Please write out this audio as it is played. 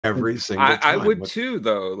every single time. I would too,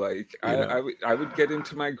 though. Like I would get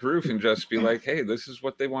into my groove and just be like, "Hey, this is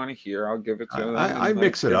what they want to hear. I'll give it to them." I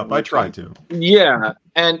mix it up. I try to. Yeah,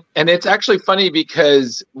 and it's actually funny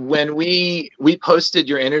because when we posted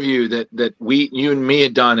your interview that you and me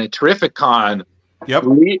had done at Terrific Con, yep.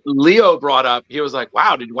 Leo brought up. He was like,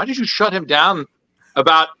 "Wow, why did you shut him down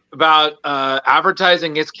about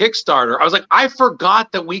advertising his Kickstarter?" I was like, I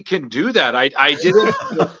forgot that we can do that. I didn't,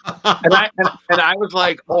 and I was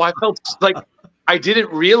like, oh, I felt like I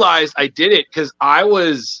didn't realize I did it because I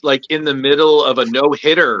was like in the middle of a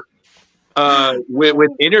no-hitter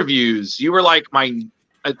with interviews. You were like my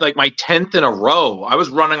 10th in a row. I was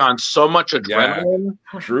running on so much adrenaline.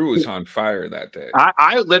 Yeah. Drew was on fire that day.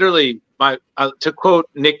 I literally, to quote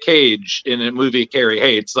Nick Cage in a movie Carrie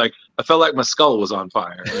Hates, like, I felt like my skull was on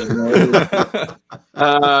fire.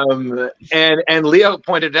 And Leo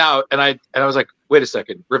pointed out, and I was like, wait a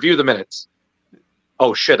second, review the minutes.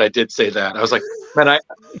 Oh shit, I did say that. I was like, man,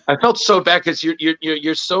 I felt so bad because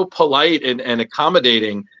you're so polite and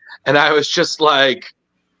accommodating, and I was just like,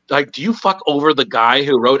 do you fuck over the guy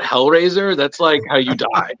who wrote Hellraiser? That's like how you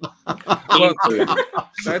die.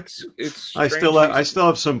 I still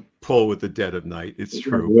have some pull with the Dead of Night. It's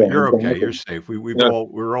true. But you're okay. You're safe.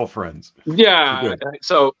 We're all friends. Yeah.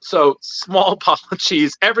 So small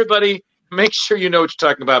apologies, everybody. Make sure you know what you're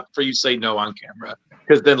talking about before you say no on camera,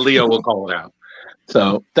 because then Leo will call it out.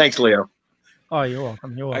 So thanks, Leo. Oh, you're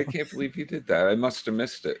welcome. I can't believe you did that. I must have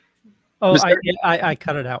missed it. Oh, I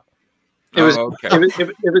cut it out. It was okay.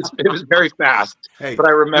 it was very fast, but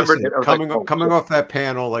I remembered it. Coming off that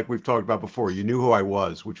panel, like we've talked about before, you knew who I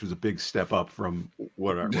was, which was a big step up from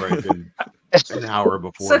where I'd been an hour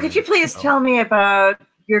before. So could you please tell me about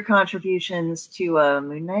your contributions to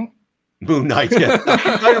Moon Knight? Moon Knight, yeah.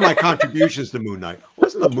 What are my contributions to Moon Knight?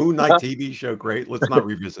 Wasn't the Moon Knight TV show great? Let's not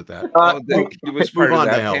revisit that. It was part of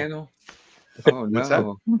that panel. Oh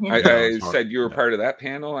no! I said you were part of that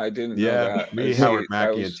panel. I didn't know that. Me, Howard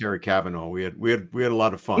Mackey, and Terry Cavanaugh. We had a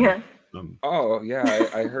lot of fun. Yeah.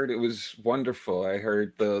 I heard it was wonderful. I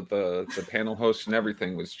heard the panel host and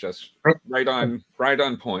everything was just right on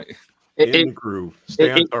point. In the groove.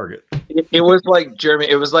 Stay on target. It was like Jeremy.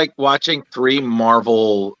 It was like watching three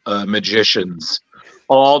Marvel magicians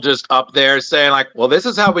all just up there saying like, well, this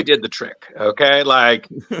is how we did the trick. Okay. Like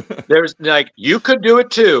there's like, you could do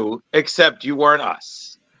it too, except you weren't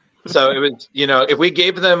us. So it was, if we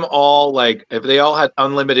gave them all, like, if they all had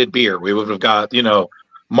unlimited beer, we would have got,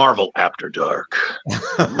 Marvel After Dark.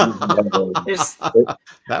 That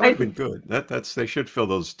would have been good. They should fill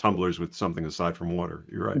those tumblers with something aside from water.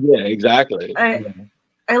 You're right. Yeah, exactly. I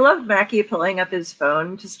love Mackie pulling up his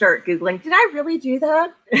phone to start Googling. Did I really do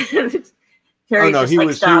that? Terry's he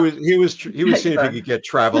was seeing if he could get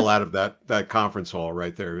travel out of that conference hall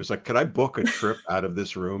right there. He was like, could I book a trip out of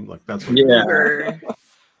this room? Like that's what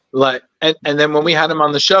like and then when we had him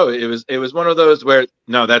on the show, it was one of those where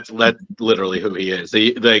that's literally who he is.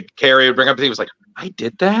 Like Kari would bring up, he was like, I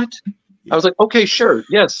did that. I was like, okay, sure,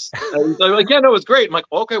 yes. And like, yeah, no, it was great. I'm like,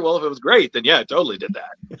 okay, well, if it was great, then yeah, I totally did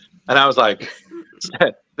that. And I was like,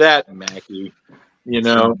 that Mackie, in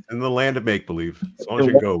the land of make believe, as long as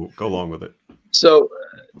you go along with it. So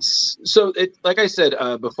it, like I said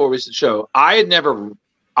before we show, I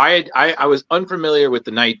was unfamiliar with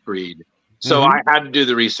the Nightbreed, so I had to do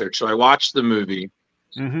the research. So I watched the movie,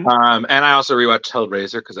 and I also rewatched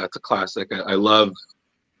Hellraiser because that's a classic. I love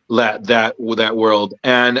that world,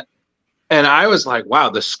 and I was like, wow,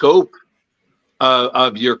 the scope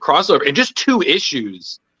of your crossover in just 2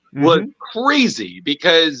 issues was crazy,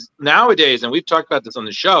 because nowadays, and we've talked about this on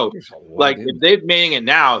the show, like if they've made it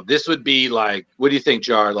now, this would be like, what do you think,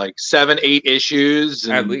 Jar? Like 7-8 issues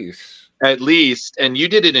at least, and you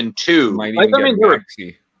did it in 2.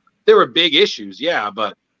 They were big issues,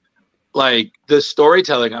 but like the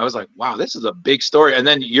storytelling, I was like, wow, this is a big story. And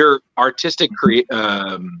then your artistic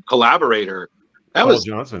collaborator, that was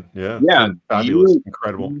Johnson, fabulous,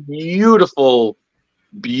 incredible,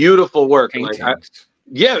 beautiful work. Paintings.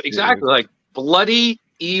 Exactly. Like bloody,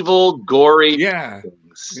 evil, gory,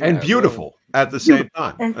 and beautiful at the same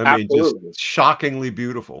time. I mean, just shockingly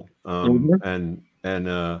beautiful. It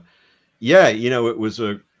was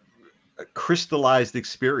a crystallized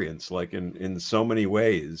experience, like in so many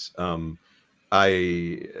ways.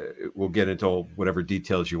 I will get into whatever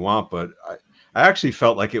details you want, but I actually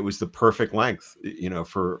felt like it was the perfect length,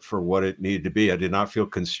 for what it needed to be. I did not feel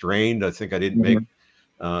constrained. I think I didn't make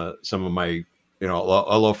some of my.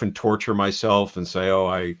 I'll often torture myself and say, "Oh,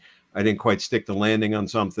 I didn't quite stick the landing on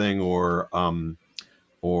something," or I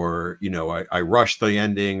rushed the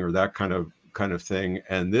ending, or that kind of thing.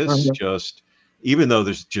 And this just, even though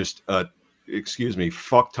there's just excuse me,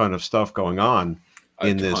 fuck ton of stuff going on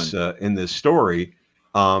in this story.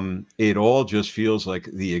 It all just feels like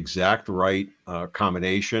the exact right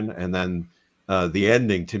combination. And then the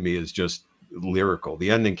ending to me is just lyrical.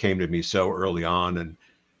 The ending came to me so early on, and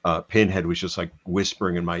Pinhead was just like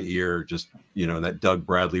whispering in my ear, just, you know, that Doug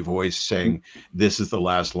Bradley voice saying, "This is the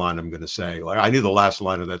last line I'm going to say." Like, I knew the last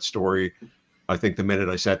line of that story, I think, the minute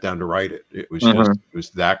I sat down to write it. It was just, it was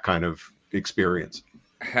that kind of experience.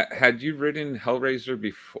 Had you written Hellraiser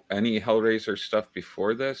before, any Hellraiser stuff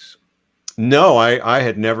before this? No, I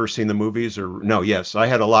had never seen the movies, or no. Yes, I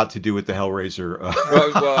had a lot to do with the Hellraiser.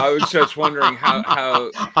 Well, I was just wondering how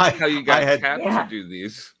you got Cap to do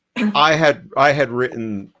these. I had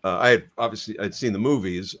written. I'd seen the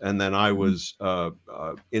movies, and then I was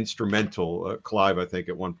instrumental. Clive, I think,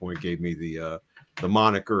 at one point gave me the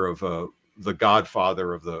moniker of the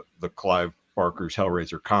godfather of the Clive Barker's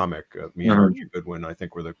Hellraiser comic. Me and Archie Goodwin, I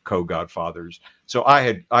think, were the co-godfathers. So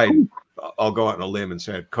I'll go out on a limb and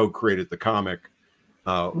say I co-created the comic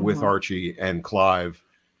with Archie and Clive,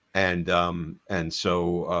 and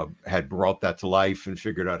so had brought that to life and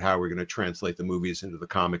figured out how we're going to translate the movies into the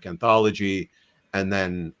comic anthology. And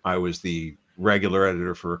then I was the regular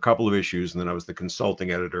editor for a couple of issues, and then I was the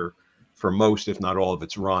consulting editor for most, if not all, of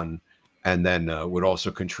its run, and then would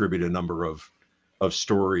also contribute a number of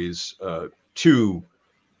stories to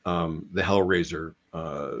the Hellraiser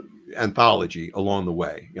anthology along the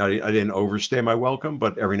way. I didn't overstay my welcome,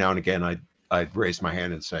 but every now and again I'd raise my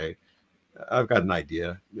hand and say, "I've got an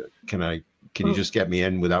idea. Can you just get me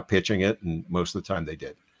in without pitching it?" And most of the time they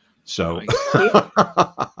did. So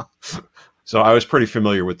so I was pretty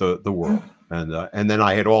familiar with the world, and then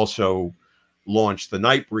I had also launched the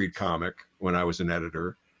Nightbreed comic when I was an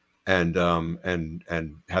editor, and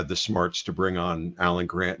had the smarts to bring on Alan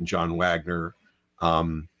Grant and John Wagner,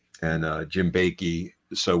 and Jim Bakey.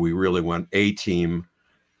 So we really went A-team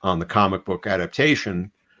on the comic book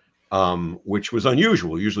adaptation, which was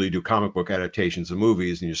unusual. Usually you do comic book adaptations of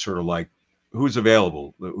movies and you're sort of like, who's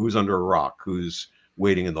available? Who's under a rock? Who's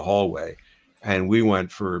waiting in the hallway? And we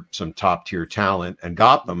went for some top tier talent and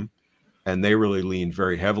got them. And they really leaned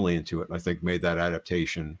very heavily into it. And I think made that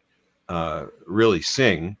adaptation really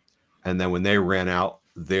sing. And then when they ran out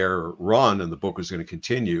their run and the book was going to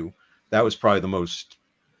continue, that was probably the most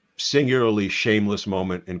singularly shameless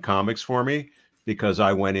moment in comics for me, because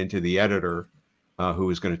I went into the editor who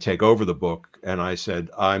was going to take over the book, and I said,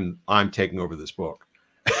 I'm taking over this book.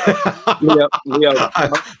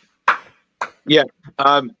 Yeah.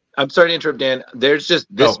 I'm sorry to interrupt, Dan. There's just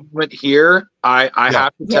this moment here. I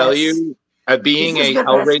have to tell you, being a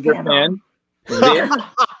Hellraiser fan,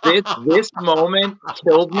 this moment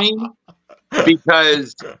killed me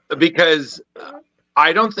because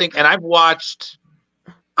I don't think, and I've watched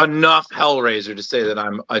enough Hellraiser to say that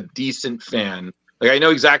I'm a decent fan. Like, I know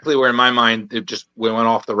exactly where in my mind it just went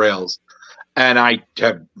off the rails, and I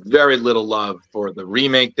have very little love for the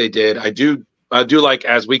remake they did. I do like,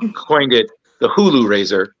 as we coined it, the Hulu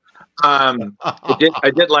Razor.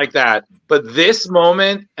 I did like that, but this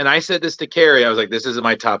moment, and I said this to Kari, I was like, this is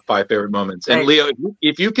my top 5 favorite moments. And Leo,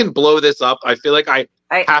 if you can blow this up, I feel like I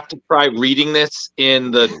have to try reading this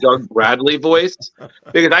in the Doug Bradley voice,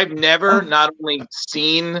 because I've never not only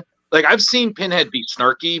seen, like, I've seen Pinhead be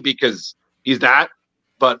snarky because he's that,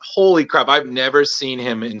 but holy crap, I've never seen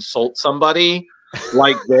him insult somebody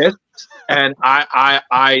like this. And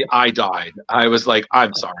I died. I was like,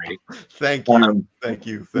 I'm sorry. Thank you. Thank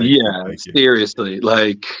you. Seriously.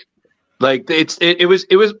 Like it was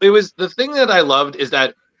the thing that I loved is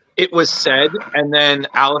that it was said, and then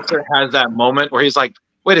Alistair has that moment where he's like,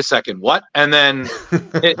 wait a second, what? And then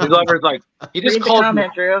his lover's like, he just called the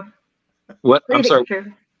comment, Drew. What? I'm sorry.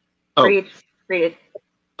 Read it.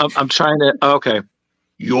 I'm trying to. Okay.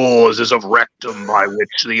 Yours is a rectum by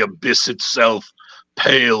which the abyss itself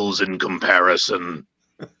pales in comparison.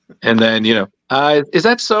 And then, is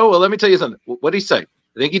that so? Well, let me tell you something. What did he say?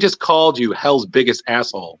 I think he just called you hell's biggest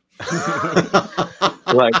asshole.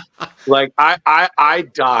 like I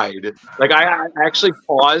died. Like, I actually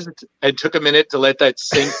paused and took a minute to let that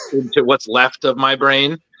sink into what's left of my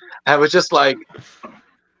brain. I was just like,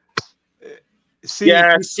 see,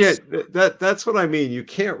 yes. That's what I mean. You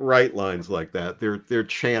can't write lines like that. They're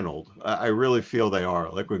channeled. I really feel they are.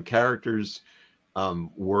 Like, when characters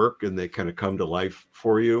work and they kind of come to life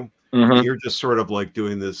for you, you're just sort of like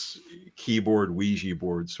doing this keyboard Ouija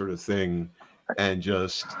board sort of thing, and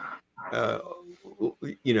just they're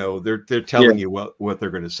telling you what they're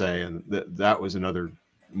going to say. And that was another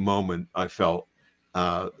moment I felt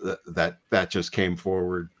that just came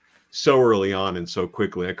forward so early on and so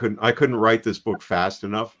quickly. I couldn't write this book fast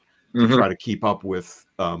enough to try to keep up with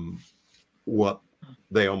what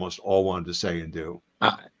they almost all wanted to say and do.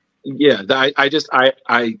 Yeah, I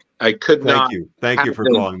could not. Thank you for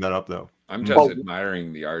calling that up, though. I'm just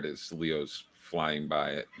admiring the artist. Leo's flying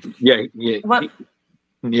by it. Yeah.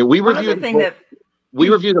 We reviewed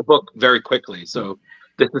the book very quickly, so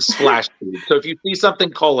this is splash speed. So if you see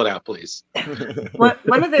something, call it out, please.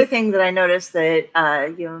 One other thing that I noticed that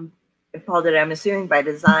Paul did, I'm assuming by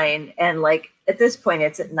design, and like at this point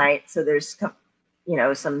it's at night, so there's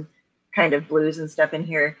some kind of blues and stuff in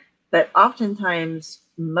here, but oftentimes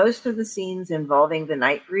most of the scenes involving the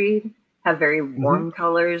Nightbreed have very warm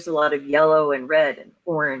colors, a lot of yellow and red and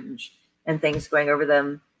orange and things going over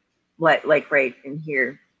them, like right in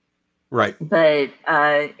here. Right. But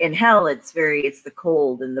in Hell, it's the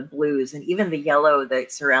cold and the blues, and even the yellow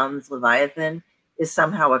that surrounds Leviathan is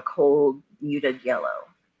somehow a cold, muted yellow.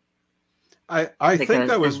 I think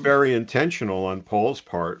that was very intentional on Paul's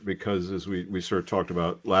part, because as we sort of talked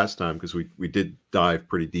about last time, because we did dive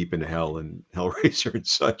pretty deep into Hell and Hellraiser and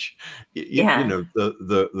such. You know,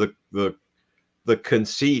 the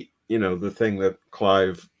conceit, you know, the thing that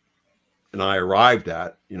Clive and I arrived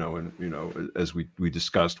at, as we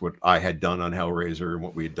discussed what I had done on Hellraiser, and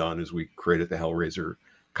what we had done is we created the Hellraiser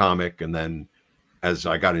comic, and then as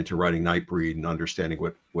I got into writing Nightbreed and understanding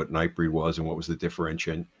what Nightbreed was and what was the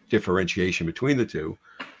differentiation between the two,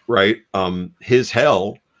 right? His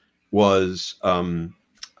Hell was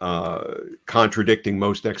contradicting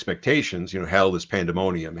most expectations. You know, Hell is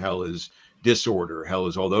pandemonium, Hell is disorder, Hell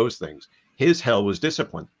is all those things. His Hell was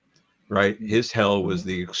discipline, right? His Hell was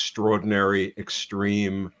the extraordinary,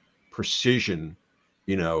 extreme precision,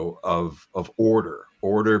 of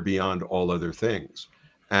order beyond all other things.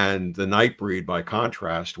 And the Nightbreed, by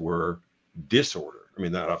contrast, were disorder. I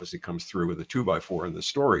mean, that obviously comes through with a 2x4 in the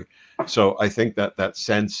story. So I think that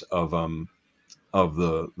sense of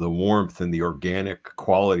the warmth and the organic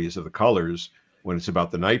qualities of the colors when it's about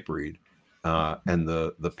the Nightbreed, and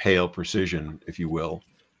the pale precision, if you will.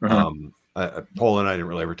 Paul and I didn't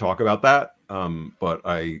really ever talk about that, but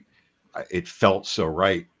it felt so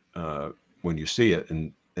right when you see it,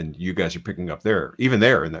 and you guys are picking up even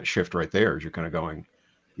there in that shift right there, as you're kind of going,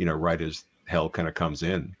 right as Hell kind of comes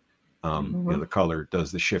in, the color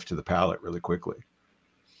does the shift to the palette really quickly.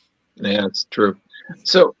 Yeah, it's true.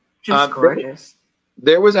 So just gorgeous.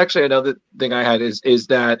 There was actually another thing I had is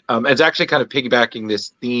that it's actually kind of piggybacking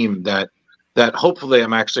this theme that hopefully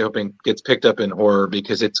I'm actually hoping gets picked up in horror,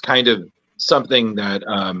 because it's kind of something that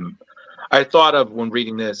I thought of when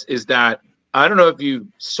reading this, is that I don't know if you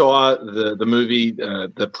saw the movie,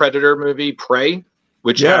 the Predator movie, Prey,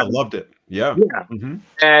 which I loved it. Yeah.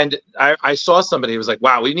 And I saw somebody who was like,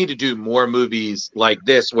 wow, we need to do more movies like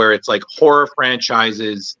this, where it's like horror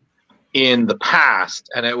franchises in the past.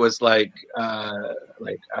 And it was like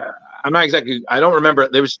I'm not exactly, I don't remember.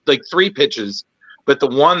 There was like 3 pitches, but the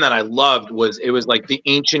one that I loved was like the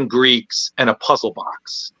ancient Greeks and a puzzle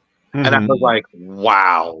box. And I was like,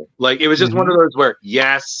 wow. Like, it was just one of those where,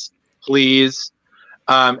 yes, please.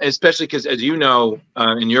 Especially because, as you know,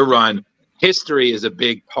 in your run, history is a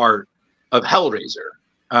big part of Hellraiser,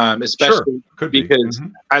 especially because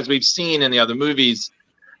as we've seen in the other movies,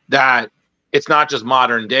 that it's not just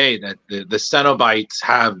modern day, that the Cenobites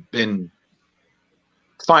have been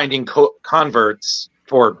finding converts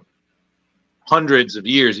for hundreds of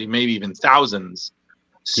years, maybe even thousands.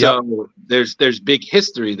 So there's big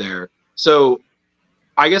history there. So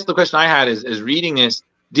I guess the question I had is reading this,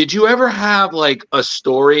 did you ever have like a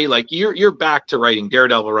story, like you're back to writing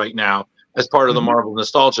Daredevil right now as part of the Marvel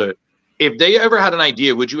nostalgia? If they ever had an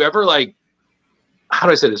idea, would you ever how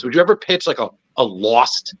do I say this? Would you ever pitch like a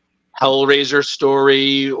lost Hellraiser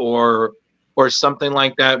story or something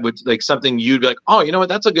like that? Would like something you'd be like, oh, you know what?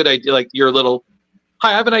 That's a good idea. Like your little,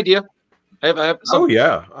 hi, I have an idea. I have oh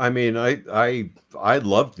yeah. I mean, I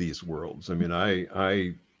love these worlds. I mean,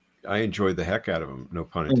 I enjoyed the heck out of them, no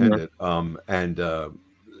pun intended.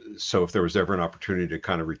 So if there was ever an opportunity to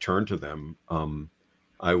kind of return to them,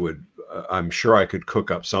 I would, I'm sure I could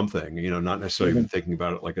cook up something, not necessarily even thinking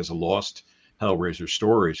about it like as a lost Hellraiser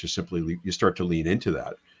story. It's just simply, you start to lean into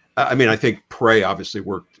that. I mean, I think Prey obviously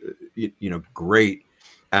worked, great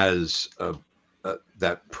as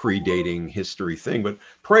that predating history thing, but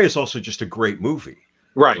Prey is also just a great movie.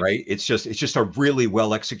 Right. It's just a really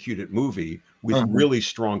well executed movie with really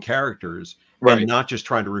strong characters, and not just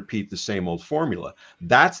trying to repeat the same old formula.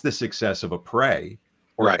 That's the success of a Prey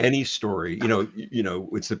or any story.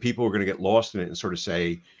 It's the people who are going to get lost in it and sort of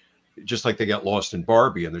say, just like they got lost in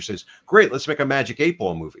Barbie, and they says, great, let's make a Magic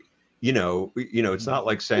 8-Ball movie. It's not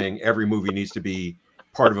like saying every movie needs to be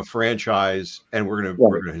part of a franchise and we're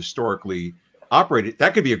gonna historically operate it.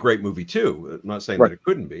 That could be a great movie too. I'm not saying that it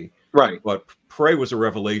couldn't be, Right. But Prey was a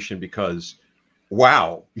revelation because,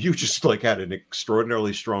 wow, you just like had an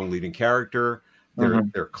extraordinarily strong leading character.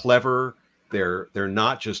 They're clever. They're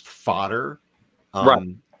not just fodder.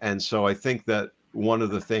 Right. And so I think that one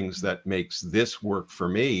of the things that makes this work for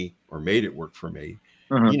me, or made it work for me,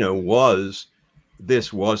 you know, was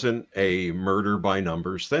this wasn't a murder by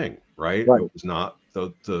numbers thing, right? Right. It was not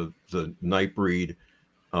the Nightbreed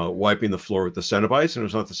wiping the floor with the Cenobites, and it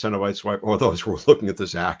was not the Cenobites wipe. Oh, those were looking at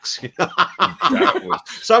this axe.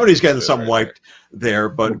 Somebody's getting something wiped there,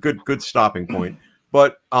 but good stopping point.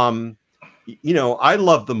 But you know, I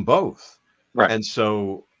love them both, right? And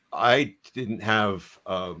so I didn't have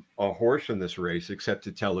a horse in this race except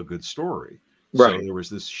to tell a good story. Right. So there was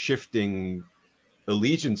this shifting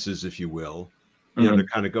allegiances, if you will, you know, to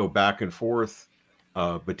kind of go back and forth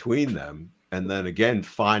between them. And then again,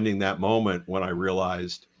 finding that moment when I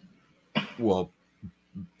realized, well,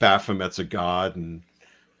 Baphomet's a god and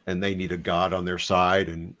they need a god on their side.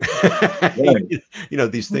 And, you know,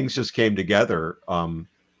 these things just came together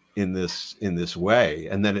in this way.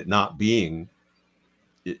 And then it not being,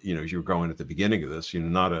 you know, as you were going at the beginning of this, you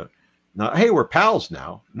know, not, hey, we're pals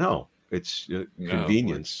now. No, it's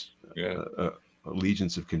convenience,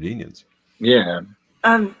 allegiance of convenience. Yeah.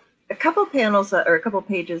 A couple panels or a couple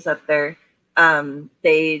pages up there, you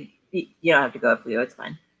don't have to go up, Leo, it's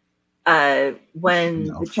fine. When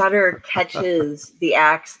the Chatterer catches the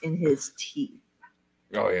axe in his teeth.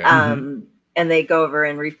 Oh yeah. And they go over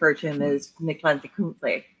and refer to him as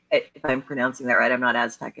Niclantecuhtli, if I'm pronouncing that right. I'm not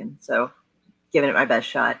Aztecan, so giving it my best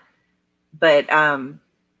shot. But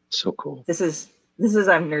so cool. This is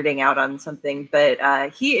I'm nerding out on something,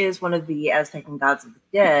 but he is one of the Aztecan gods of the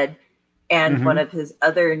dead, and one of his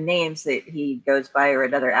other names that he goes by, or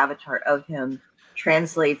another avatar of him,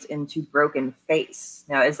 translates into broken face.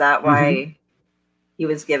 Now, is that why he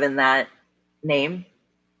was given that name?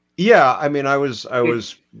 Yeah, I mean, I was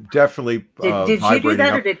definitely. Did you do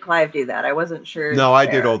that, or did Clive do that? I wasn't sure. No, I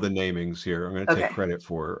did all the namings here. I'm going to take credit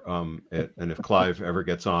for it. And if Clive ever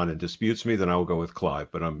gets on and disputes me, then I will go with Clive.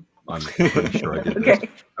 But I'm pretty sure I did this.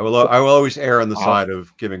 I will always err on the side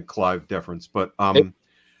of giving Clive deference. But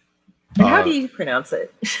how do you pronounce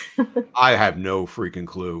it? I have no freaking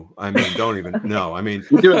clue. I mean, don't even know. I mean,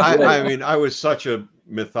 I was such a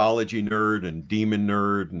mythology nerd and demon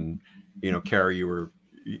nerd, and you know, Kari, you were.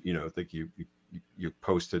 You know, I think you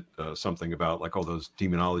posted something about like all those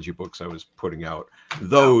demonology books I was putting out.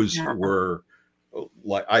 Those were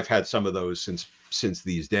like, I've had some of those since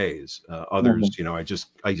these days. Others, you know, I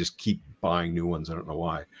just keep buying new ones. I don't know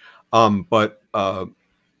why. But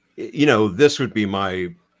you know, this would be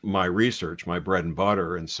my research, my bread and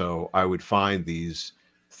butter, and so I would find these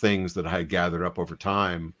things that I had gathered up over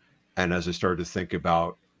time, and as I started to think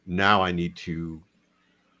about, now I need to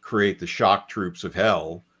create the shock troops of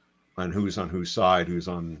hell, and who's on whose side, who's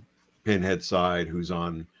on Pinhead's side, who's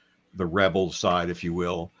on the rebel side, if you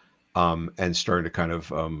will, and starting to kind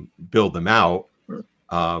of build them out.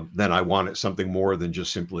 Then I wanted something more than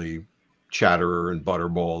just simply Chatterer and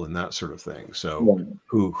Butterball and that sort of thing. So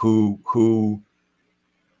who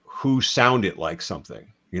sounded like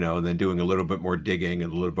something, you know, and then doing a little bit more digging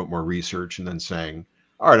and a little bit more research, and then saying,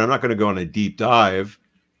 all right, I'm not going to go on a deep dive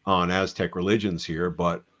on Aztec religions here,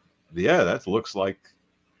 but yeah, that looks like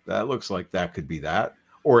that could be that,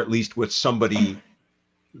 or at least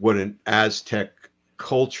what an Aztec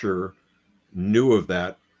culture knew of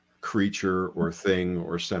that creature or thing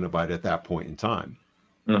or Cenobite at that point in time.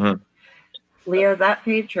 Leo, that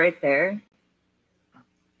page right there,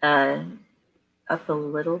 up a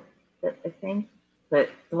little bit, I think, but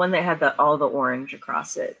the one that had all the orange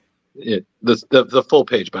across it. The full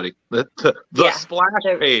page, buddy. The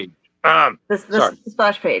splash page. The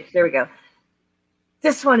splash page. There we go.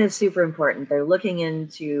 This one is super important. They're looking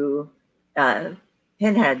into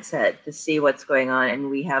Pinhead's head to see what's going on, and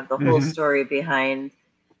we have the whole story behind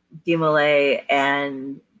Demolay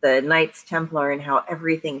and the Knights Templar and how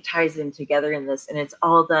everything ties in together in this, and it's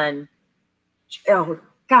all done. Oh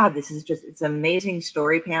God, it's an amazing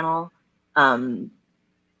story panel.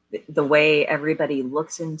 The way everybody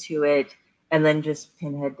looks into it, and then just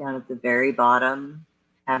Pinhead down at the very bottom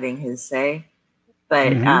having his say,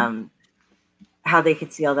 but how they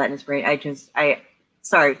could see all that in his brain.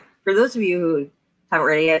 Sorry for those of you who haven't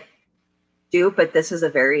read it yet, but this is a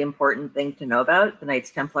very important thing to know about. The Knights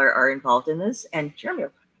Templar are involved in this, and Jeremy,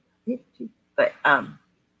 but I'm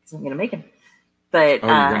gonna make him. But you're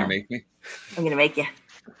gonna make me? I'm gonna make you.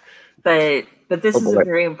 But this is a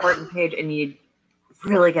very important page, and you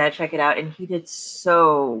really gotta check it out. And he did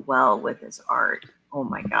so well with his art. Oh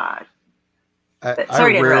my God. I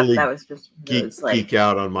rarely that was just geek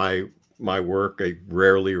out on my my work. I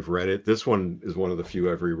rarely have read it. This one is one of the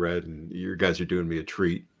few I've reread, and you guys are doing me a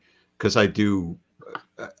treat because I do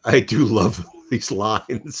love these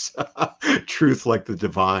lines. Truth like the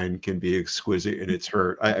divine can be exquisite in its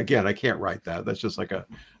hurt. I can't write that. That's just like a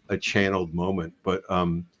channeled moment. But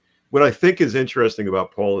what I think is interesting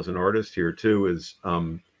about Paul as an artist here too is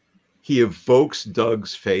he evokes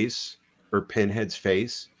Doug's face or Pinhead's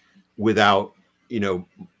face without,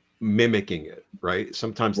 mimicking it, right?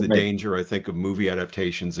 Sometimes the danger, I think, of movie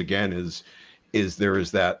adaptations again is there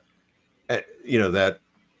is that,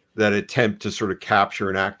 that attempt to sort of capture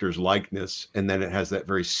an actor's likeness, and then it has that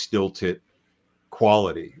very stilted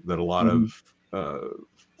quality that a lot of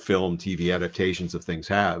film, TV adaptations of things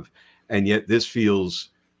have, and yet this feels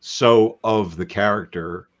so of the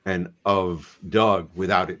character and of Doug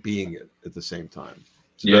without it being it at the same time.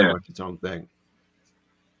 It's very much its own thing.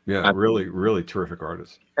 Yeah, really, really terrific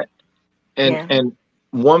artist. And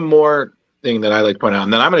one more thing that I like to point out,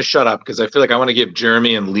 and then I'm going to shut up because I feel like I want to give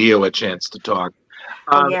Jeremy and Leo a chance to talk.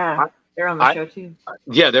 They're on the show too.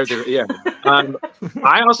 Yeah, they're yeah.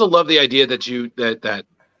 I also love the idea that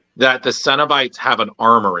that the Cenobites have an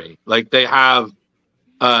armory, like they have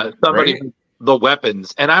somebody the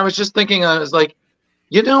weapons. And I was just thinking, I was like,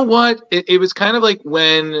 you know what? It was kind of like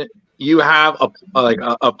when you have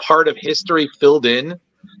a part of history filled in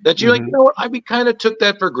that you're like, you know what? We kind of took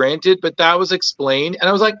that for granted, but that was explained, and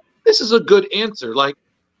I was like, this is a good answer. Like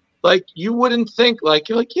you wouldn't think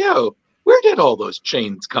you're like, yo, where did all those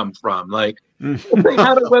chains come from? Like, if they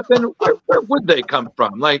had a weapon, where would they come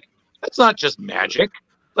from? Like, that's not just magic.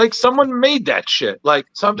 Like, someone made that shit. Like,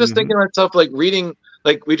 so I'm just thinking to myself, like, reading,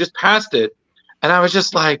 like, we just passed it, and I was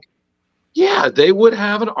just like, yeah, they would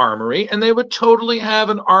have an armory, and they would totally have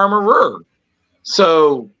an armorer.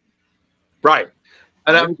 So, right.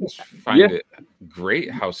 And I just find it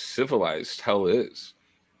great how civilized hell is.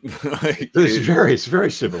 It's very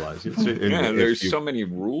civilized. There's so many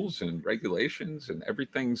rules and regulations, and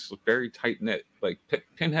everything's very tight knit. Like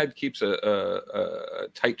Pinhead keeps a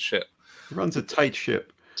tight ship. He runs a tight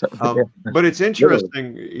ship. But it's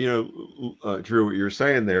interesting, Drew, what you're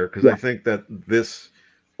saying there, because I think that this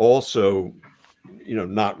also,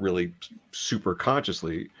 not really super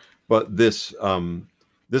consciously, but this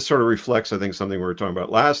this sort of reflects, I think, something we were talking about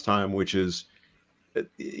last time, which is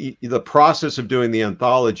the process of doing the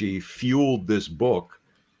anthology fueled this book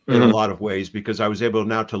in a lot of ways, because I was able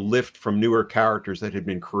now to lift from newer characters that had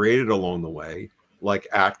been created along the way, like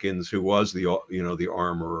Atkins, who was the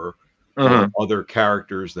armorer, other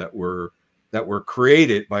characters that were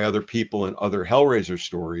created by other people in other Hellraiser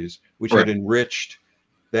stories, which had enriched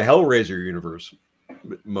the Hellraiser universe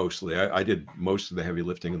mostly. I did most of the heavy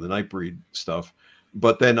lifting of the Nightbreed stuff,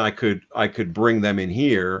 but then I could bring them in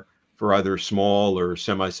here for either small or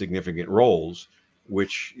semi-significant roles,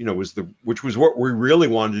 which was what we really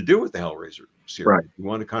wanted to do with the Hellraiser series. Right. We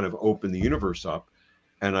wanted to kind of open the universe up,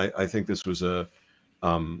 and I think this was a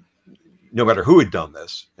no matter who had done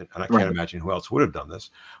this, and I can't imagine who else would have done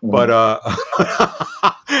this, but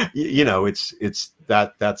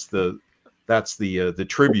that's the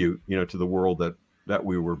tribute to the world that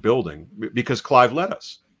we were building, because Clive let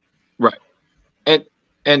us. Right.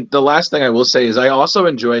 And the last thing I will say is I also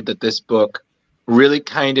enjoyed that this book really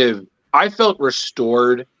I felt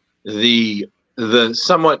restored the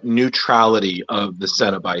somewhat neutrality of the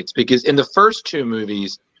Cenobites, because in the first two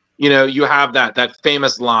movies, you have that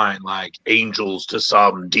famous line, like angels to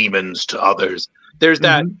some, demons to others. There's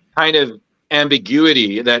that kind of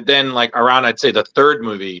ambiguity that then, like, around, I'd say, the third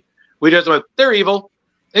movie, we just went, they're evil.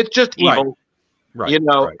 It's just evil. Right.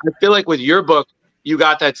 I feel like with your book, you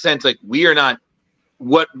got that sense, like, we are not,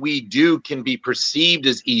 what we do can be perceived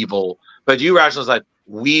as evil, but you rationalize that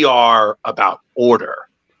we are about order,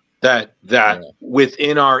 that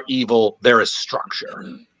within our evil there is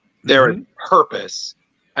structure, there is purpose,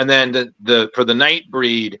 and then for the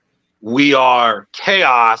Nightbreed, we are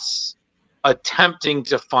chaos attempting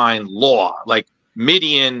to find law. Like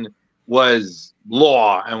Midian was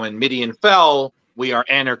law, and when Midian fell, we are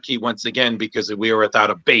anarchy once again, because we are without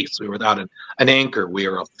a base, we were without an anchor, we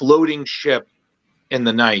are a floating ship in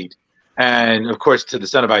the night. And of course, to the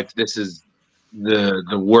Cenobites, this is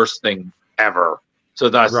the worst thing ever. So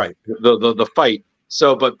that's the fight.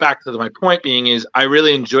 So, but back to my point being is, I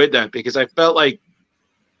really enjoyed that, because I feel like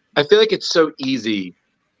it's so easy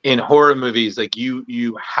in horror movies, like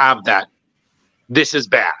you have that, this is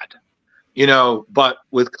bad, but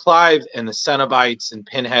with Clive and the Cenobites and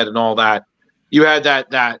Pinhead and all that, you had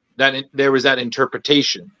that there was that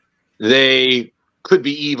interpretation. They could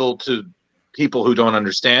be evil to people who don't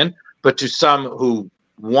understand, but to some who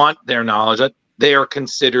want their knowledge, they are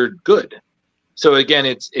considered good. So again,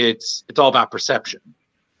 it's all about perception.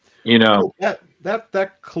 You know,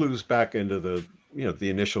 that clues back into the the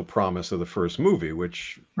initial promise of the first movie,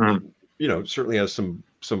 which certainly has some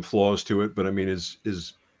flaws to it, but I mean is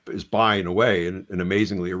by in a way an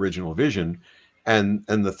amazingly original vision, and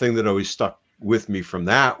the thing that always stuck with me from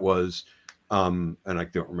that was, and I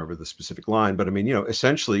don't remember the specific line, but I mean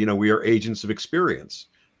essentially we are agents of experience,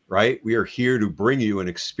 right? We are here to bring you an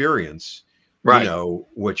experience, right?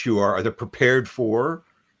 What you are either prepared for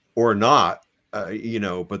or not.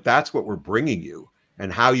 But that's what we're bringing you,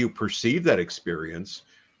 and how you perceive that experience,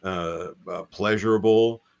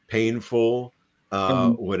 pleasurable, painful,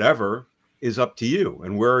 whatever, is up to you.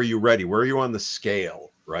 And where are you ready? Where are you on the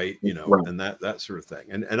scale, right? Right. And that sort of thing.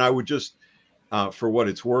 And I would just, for what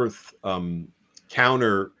it's worth,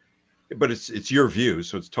 counter, but it's your view,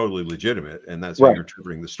 so it's totally legitimate, and that's how you're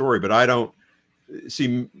interpreting the story. But I don't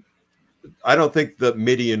think the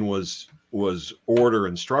Midian was order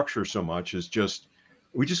and structure so much as just,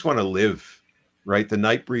 we just want to live, right? The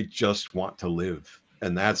Nightbreed just want to live,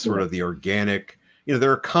 and that's sort of the organic.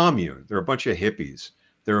 They're a commune. They're a bunch of hippies.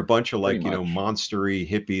 They're a bunch of monstery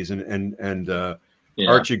hippies, and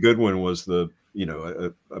Archie Goodwin was the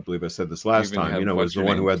I believe I said this last time. Was the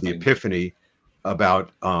one who had the epiphany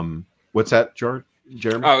about what's that, Jeremy?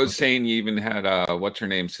 I was saying you even had what's her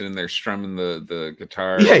name sitting there strumming the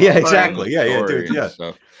guitar. Yeah, exactly. Yeah, dude, yeah.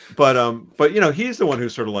 Stuff. But he's the one who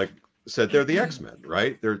sort of like said they're the X-Men,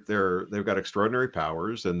 right? They've got extraordinary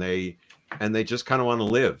powers, and they just kind of want to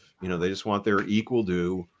live. They just want their equal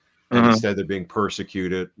due, and instead they're being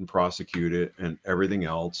persecuted and prosecuted and everything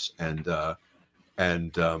else. And so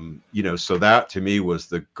that to me was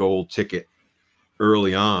the gold ticket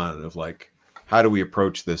early on of like, how do we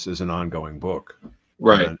approach this as an ongoing book?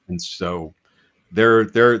 Right. And so they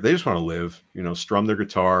just want to live, strum their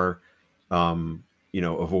guitar,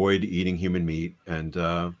 avoid eating human meat, and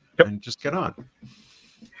just get on.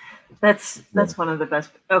 That's one of the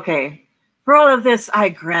best. Okay. For all of this, I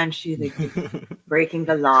grant you the breaking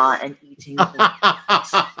the law and eating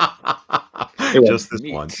just this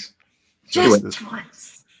once. Just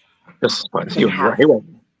once. Just once. He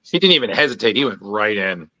didn't even hesitate. He went right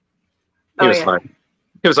in. He was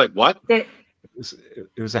like, what? It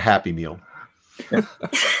was a happy meal. Yeah.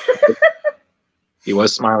 He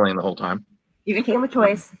was smiling the whole time. Even came with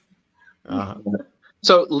toys.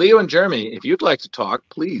 So, Leo and Jeremy, if you'd like to talk,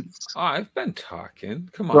 please. Oh, I've been talking.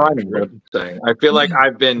 Come on. I feel like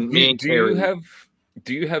I've been mean. Do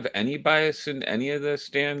you have any bias in any of this,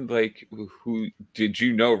 Dan? Like, who did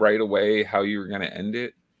you know right away how you were going to end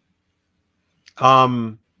it?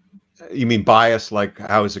 You mean bias? Like,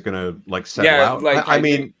 how is it going to like settle out? Like I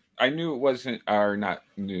mean, I knew it wasn't, or not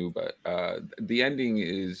new, but the ending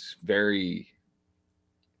is very.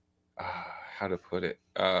 How to put it?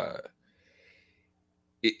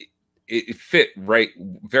 It fit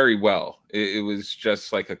very well. It was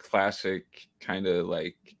just like a classic kind of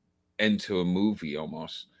like end to a movie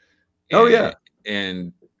almost.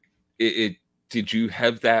 And it did you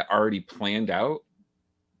have that already planned out?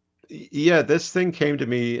 Yeah, this thing came to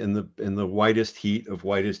me in the whitest heat of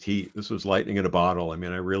whitest heat. This was lightning in a bottle. I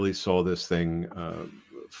mean, I really saw this thing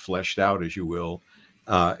fleshed out, as you will,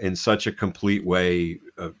 in such a complete way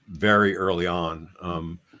very early on.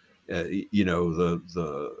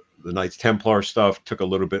 The Knights Templar stuff took a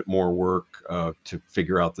little bit more work to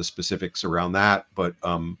figure out the specifics around that, but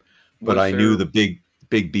I knew the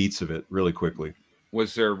big beats of it really quickly.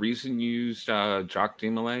 Was there a reason you used Jacques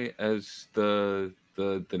Desmoulins as the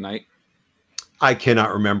knight? I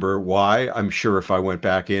cannot remember why. I'm sure if I went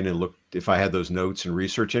back in and looked, if I had those notes and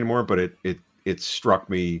research anymore, but it struck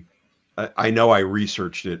me. I know I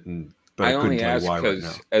researched it, but I couldn't tell you why right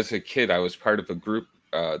now. As a kid, I was part of a group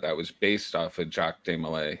that was based off of Jacques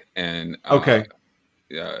Desmoulins, and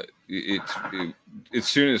as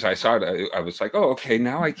soon as I saw it, I was like, "Oh, okay,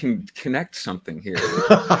 now I can connect something here."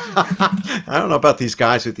 I don't know about these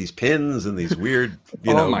guys with these pins and these weird,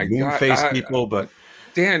 moon face people, but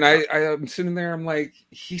Dan, I'm sitting there. I'm like,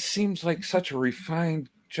 he seems like such a refined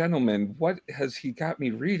gentleman. What has he got me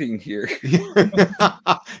reading here?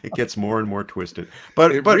 It gets more and more twisted.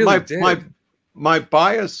 But really my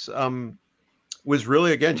bias was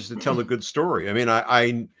really, again, just to tell a good story. I mean,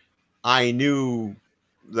 I knew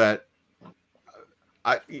that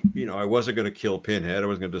I wasn't going to kill Pinhead. I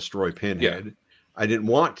wasn't going to destroy Pinhead. Yeah. I didn't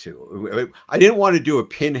want to. I didn't want to do a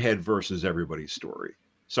Pinhead versus everybody's story.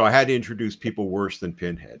 So I had to introduce people worse than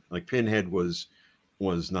Pinhead. Like Pinhead was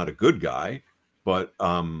not a good guy, but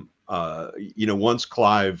once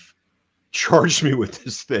Clive charged me with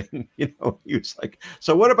this thing. You know, he was like,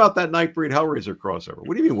 so what about that Nightbreed Hellraiser crossover?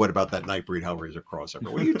 What do you mean, what about that Nightbreed Hellraiser crossover?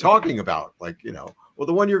 What are you talking about? Like, you know, well,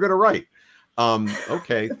 the one you're going to write.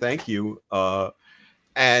 Okay, thank you.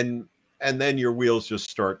 And then your wheels just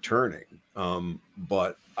start turning.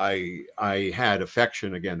 But I had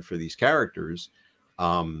affection again for these characters.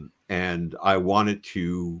 And I wanted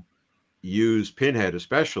to use Pinhead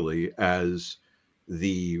especially as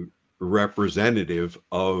the representative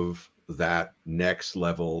of that next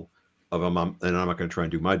level of and I'm not going to try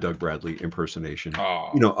and do my Doug Bradley impersonation,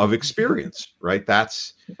 you know, of experience, right?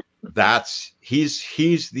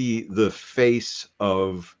 He's the face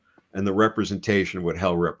of and the representation of what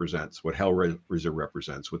hell represents, what Hellraiser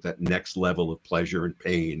represents, with that next level of pleasure and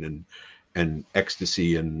pain and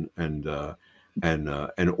ecstasy and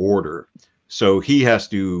order. So he has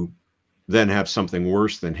to then have something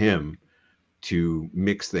worse than him to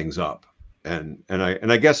mix things up. And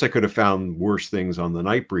I guess I could have found worse things on the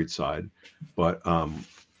Nightbreed side, but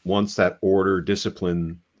once that order,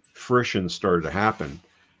 discipline, friction started to happen,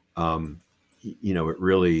 you know, it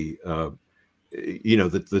really, you know,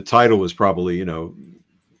 the title was probably, you know,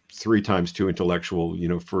 3 times too intellectual, you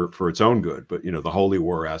know, for its own good, but you know, the holy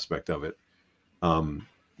war aspect of it,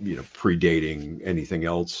 you know, predating anything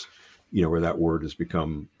else, you know, where that word has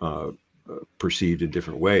become perceived in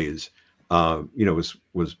different ways, you know,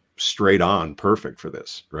 was straight on perfect for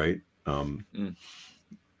this, right?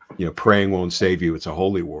 You know, praying won't save you, it's a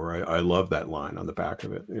holy war. I love that line on the back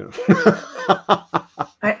of it, you know.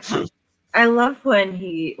 I love when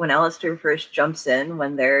Alistair first jumps in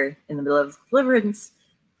when they're in the middle of deliverance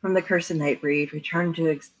from the curse of Nightbreed, return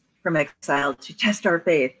from exile to test our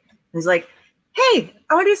faith. And he's like, hey,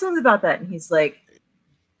 I want to do something about that. And he's like,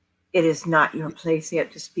 it is not your place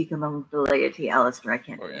yet to speak among the laity, Alistair. I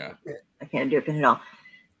can't. I can't do it at all.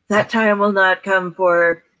 That time will not come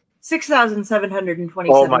for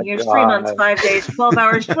 6,727 years, 3 months, 5 days, 12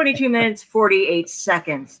 hours, 22 minutes, 48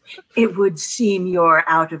 seconds. It would seem you're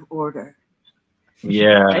out of order.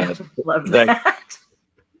 Yeah, I love that.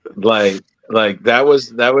 Like that was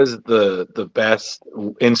the best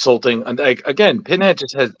insulting. Like again, Pinhead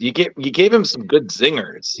just has you gave him some good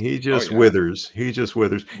zingers. He just withers. He just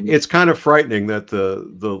withers. It's kind of frightening that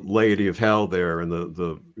the laity of hell there and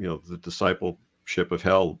the you know, the discipleship of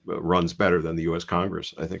hell runs better than the U.S.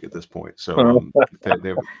 Congress, I think, at this point. So they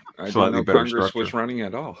have slightly better Congress structure. Was running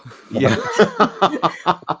at all. Yeah.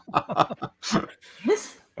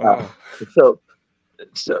 So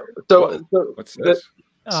what's this?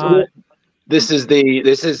 This is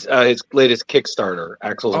his latest Kickstarter,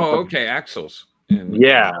 Axel's. Oh, okay, Axel's.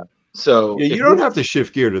 Yeah. So yeah, you don't have to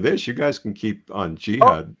shift gear to this. You guys can keep on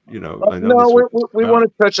Jihad. You know, I know no, we want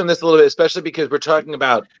to touch on this a little bit, especially because we're talking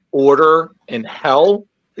about order and hell.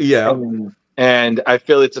 Yeah, and I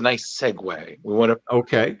feel it's a nice segue. We want to.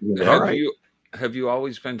 Okay. Have you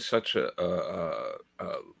always been such a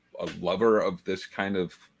lover of this kind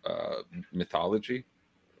of mythology?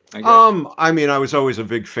 I mean, I was always a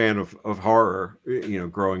big fan of horror, you know,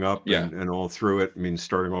 growing up and all through it. I mean,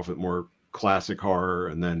 starting off with more classic horror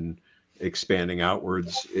and then expanding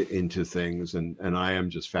outwards into things. And I am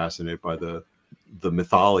just fascinated by the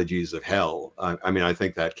mythologies of hell. I mean, I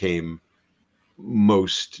think that came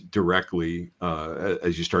most directly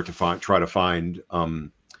as you start to try to find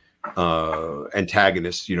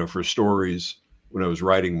antagonists, you know, for stories when I was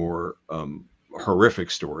writing more horrific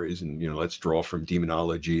stories, and you know, let's draw from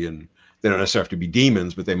demonology, and they don't necessarily have to be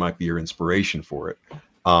demons, but they might be your inspiration for it.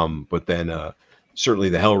 But then certainly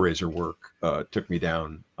the Hellraiser work took me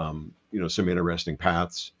down you know, some interesting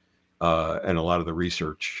paths and a lot of the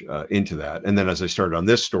research into that. And then as I started on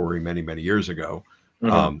this story many years ago,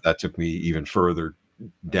 that took me even further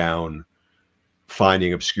down,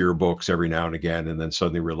 finding obscure books every now and again, and then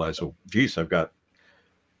suddenly realized, well, geez, I've got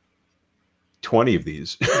 20 of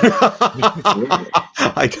these.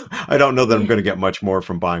 I don't know that I'm going to get much more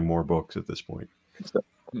from buying more books at this point.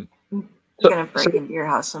 I'm going to break into your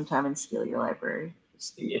house sometime and steal your library.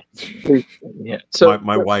 Yeah. So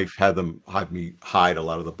my wife had me hide a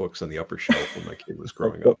lot of the books on the upper shelf when my kid was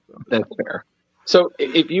growing up. That's fair. So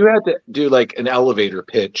if you had to do like an elevator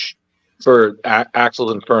pitch for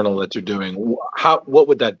Axel's Infernal that you're doing, what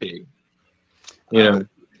would that be? You know,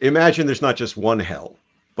 imagine there's not just one hell,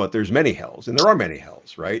 but there's many hells, and there are many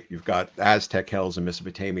hells, right? You've got Aztec hells and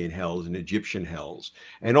Mesopotamian hells and Egyptian hells,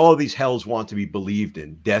 and all of these hells want to be believed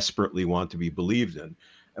in, desperately want to be believed in,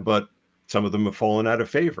 but some of them have fallen out of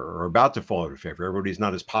favor or are about to fall out of favor. Everybody's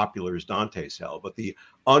not as popular as Dante's hell, but the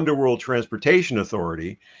Underworld Transportation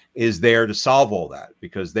Authority is there to solve all that,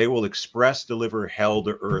 because they will express deliver hell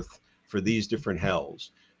to earth for these different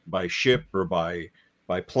hells by ship or by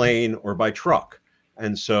by plane, or by truck.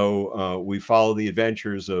 And so we follow the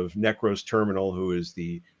adventures of Necros Terminal, who is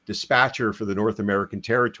the dispatcher for the North American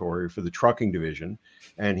territory for the trucking division.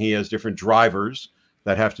 And he has different drivers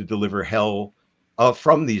that have to deliver hell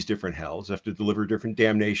from these different hells, have to deliver different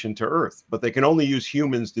damnation to Earth. But they can only use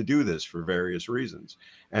humans to do this for various reasons.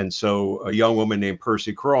 And so a young woman named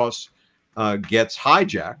Percy Cross gets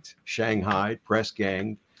hijacked, shanghaied, press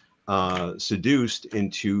ganged, seduced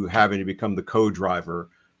into having to become the co-driver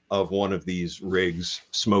of one of these rigs,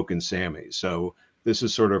 Smoke and Sammy. So this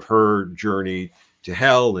is sort of her journey to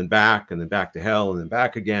hell and back, and then back to hell and then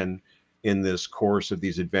back again in this course of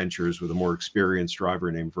these adventures with a more experienced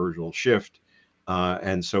driver named Virgil Shift.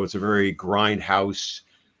 And so it's a very grindhouse,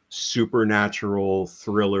 supernatural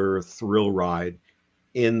thriller, thrill ride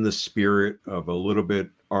in the spirit of a little bit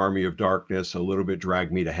Army of Darkness, a little bit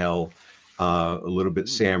Drag Me to Hell, a little bit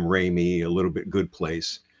Sam Raimi, a little bit Good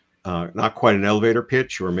Place. Not quite an elevator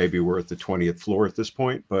pitch, or maybe we're at the 20th floor at this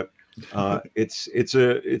point, but it's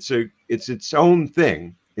its own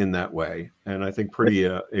thing in that way, and I think pretty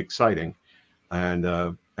exciting. And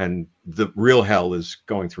the real hell is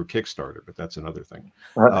going through Kickstarter, but that's another thing.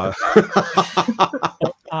 And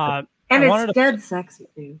it's dead sexy,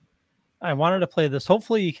 dude. I wanted to play this.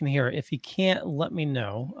 Hopefully you can hear it. If you can't, let me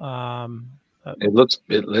know. It's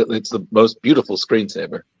the most beautiful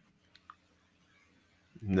screensaver.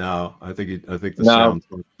 No, I think the sound.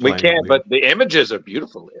 We can't, but the images are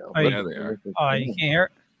beautiful, Leo. Yeah, they are. Oh, you can't hear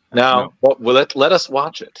it? No. Well, let us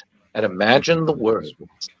watch it and imagine the words.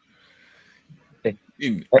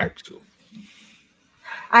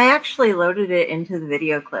 I actually loaded it into the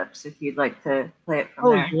video clips if you'd like to play it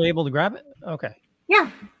from there. You were able to grab it? Okay.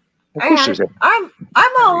 Yeah. I'm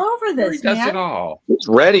all over this, does man. it all. It's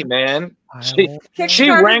ready, man. She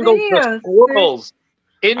wrangled the squirrels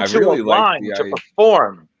into a line to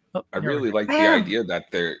perform. I really like the idea that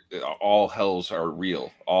all hells are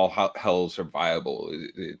real. All hells are viable.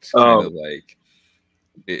 It's kind of like...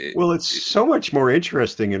 well, it's so much more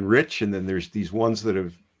interesting and rich, and then there's these ones that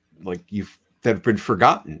have been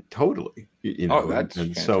forgotten totally.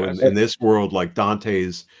 And so in this world, like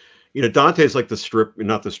Dante's, Dante's like the strip,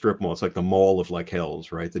 not the strip mall. It's like the mall of like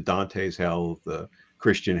hells, right? The Dante's hell, the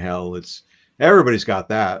Christian hell. Everybody's got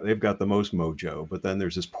that. They've got the most mojo. But then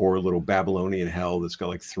there's this poor little Babylonian hell that's got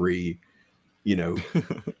like 3,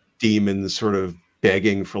 demons sort of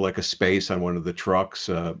begging for like a space on one of the trucks.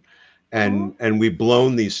 And we've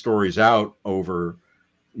blown these stories out over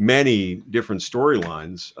many different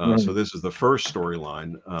storylines. So this is the first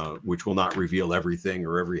storyline, which will not reveal everything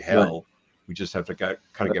or every hell. Right. We just have to kind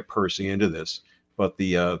of get Percy into this. But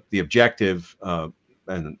the objective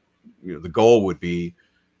and the goal would be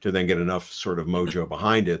to then get enough sort of mojo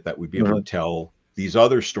behind it that we'd be able to tell these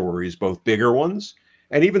other stories, both bigger ones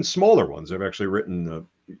and even smaller ones. I've actually written,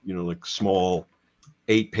 like small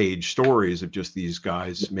 8-page stories of just these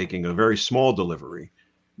guys making a very small delivery,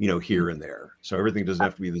 here and there. So everything doesn't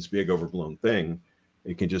have to be this big overblown thing.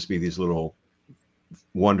 It can just be these little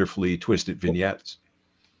wonderfully twisted vignettes.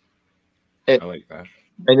 I like that.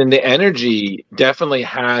 And then the energy definitely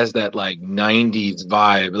has that like 90s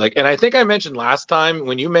vibe. Like, and I think I mentioned last time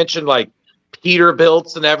when you mentioned like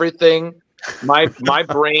Peterbilts and everything, my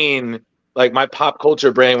brain, like my pop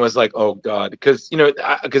culture brain was like, oh God. Because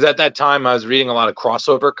at that time I was reading a lot of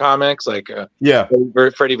crossover comics, like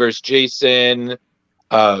Freddy versus Jason,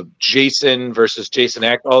 Jason versus Jason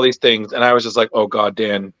X, all these things. And I was just like, oh God,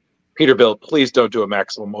 Dan, Peterbilt, please don't do a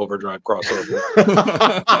Maximum Overdrive crossover.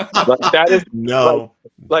 That is no.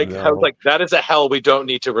 I was like, that is a hell we don't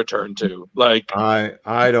need to return to. Like, I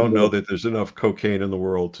don't know that there's enough cocaine in the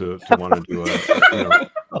world to want to do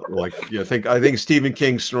I think Stephen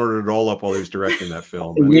King snorted it all up while he was directing that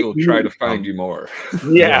film. We will try to find you more.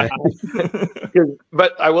 Yeah.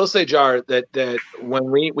 But I will say, Jar, that when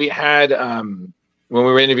we had when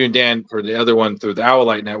we were interviewing Dan for the other one through the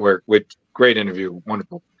Owlite Network, which great interview,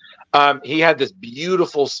 wonderful. He had this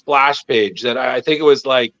beautiful splash page that I think it was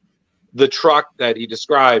like the truck that he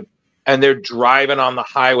described, and they're driving on the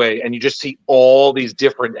highway, and you just see all these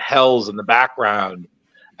different hells in the background,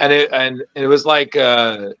 and it was like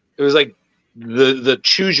the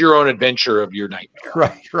choose your own adventure of your nightmare.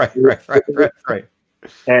 Right.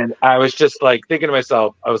 And I was just like thinking to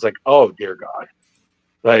myself, I was like, oh dear God,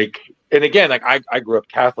 like, and again, like I grew up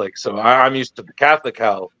Catholic, so I'm used to the Catholic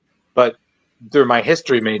hell, but through my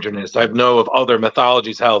history majorness, I know of other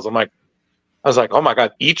mythologies hells. I was like, oh my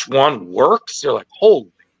God, each one works. You're like,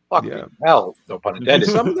 holy fucking hell, no pun intended.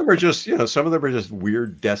 Some of them are just, some of them are just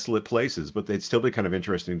weird, desolate places, but they'd still be kind of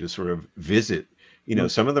interesting to sort of visit.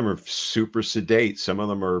 Some of them are super sedate. Some of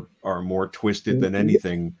them are more twisted than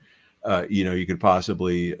anything. you could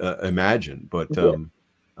possibly imagine. But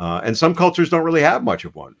and some cultures don't really have much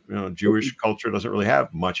of one. Jewish culture doesn't really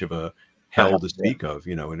have much of a hell to speak of,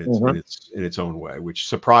 in its own way, which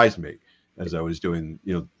surprised me as I was doing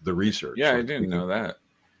the research. Yeah, I didn't know that.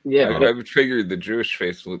 Yeah, I would figure the Jewish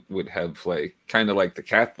faith would have like kind of like the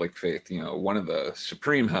Catholic faith, one of the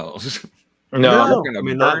supreme hells. No, I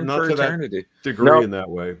mean not to that degree in that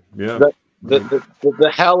way. Yeah,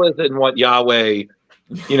 the hell is in what Yahweh,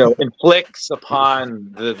 inflicts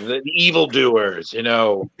upon the evildoers.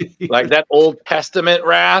 Like that Old Testament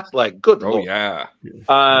wrath. Like good. Oh Lord. yeah.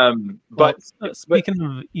 But speaking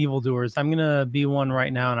of evildoers, I'm gonna be one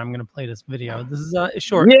right now, and I'm gonna play this video. This is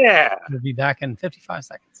short. Yeah, we'll be back in 55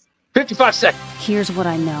 seconds. 55 seconds. Here's what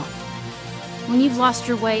I know. When you've lost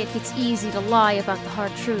your way, it gets easy to lie about the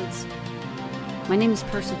hard truths. My name is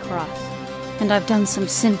Percy Cross, and I've done some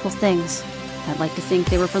sinful things. I'd like to think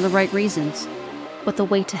they were for the right reasons. But the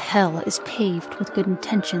way to hell is paved with good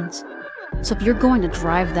intentions. So if you're going to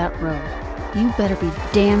drive that road, you better be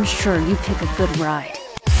damn sure you pick a good ride.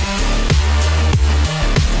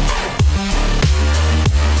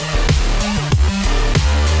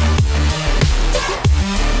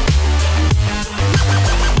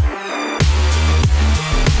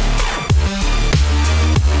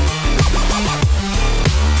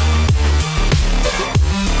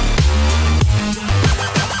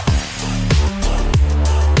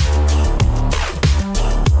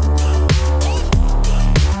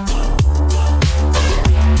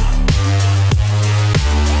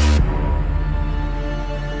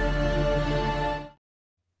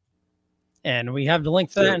 And we have the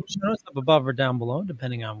link for that in show notes up above or down below,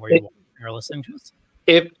 depending on where you're listening to us.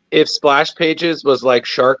 If Splash Pages was like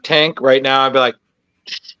Shark Tank right now, I'd be like,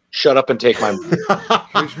 shut up and take my money.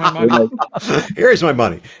 Here's my money. Here's my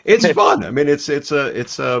money. It's fun. I mean,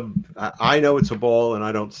 I know it's a ball, and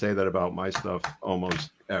I don't say that about my stuff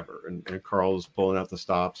almost ever. And Carl's pulling out the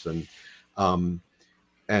stops, and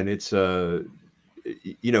it's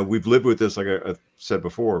we've lived with this, like I said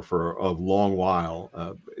before, for a long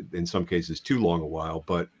while, in some cases too long a while,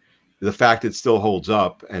 but the fact it still holds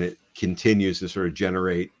up and it continues to sort of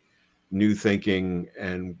generate new thinking,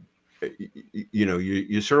 and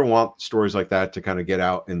you sort of want stories like that to kind of get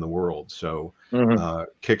out in the world. So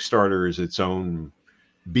Kickstarter is its own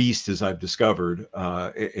beast, as I've discovered,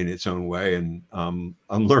 in its own way, and I'm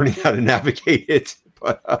learning how to navigate it,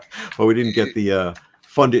 but we didn't get the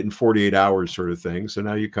fund it in 48 hours sort of thing. So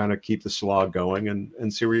now you kind of keep the slog going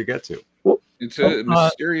and see where you get to. Well, it's a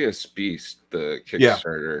mysterious beast, the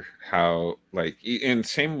Kickstarter. How and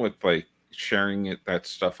same with sharing that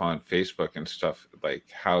stuff on Facebook and stuff, like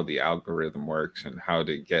how the algorithm works and how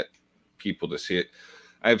to get people to see it.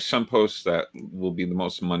 I have some posts that will be the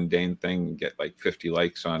most mundane thing and get like 50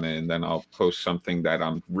 likes on it, and then I'll post something that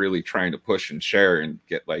I'm really trying to push and share and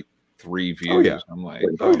get like 3 views. Oh, yeah. I'm like,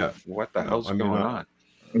 what the hell's going on?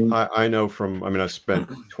 I know I've spent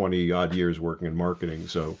 20 odd years working in marketing.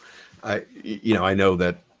 So I know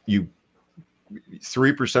that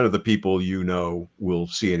 3% of the people will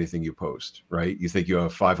see anything you post, right? You think you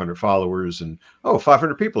have 500 followers and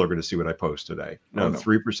 500 people are going to see what I post today. No,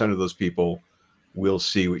 3% of those people will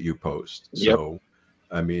see what you post. Yep. So,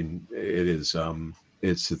 I mean, it is,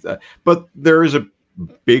 but there is a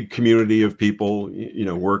big community of people,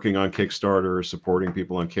 working on Kickstarter or supporting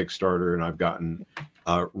people on Kickstarter. And I've gotten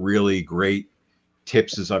really great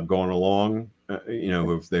tips as I've gone along.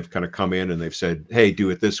 If they've kind of come in and they've said, hey, do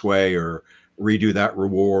it this way, or redo that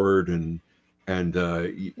reward, and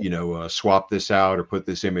swap this out or put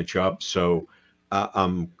this image up. So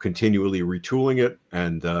I'm continually retooling it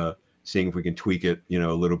and seeing if we can tweak it, a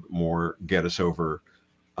little bit more, get us over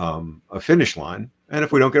a finish line. And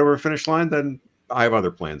if we don't get over a finish line, then I have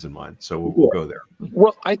other plans in mind. So we'll go there.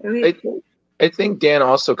 Well, I think, Dan,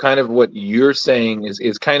 also kind of what you're saying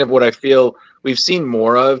is kind of what I feel we've seen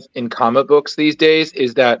more of in comic books these days,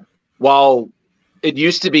 is that while it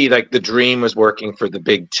used to be like the dream was working for the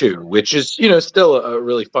big two, which is, still a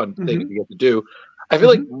really fun thing to get to do. I feel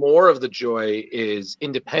like more of the joy is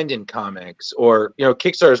independent comics or,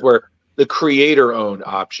 Kickstarters, where the creator owned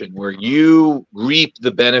option, where you reap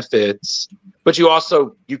the benefits, but you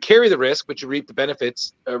carry the risk, but you reap the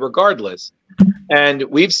benefits regardless. And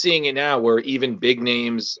we've seen it now where even big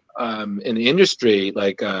names in the industry,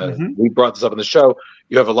 like we brought this up on the show,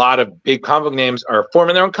 you have a lot of big comic book names are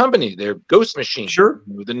forming their own company. They're Ghost Machine,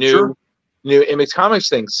 the new Image Comics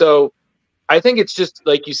thing. So I think it's just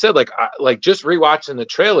like you said, like just rewatching the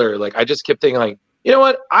trailer, like I just kept thinking, like, you know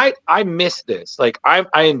what, I miss this. Like I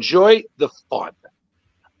enjoy the fun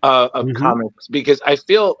of comics, because I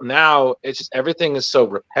feel now it's just everything is so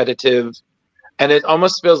repetitive. and it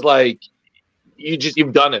almost feels like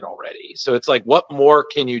you've done it already. So it's like, what more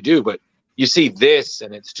can you do? But you see this,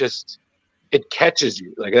 and it's just, it catches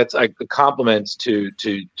you. Like, that's like the compliments to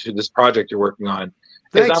this project you're working on.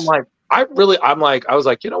 Because I'm like, I was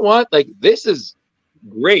like, you know what? Like, this is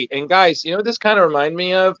great. And guys, you know what this kind of remind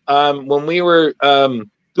me of? When we were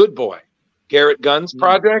Good Boy, Garrett Gunn's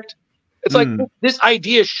project. It's like, this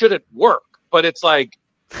idea shouldn't work, but it's like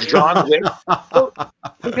John Wick.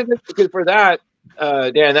 because for that,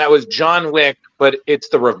 Dan, that was John Wick, but it's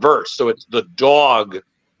the reverse. So it's the dog.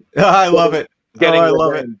 I love it. I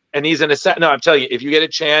love it. And he's an assassin. No, I'm telling you, if you get a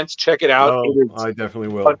chance, check it out. Oh, it is I definitely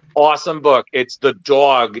will. An awesome book. It's the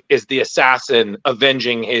dog is the assassin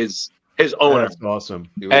avenging his owner. That's awesome.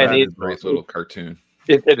 And it's a great little cartoon.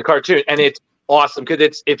 It's a cartoon, and it's awesome because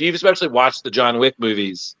it's, if you've especially watched the John Wick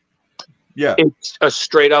movies, yeah, it's a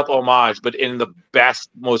straight up homage, but in the best,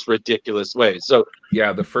 most ridiculous way. So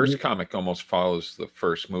yeah, the first comic almost follows the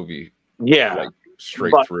first movie. Yeah, like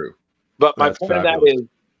straight through. But my point of that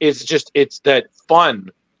is just, it's that fun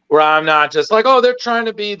where I'm not just like, oh, they're trying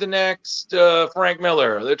to be the next Frank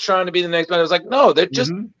Miller. They're trying to be the next one. I was like, no, they're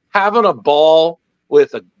just having a ball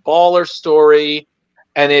with a baller story,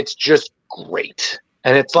 and it's just great.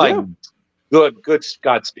 And it's like, good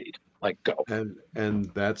Godspeed. Like, go.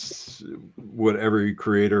 And that's what every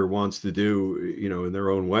creator wants to do, you know, in their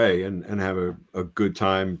own way, and have a good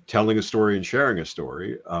time telling a story and sharing a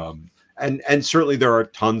story. And certainly there are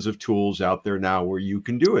tons of tools out there now where you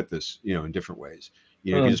can do it in different ways.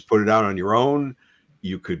 You know, you just put it out on your own.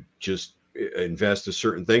 You could just invest a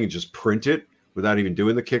certain thing and just print it without even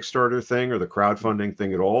doing the Kickstarter thing or the crowdfunding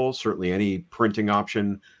thing at all. Certainly any printing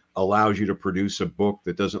option allows you to produce a book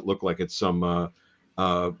that doesn't look like it's some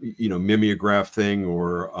mimeograph thing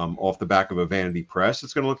or off the back of a vanity press.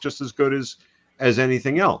 It's going to look just as good as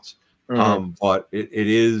anything else. But it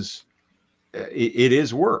is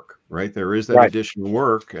work, right? There is that additional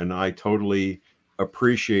work, and I totally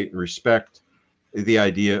appreciate and respect the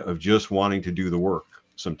idea of just wanting to do the work.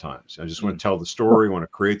 Sometimes I just want to tell the story, want to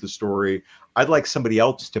create the story. I'd like somebody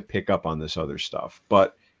else to pick up on this other stuff,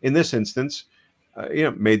 but in this instance,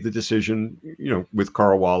 made the decision, with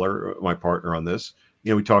Carl Waller, my partner on this.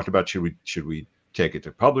 We talked about, should we take it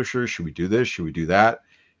to publishers? Should we do this? Should we do that?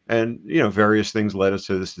 And, various things led us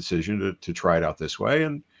to this decision to try it out this way,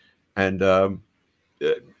 and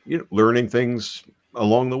learning things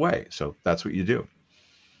along the way. So that's what you do.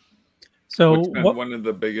 So what's been one of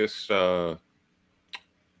the biggest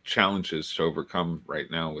challenges to overcome right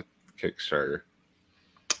now with Kickstarter?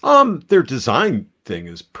 Their design thing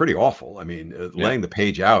is pretty awful. I mean, laying the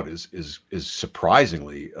page out is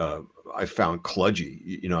surprisingly, I found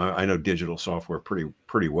kludgy. I know digital software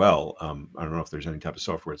pretty well. I don't know if there's any type of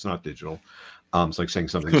software it's not digital. It's like saying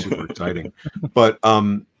something super exciting, but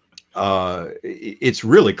it's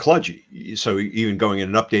really kludgy. So even going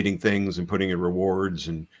in and updating things and putting in rewards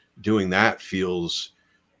and doing that feels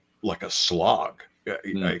like a slog. I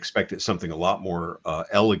expected something a lot more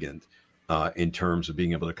elegant in terms of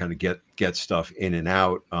being able to kind of get stuff in and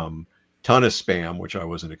out. Ton of spam, which I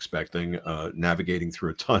wasn't expecting. Navigating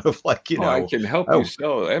through a ton of I can help you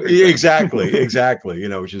sell everything. Exactly.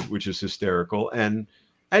 Which is hysterical. And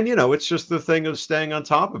it's just the thing of staying on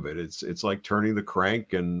top of it. It's like turning the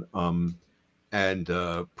crank and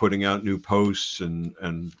putting out new posts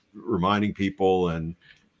and reminding people, and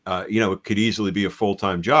it could easily be a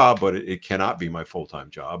full-time job, but it cannot be my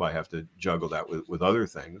full-time job. I have to juggle that with other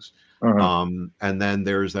things. And then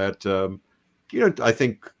there's that, I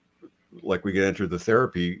think, like we get into the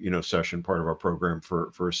therapy, session part of our program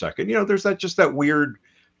for a second, there's that weird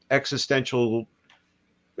existential,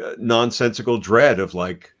 nonsensical dread of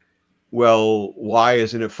like, well, why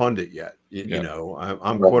isn't it funded yet?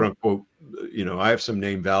 I'm quote unquote, I have some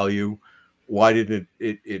name value. Why didn't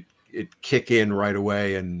it kick in right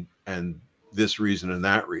away? And this reason and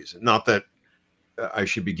that reason, not that I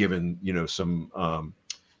should be given, some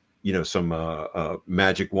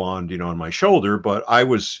magic wand, on my shoulder, but I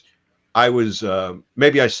was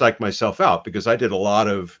maybe I psyched myself out because I did a lot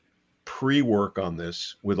of pre-work on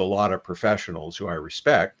this with a lot of professionals who I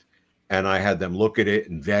respect, and I had them look at it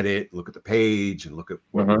and vet it, look at the page and look at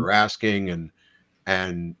what we were asking,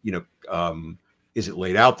 and is it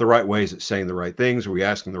laid out the right way? Is it saying the right things? Are we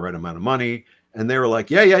asking the right amount of money? And they were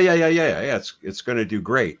like, yeah, it's going to do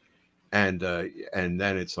great. And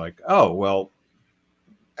then it's like, oh, well,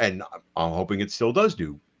 and I'm hoping it still does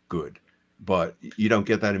do good, but you don't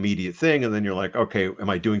get that immediate thing. And then you're like, okay, am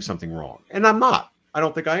I doing something wrong? And I'm not. I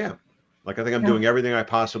don't think I am. Like, I think I'm doing everything I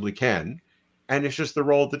possibly can. And it's just the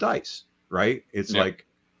roll of the dice, right? It's like,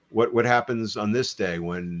 what happens on this day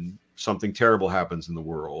when something terrible happens in the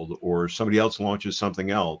world, or somebody else launches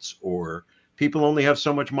something else, or people only have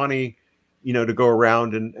so much money, you know, to go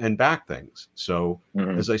around and back things. So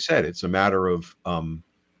as I said, it's a matter of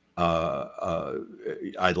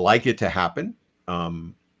I'd like it to happen,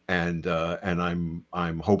 and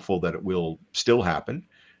I'm hopeful that it will still happen,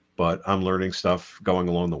 but I'm learning stuff going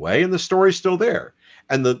along the way, and the story's still there.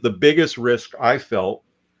 And the biggest risk I felt,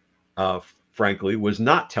 frankly, was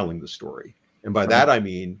not telling the story. And by that I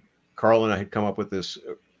mean, Carl and I had come up with this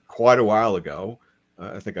quite a while ago.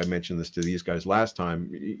 I think I mentioned this to these guys last time.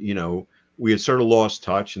 You know, we had sort of lost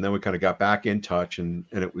touch, and then we kind of got back in touch, and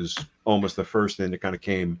it was almost the first thing that kind of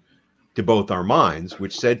came to both our minds,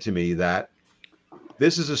 which said to me that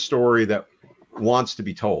this is a story that wants to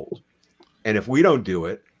be told. And if we don't do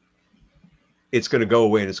it, it's going to go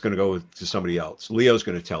away, and it's going to go to somebody else. Leo's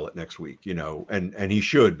going to tell it next week, you know, and he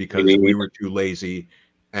should, because we were too lazy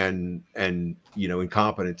and you know,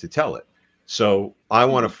 incompetent to tell it. So I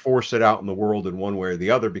want to force it out in the world in one way or the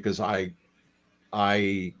other, because I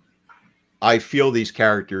feel these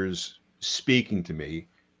characters speaking to me,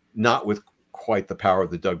 not with quite the power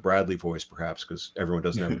of the Doug Bradley voice, perhaps, because everyone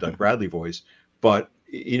doesn't have a Doug Bradley voice, but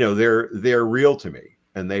you know, they're real to me,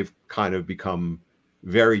 and they've kind of become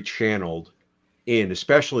very channeled in,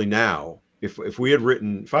 especially now. If I'd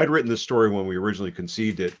written this story when we originally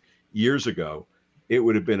conceived it years ago, it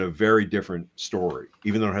would have been a very different story,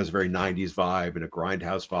 even though it has a very 90s vibe and a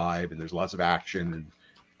grindhouse vibe, and there's lots of action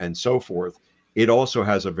and so forth. It also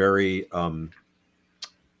has a very,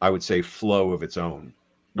 I would say, flow of its own,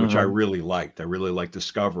 which I really liked. I really liked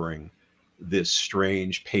discovering this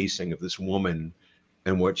strange pacing of this woman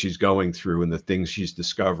and what she's going through, and the things she's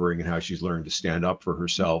discovering, and how she's learned to stand up for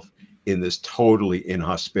herself in this totally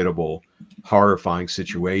inhospitable, horrifying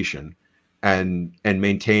situation, and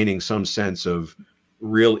maintaining some sense of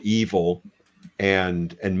real evil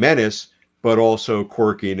and menace, but also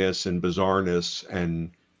quirkiness and bizarreness and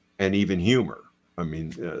even humor. I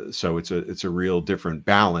mean, so it's a real different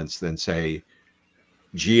balance than, say,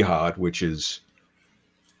 Jihad, which is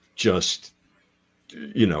just,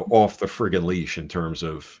 you know, off the friggin' leash in terms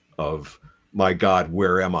of my God,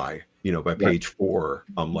 where am I? You know, by page 4,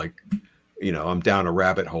 I'm like, you know, I'm down a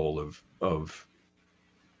rabbit hole of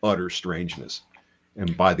utter strangeness.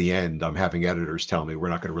 And by the end, I'm having editors tell me, we're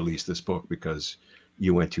not going to release this book because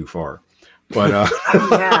you went too far. But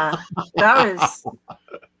yeah, that was.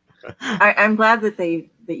 I'm glad that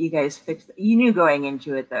you guys fixed it. You knew going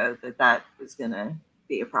into it, though, that was going to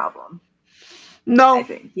be a problem. No, I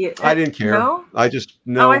think I didn't care. No? I just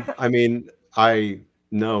no. Oh, I mean,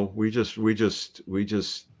 no. We just went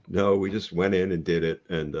in and did it,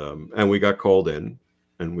 and we got called in,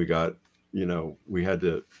 and we got, you know, we had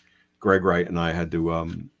to. Greg Wright and I had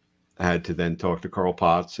to then talk to Carl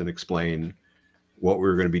Potts and explain what we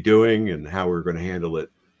were going to be doing and how we were going to handle it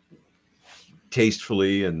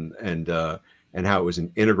tastefully, and how it was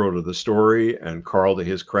an integral to the story. And Carl, to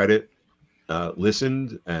his credit,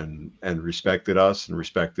 listened and respected us, and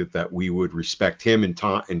respected that we would respect him in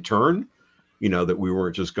turn. You know, that we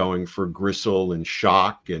weren't just going for gristle and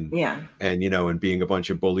shock and you know, and being a bunch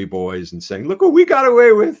of bully boys and saying, look what we got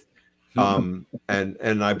away with. And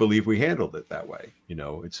I believe we handled it that way. You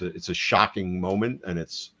know, it's a shocking moment, and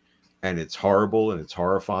it's horrible, and it's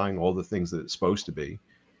horrifying, all the things that it's supposed to be.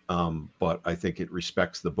 But I think it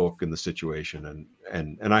respects the book and the situation,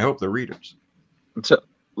 and I hope the readers. So,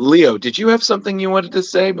 Leo, did you have something you wanted to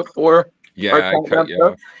say before? Yeah, I cut you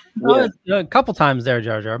off. A couple times there,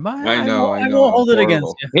 Jar Jar. But I know. I won't hold it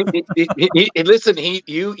against you. Listen,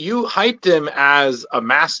 you hyped him as a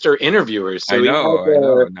master interviewer. So I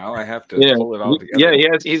know. Now I have to pull it all together.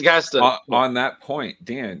 Yeah, he's got to. On that point,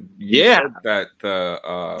 Dan. You said that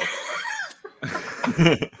the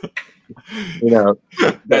you know,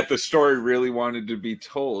 that the story really wanted to be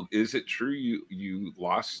told. Is it true you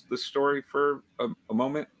lost the story for a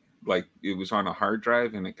moment? Like it was on a hard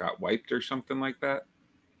drive and it got wiped or something like that?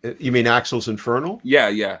 You mean Axel's Infernal?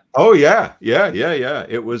 Yeah. Oh yeah.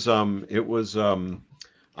 It was I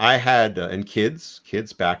had and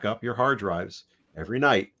kids back up your hard drives every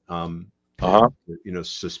night. You know,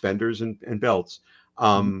 suspenders and belts.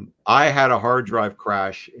 I had a hard drive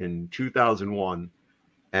crash in 2001,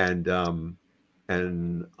 and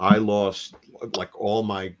I lost like all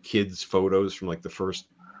my kids' photos from like the first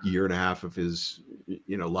year and a half of his,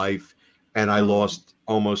 you know, life, and I lost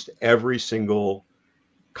almost every single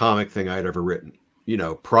comic thing I'd ever written, you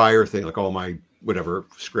know, prior thing, like all my whatever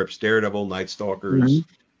scripts, Daredevil, Night Stalkers,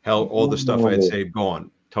 hell, all the stuff I had saved, gone,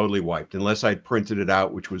 totally wiped, unless I'd printed it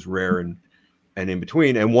out, which was rare and in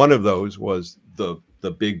between. And one of those was the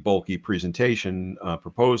big bulky presentation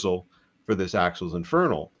proposal for this Axel's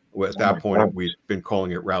Infernal. At that point, we'd been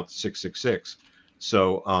calling it Route 666.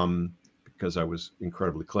 So, because I was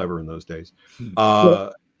incredibly clever in those days.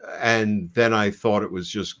 And then I thought it was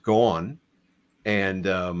just gone. And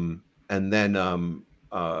then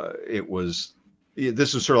it was,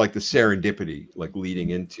 this was sort of like the serendipity, like leading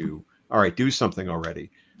into, all right, do something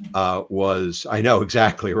already. I know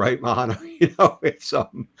exactly, right, Mahana? It's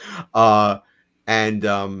and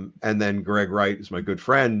then Greg Wright is my good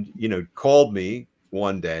friend, called me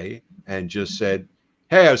one day and just said,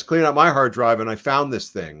 hey, I was cleaning out my hard drive and I found this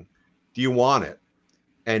thing. Do you want it?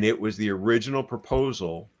 And it was the original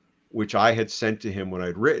proposal, which I had sent to him when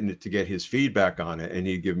I'd written it to get his feedback on it. And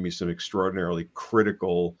he'd given me some extraordinarily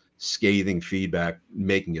critical, scathing feedback,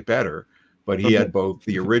 making it better. But he had both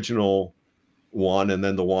the original one and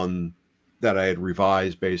then the one that I had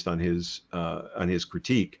revised based on his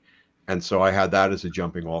critique. And so I had that as a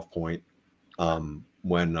jumping off point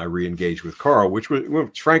when I re-engaged with Carl, which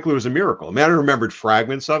frankly was a miracle. I mean, I remembered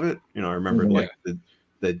fragments of it. I remembered like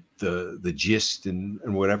the gist and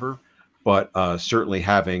whatever, but certainly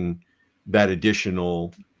having that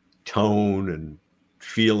additional tone and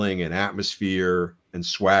feeling and atmosphere and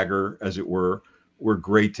swagger, as it were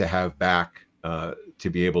great to have back to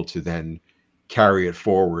be able to then carry it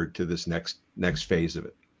forward to this next phase of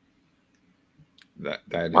it. That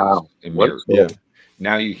is a miracle. Yeah.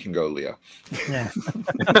 Now you can go, Leo. Yeah.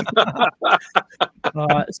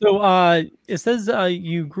 So it says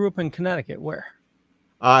you grew up in Connecticut. Where?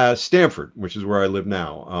 Stamford, which is where I live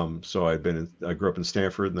now. So I grew up in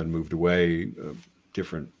Stamford and then moved away,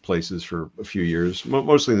 different places for a few years,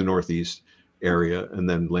 mostly in the Northeast area, and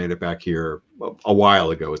then landed back here a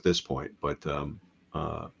while ago at this point. But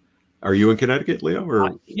are you in Connecticut, Leo?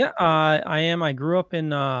 Or yeah, I am. I grew up in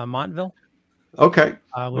Montville. Okay.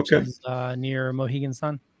 Which is near Mohegan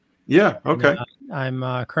Sun. Yeah. Okay. And,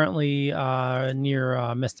 I'm currently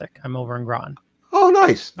near Mystic. I'm over in Groton. Oh,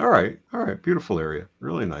 nice. All right. Beautiful area.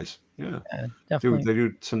 Really nice. Yeah. Definitely. They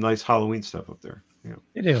do some nice Halloween stuff up there. Yeah.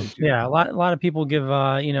 They do. Yeah. A lot of people give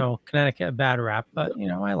Connecticut a bad rap, but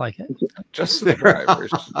I like it. Just the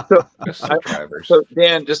drivers. So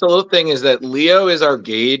Dan, just a little thing is that Leo is our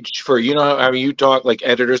gauge for how you talk, like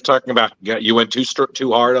editors talking about you went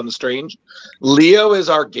too hard on the strange. Leo is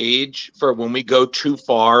our gauge for when we go too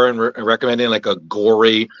far and recommending like a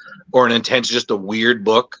gory or an intense, just a weird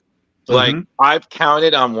book. Like I've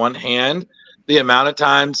counted on one hand the amount of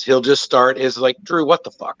times he'll just start his like, Drew, what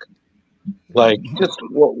the fuck? Like, just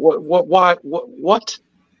what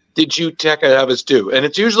did you have us do? And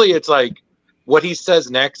it's like what he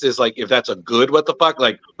says next is like, if that's a good what the fuck,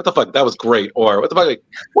 like what the fuck, that was great, or what the fuck, like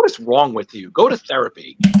what is wrong with you? Go to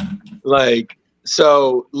therapy. Like,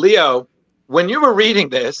 so Leo, when you were reading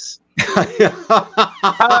this,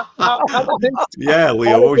 yeah,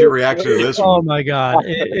 Leo, what was your reaction to this one? Oh my god,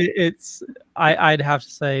 I'd have to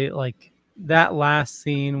say like that last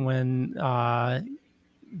scene when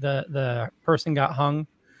the person got hung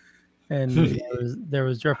and there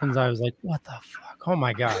was drippings. I was like, what the fuck? Oh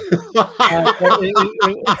my god.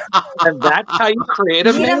 And that's how you create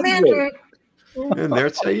a magic. And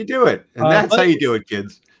that's how you do it. And that's how you do it,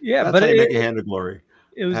 kids. Yeah, that's but how you make a hand of glory.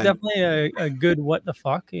 It was definitely a good what the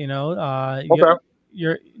fuck,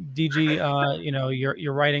 your DG,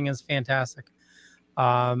 your writing is fantastic.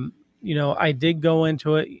 I did go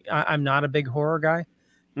into it. I'm not a big horror guy,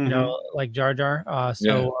 like Jar Jar. I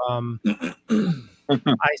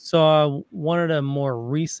saw one of the more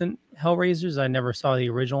recent Hellraisers. I never saw the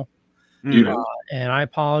original. And I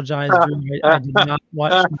apologize, Drew. I did not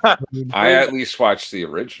watch. I at least watched the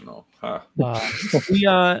original. Huh.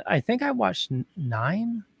 I think I watched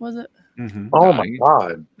 9. Was it? Oh my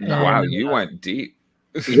god! Wow, you went deep.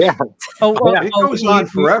 Yeah. It goes on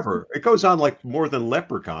forever. It goes on like more than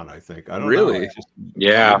Leprechaun, I think. I don't really.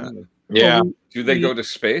 Yeah. Do they go to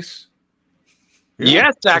space?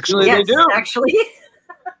 Yes, actually, they do. Actually.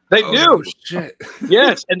 They do. Shit.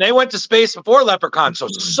 Yes, and they went to space before Leprechaun, so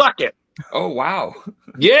suck it. Oh wow.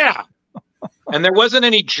 Yeah. And there wasn't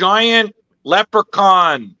any giant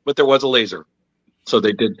leprechaun, but there was a laser. So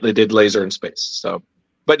they did laser in space. So,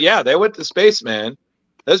 but yeah, they went to space, man.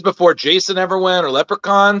 That was before Jason ever went or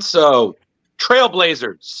Leprechaun. So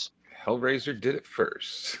trailblazers. Hellraiser did it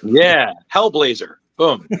first. Yeah, Hellblazer.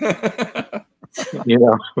 Boom. God,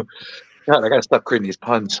 I gotta stop creating these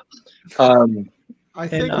puns. I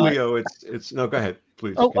think Leo, it's no. Go ahead,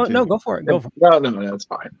 please. Oh no, go for it. Go for it. No, it's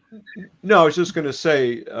fine. No, I was just going to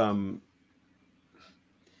say,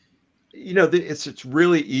 it's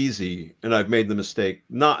really easy, and I've made the mistake,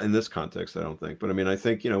 not in this context, I don't think, but I mean, I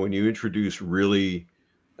think when you introduce really,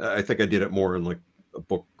 I think I did it more in like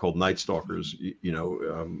book called Night Stalkers,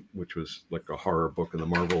 which was like a horror book in the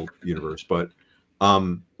Marvel universe. But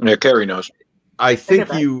yeah, Kari knows. I think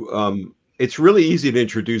it's really easy to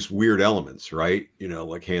introduce weird elements, right?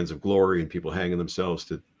 Like Hands of Glory and people hanging themselves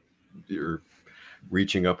to, or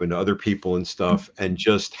reaching up into other people and stuff, and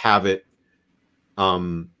just have it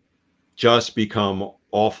just become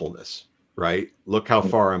awfulness, right? Look how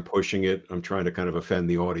far I'm pushing it. I'm trying to kind of offend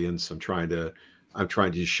the audience. I'm trying to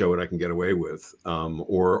just show what I can get away with,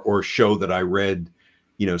 or show that I read,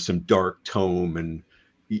 some dark tome and,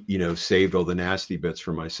 saved all the nasty bits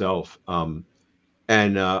for myself.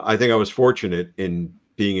 And I think I was fortunate in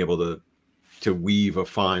being able to weave a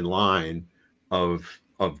fine line of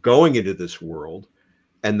going into this world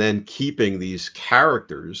and then keeping these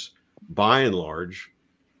characters, by and large,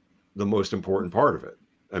 the most important part of it.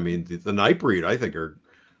 I mean, the Nightbreed, I think, are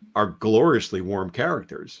gloriously warm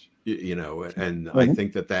characters, and I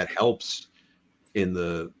think that helps in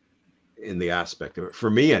the aspect of it, for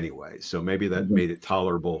me anyway. So maybe that made it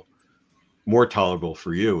more tolerable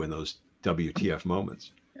for you in those WTF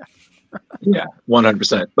moments. Yeah,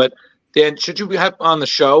 100%. But Dan, should you have on the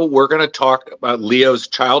show, we're going to talk about Leo's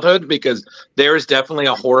childhood, because there is definitely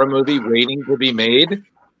a horror movie waiting to be made,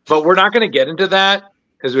 but we're not going to get into that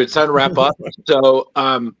because it's time to wrap up. So,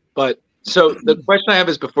 so the question I have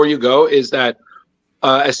is, before you go, is that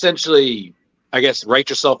essentially, I guess, write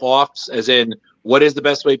yourself off, as in, what is the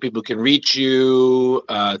best way people can reach you,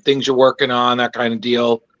 things you're working on, that kind of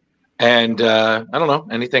deal. And I don't know,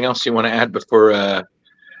 anything else you want to add before,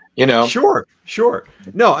 Sure.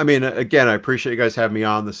 No, I mean, again, I appreciate you guys having me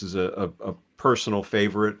on. This is a personal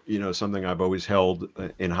favorite, something I've always held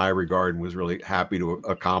in high regard and was really happy to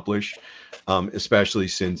accomplish, especially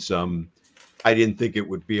since I didn't think it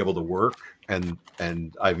would be able to work. And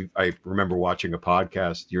I remember watching a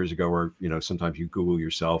podcast years ago where, sometimes you Google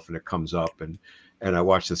yourself and it comes up, and I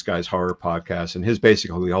watched this guy's horror podcast, and his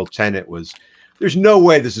basically the whole tenet was, there's no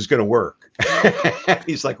way this is going to work.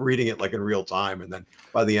 He's like reading it like in real time. And then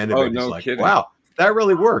by the end of it, he's like, kidding. Wow, that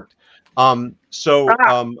really worked. So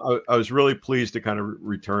I was really pleased to kind of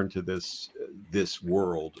return to this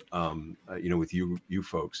world, with you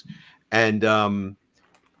folks. And I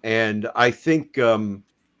think,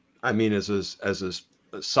 I mean, as a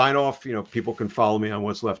sign off, people can follow me on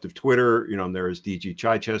what's left of Twitter. I'm there as DG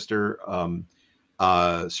Chichester.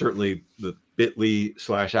 Certainly the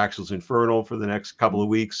bit.ly/Axel's Infernal for the next couple of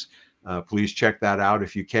weeks. Please check that out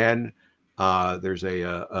if you can. There's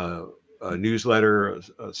a newsletter,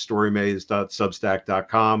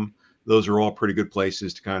 storymaze.substack.com. Those are all pretty good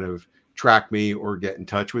places to kind of track me or get in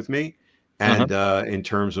touch with me. And in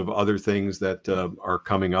terms of other things that are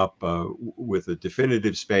coming up with a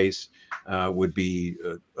definitive space, would be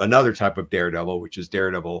another type of Daredevil, which is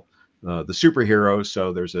Daredevil, the superhero.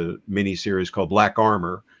 So there's a mini series called Black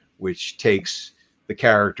Armor, which takes the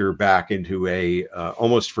character back into a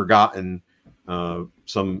almost forgotten,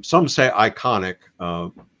 some say iconic,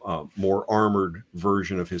 more armored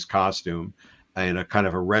version of his costume, and a kind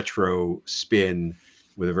of a retro spin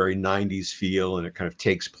with a very 90s feel. And it kind of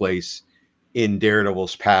takes place in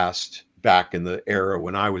Daredevil's past, back in the era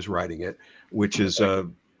when I was writing it, which is a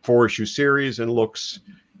 4-issue series and looks,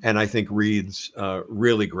 and I think reads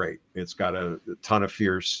really great. It's got a ton of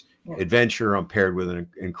fierce adventure. I'm paired with an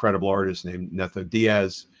incredible artist named Netho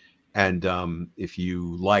Diaz. And if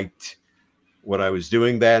you liked what I was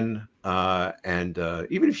doing then, and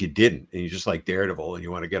even if you didn't, and you just like Daredevil and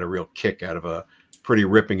you want to get a real kick out of a pretty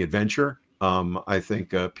ripping adventure, I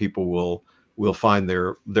think people will find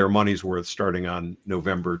their money's worth starting on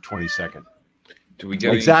November 22nd. Do we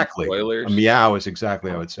get exactly any spoilers? A meow is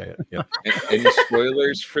exactly how I would say it. Yeah. Any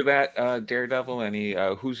spoilers for that Daredevil? Any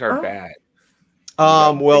who's our bad?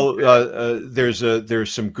 There's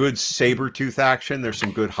some good Sabretooth action. There's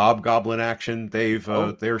some good Hobgoblin action. They're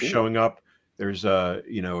cool. Showing up. There's a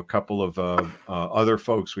couple of other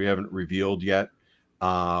folks we haven't revealed yet.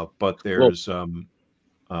 But there's go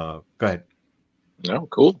ahead. No,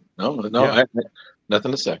 cool. No, yeah. I have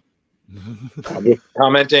nothing to say. I'm just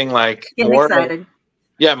commenting like more excited.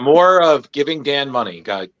 More of giving Dan money.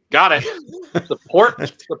 Got it. Support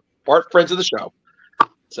friends of the show.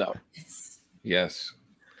 So yes.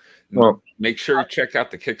 Well, make sure you check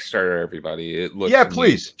out the Kickstarter, everybody. It looks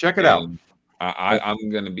please check it out.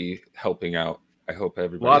 I'm going to be helping out. I hope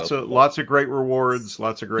everybody lots of great rewards,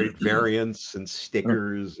 lots of great variants and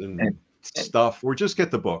stickers and stuff. Or just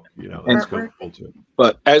get the book. That's cool too.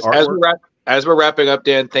 But as we as we're wrapping up,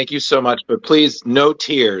 Dan, thank you so much. But please, no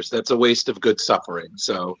tears. That's a waste of good suffering.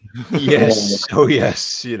 So yes, oh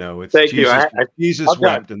yes, you know, it's thank Jesus. you. Jesus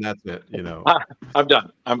wept, and that's it. You know, I'm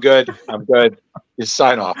done. I'm good. I'm good. Just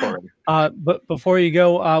sign off already. But before you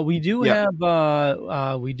go, we do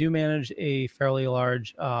have we do manage a fairly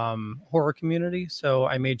large horror community, so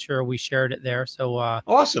I made sure we shared it there. So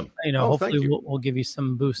awesome. You know, hopefully we'll give you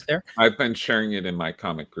some boost there. I've been sharing it in my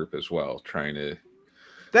comic group as well, trying to.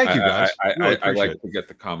 Thank you, guys. I like to get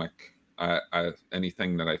the comic.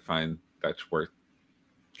 Anything that I find that's worth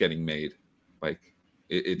getting made, like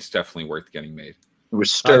it's definitely worth getting made. We're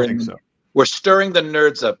stirring. We're stirring the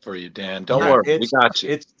nerds up for you, Dan. Don't worry, we got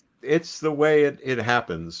you. It's the way it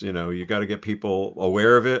happens. You know, you got to get people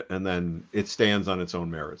aware of it, and then it stands on its own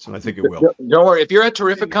merits, and I think it will. Don't worry. If you're at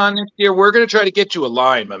Terrificon next year, we're going to try to get you a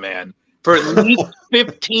line, my man, for at least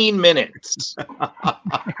 15 minutes.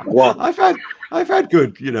 Well, I've had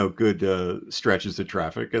good, you know, good stretches of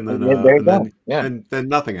traffic, and then and then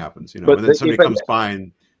nothing happens, you know, and then somebody comes by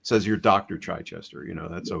and says you're Dr. Chichester, you know,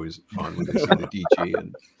 that's always fun when they see the DG.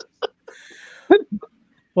 And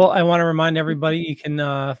well, I want to remind everybody you can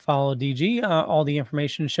follow DG. All the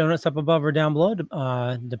information shown us up above or down below,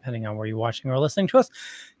 depending on where you're watching or listening to us.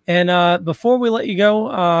 And before we let you go,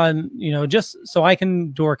 you know, just so I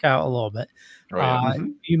can dork out a little bit,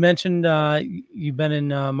 you mentioned you've been in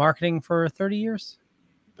marketing for 30 years.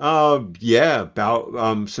 Yeah,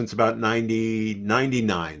 about since about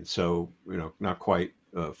 99. So, you know, not quite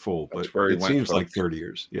full, but it seems like 30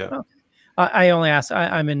 years. Yeah. Okay. I only asked.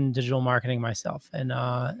 I'm in digital marketing myself, and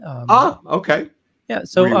okay. Yeah.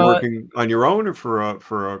 So were you working on your own, or for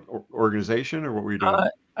a organization, or what were you doing?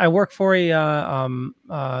 I work for a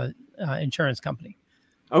insurance company.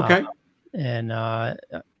 Okay. And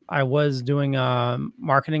I was doing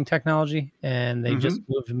marketing technology, and they just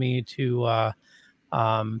moved me to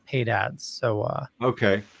paid ads. So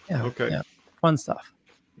okay. Yeah, okay. Yeah, fun stuff.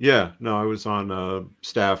 Yeah, no, I was on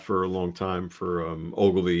staff for a long time for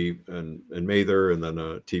Ogilvy and Mather, and then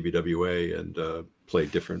TVWA, and played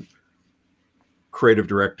different creative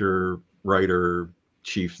director, writer,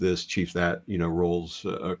 chief this, chief that, you know, roles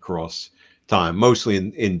across time, mostly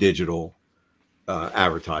in digital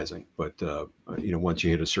advertising. But you know, once you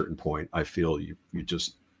hit a certain point, I feel you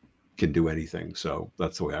just can do anything. So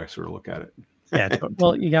that's the way I sort of look at it. Yeah,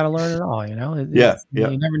 well, you got to learn it all, you know. Yeah.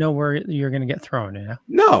 You never know where you're going to get thrown, you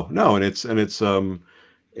know. No, and it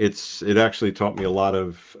actually taught me a lot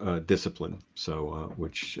of discipline. So,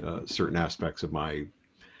 which certain aspects of my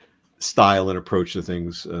style and approach to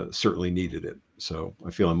things certainly needed it. So,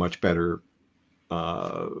 I feel I'm much better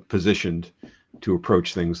positioned to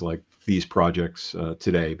approach things like these projects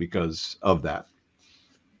today because of that.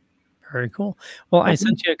 Very cool. Well, I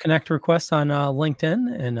sent you a connect request on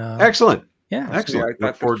LinkedIn, and excellent. Yeah, excellent.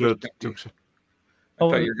 I thought you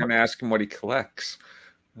were going to ask him what he collects.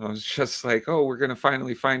 I was just like, oh, we're going to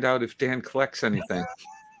finally find out if Dan collects anything.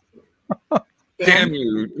 Damn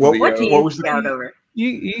you! What do you scout over?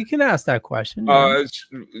 You can ask that question.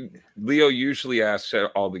 Leo usually asks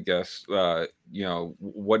all the guests, you know,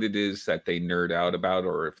 what it is that they nerd out about,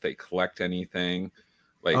 or if they collect anything.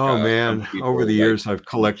 Like, oh man, over the years I've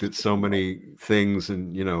collected so many things,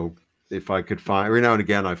 and you know, if I could find, every now and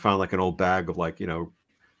again I found like an old bag of, like, you know,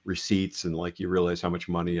 receipts, and like you realize how much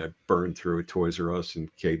money I burned through at Toys R Us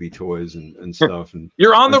and KB Toys and stuff. And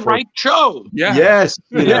you're on the right show. Yeah. Yes.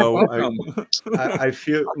 You know, I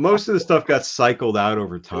feel most of the stuff got cycled out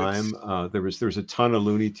over time. There's a ton of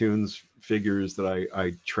Looney Tunes figures that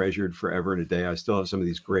I treasured forever and a day. I still have some of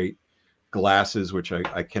these great glasses, which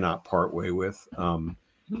I cannot part way with.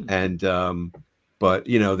 But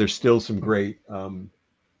you know, there's still some great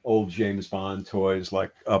old James Bond toys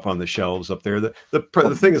like up on the shelves up there. The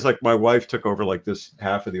thing is, like, my wife took over like this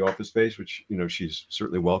half of the office space, which, you know, she's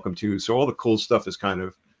certainly welcome to. So all the cool stuff is kind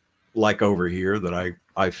of like over here that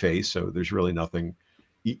I face. So there's really nothing,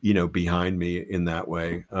 you know, behind me in that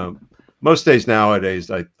way. Most days nowadays,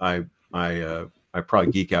 I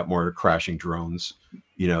probably geek out more at crashing drones.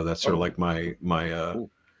 You know, that's sort of like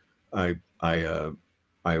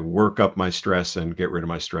I work up my stress and get rid of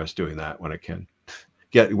my stress doing that when I can.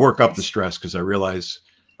 Work up the stress because I realize,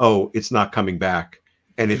 oh, it's not coming back,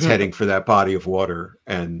 and it's heading for that body of water,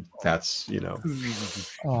 and that's, you know.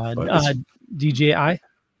 DJI.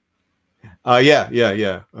 Yeah.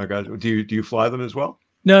 I got. Do you fly them as well?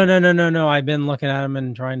 No. I've been looking at them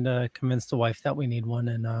and trying to convince the wife that we need one.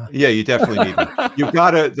 And yeah, you definitely need one. You've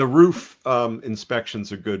got the roof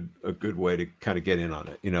inspections are a good way to kind of get in on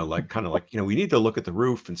it. You know, like kind of like, you know, we need to look at the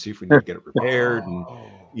roof and see if we need to get it repaired, and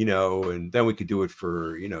you know, and then we could do it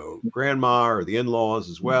for, you know, grandma or the in-laws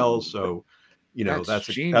as well. So, you know, that's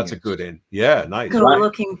a good in. Yeah, nice. Go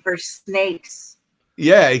looking for snakes.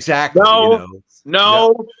 Yeah, exactly. No, you know.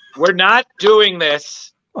 no, we're not doing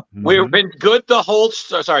this. We've been good the whole.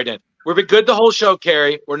 Sorry, Dan. We've been good the whole show,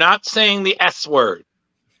 Kari. We're not saying the S word.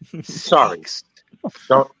 Sorry.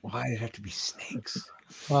 Don't. Why did it have to be snakes?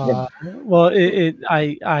 Well,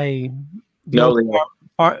 No,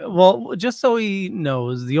 well, just so he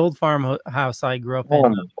knows, the old farmhouse I grew up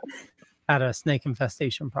in had a snake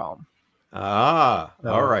infestation problem. Ah, so,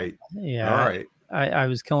 all right. Yeah, all right. I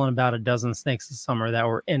was killing about a dozen snakes this summer that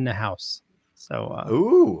were in the house. So,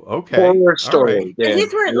 ooh, okay. Horror story. Right. Yeah.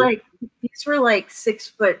 These were like 6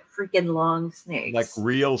 foot freaking long snakes. Like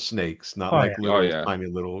real snakes, not little tiny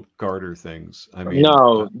little garter things. I mean,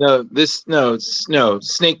 no,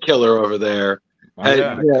 snake killer over there.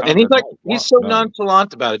 And he's so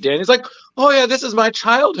nonchalant about it, Dan. He's like, oh yeah, this is my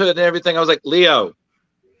childhood and everything. I was like, Leo,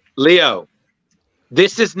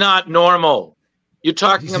 this is not normal. You're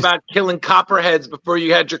talking about killing copperheads before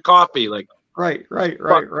you had your coffee. Like, right.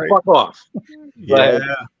 Fuck off.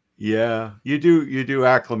 Yeah. You do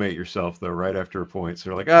acclimate yourself though, right after a point.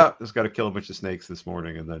 So you're like, just got to kill a bunch of snakes this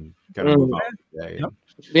morning, and then kind of move on today.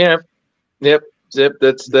 Yep. Zip.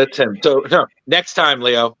 That's him. So no, next time,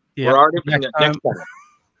 Leo. We're already next time. Okay.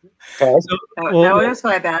 That was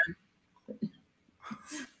my bad.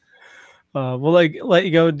 We'll let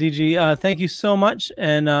you go, DG. Thank you so much.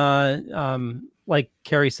 And like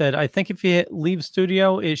Kari said, I think if you leave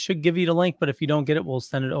studio, it should give you the link. But if you don't get it, we'll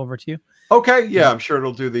send it over to you. Okay. Yeah, I'm sure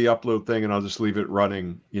it'll do the upload thing, and I'll just leave it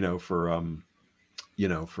running, for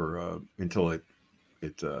until it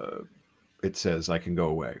says I can go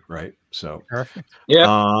away. Right. So perfect. Yeah.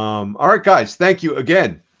 All right, guys. Thank you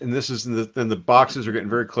again. And this is the boxes are getting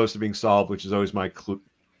very close to being solved, which is always my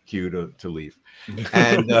cue to leave.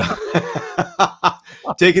 And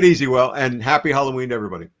take it easy, and happy Halloween to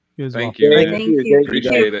everybody. Thank you. Thank you.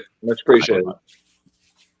 Appreciate it. Much appreciated.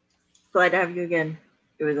 Glad to have you again.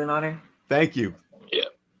 It was an honor. Thank you. Yeah.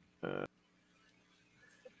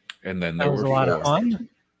 And then that was a lot of fun.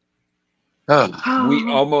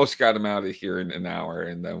 We almost got him out of here in an hour,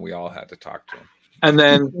 and then we all had to talk to him. And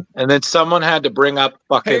then someone had to bring up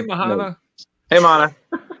fucking. Hey, Mahana. Hey, Mana.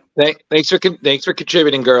 Thanks for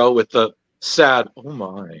contributing, girl, with the sad. Oh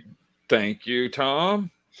my. Thank you,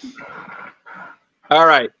 Tom. All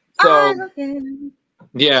right. So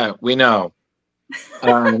yeah, we know.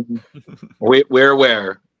 We're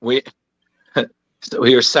aware. We're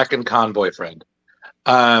your second con boyfriend.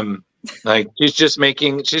 Like she's just.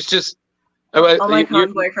 All my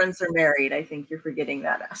con boyfriends are married. I think you're forgetting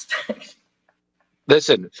that aspect.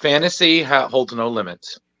 Listen, fantasy holds no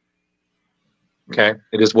limits. Okay,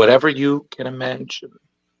 it is whatever you can imagine.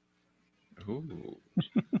 Ooh.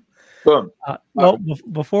 Boom. Well,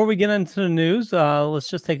 before we get into the news, let's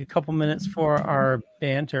just take a couple minutes for our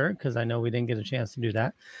banter, because I know we didn't get a chance to do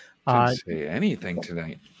that. Didn't say anything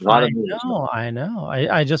tonight. I know.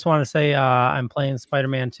 I just want to say I'm playing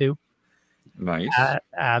Spider-Man 2. Nice.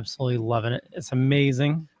 Absolutely loving it. It's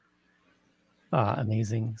amazing.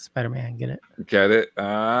 Amazing Spider-Man. Get it? Get it?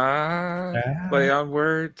 Play on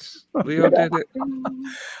words. Leo did it.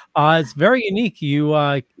 It's very unique.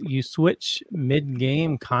 You switch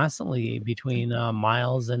mid-game constantly between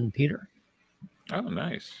Miles and Peter. Oh,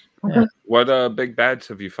 nice. Yeah. What big bads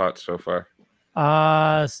have you fought so far?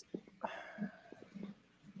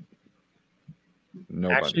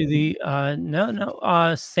 Nobody. Actually,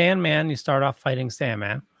 no. Sandman. You start off fighting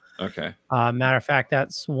Sandman. Okay. Matter of fact,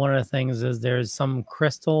 that's one of the things is there's some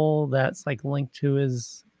crystal that's like linked to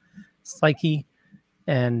his psyche,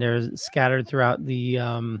 and there's scattered throughout the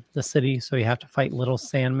city. So you have to fight little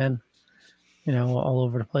Sandmen, all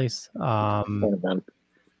over the place. And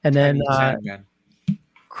then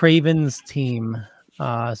Craven's team.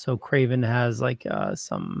 So Craven has like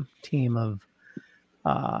some team of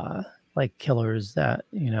like killers that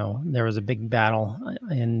there was a big battle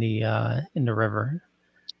in the river.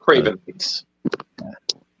 Cravens.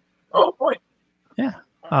 Oh boy. Yeah.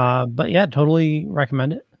 But yeah, totally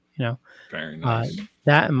recommend it. Very nice.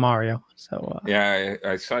 That and Mario. So yeah,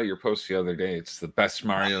 I saw your post the other day. It's the best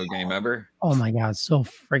Mario game ever. Oh my god, so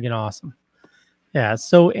friggin' awesome. Yeah, it's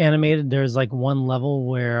so animated. There's like one level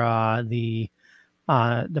where the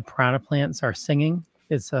piranha plants are singing.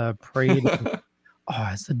 It's a parade.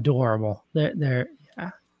 It's adorable. They're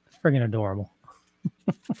friggin' adorable.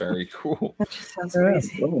 Very cool. That just sounds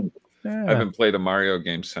crazy. Yeah. I haven't played a Mario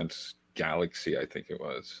game since Galaxy, I think it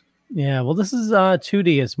was. Yeah, well, this is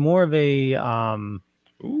 2D. It's more of a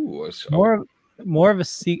more of a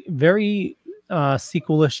very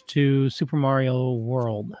sequelish to Super Mario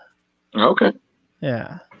World. Okay.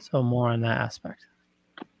 Yeah, so more on that aspect.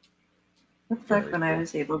 That's back when I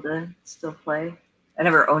was able to still play. I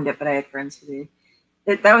never owned it, but I had friends who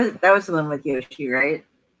did. That was the one with Yoshi, right?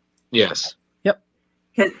 Yes. Yep.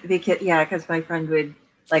 Because my friend would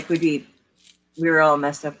we were all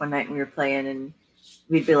messed up one night and we were playing and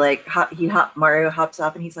we'd be like, Mario hops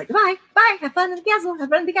off and he's like, bye, have fun in the castle,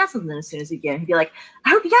 And then as soon as he'd get in, he'd be like, I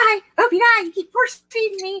hope you die, you keep force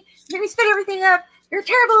feeding me, you're gonna spit everything up, you're a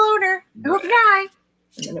terrible owner, I hope you die.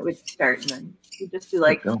 And then it would start and then he'd just be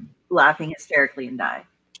like laughing hysterically and die.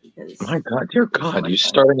 Because my God, dear God, you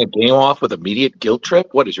starting a game off with immediate guilt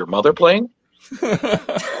trip? What is your mother playing?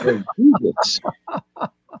 Oh, Jesus.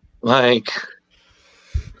 Like,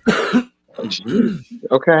 geez.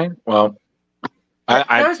 Okay, well,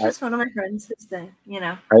 that was just one of my friends.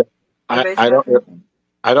 I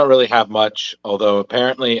don't really have much, although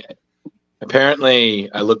apparently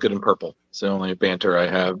I look good in purple. It's the only banter I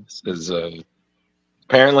have. Is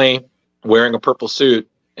apparently wearing a purple suit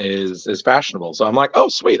is fashionable. So I'm like, oh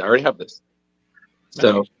sweet, I already have this.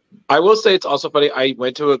 So I will say it's also funny. I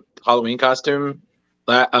went to a Halloween costume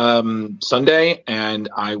Sunday, and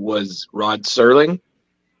I was Rod Serling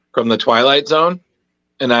from the Twilight Zone,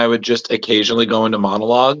 and I would just occasionally go into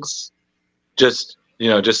monologues, just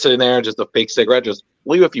sitting there, just a fake cigarette, just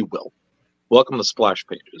leave if you will. Welcome to Splash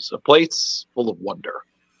Pages, a place full of wonder,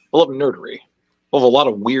 full of nerdery, full of a lot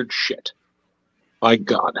of weird shit. My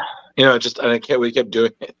God, we kept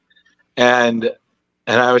doing it, and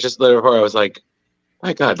I was just there before. I was like,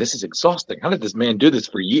 my God, this is exhausting. How did this man do this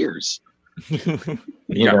for years? You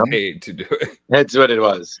got paid to do it. That's what it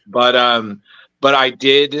was. But I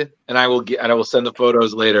did, and I will send the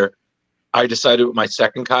photos later. I decided what my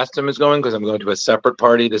second costume is going, because I'm going to a separate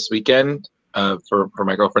party this weekend for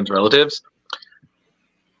my girlfriend's relatives.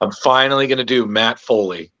 I'm finally going to do Matt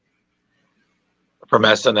Foley from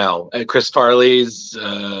SNL. Chris Farley's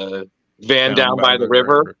Van Down by the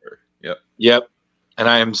River. Yep. And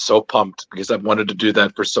I am so pumped because I've wanted to do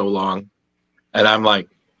that for so long. And I'm like,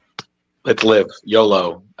 let's live.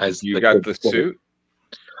 YOLO. As you got the suit?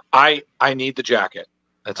 I need the jacket.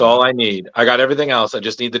 That's all I need. I got everything else. I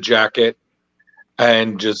just need the jacket.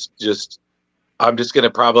 And I'm just going to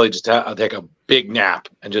probably I'll take a big nap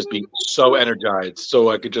and just be so energized so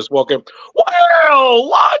I could just walk in. Well,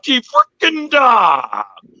 Lodgy frickin' da!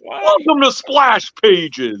 Welcome to Splash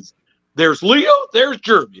Pages. There's Leo, there's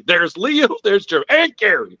Jeremy. There's Leo, there's Jeremy. And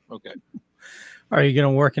Kari. Okay. Are you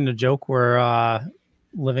going to work in a joke where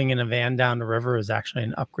living in a van down the river is actually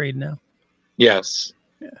an upgrade now? Yes.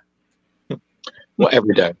 Yeah. Well,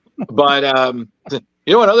 every day. But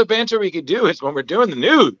you know what other banter we could do is when we're doing the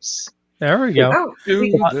news. There we go.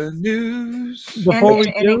 Do the news. Before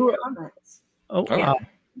we do,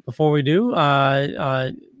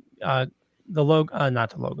 the logo, not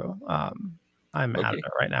the logo. I'm out of it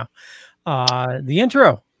right now. The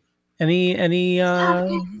intro. Any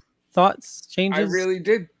thoughts, changes? I really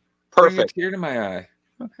did. Perfect. Bring a tear to my eye.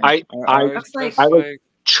 Okay. I was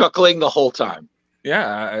chuckling the whole time.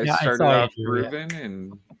 Yeah, I started off grooving,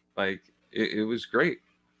 and like it was great.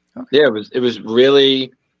 Okay. Yeah,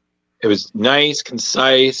 it was nice,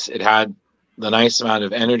 concise. It had the nice amount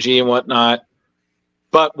of energy and whatnot.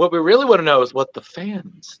 But what we really want to know is what the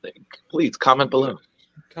fans think. Please comment below.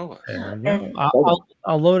 Tell us.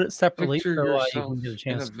 I'll load it separately Picture so yourself you can get a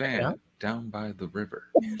chance in a van down by the river.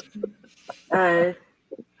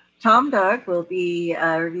 Tom Dog will be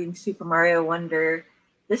reviewing Super Mario Wonder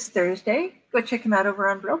this Thursday. Go check him out over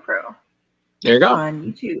on Roku. There you go. On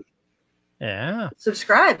YouTube. Yeah.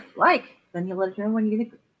 Subscribe, like, then you'll let us know when you're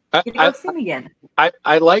going to go see him again.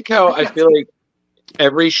 I like how I feel like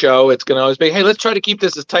every show it's going to always be, hey, let's try to keep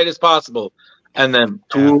this as tight as possible. And then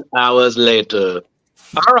 2 hours later.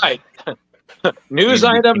 All right. News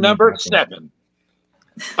item number 7.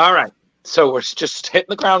 All right. So we're just hitting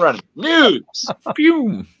the ground running. News.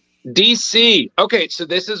 Boom. DC. Okay, so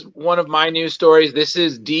this is one of my news stories. This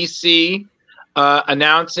is DC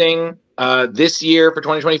announcing this year for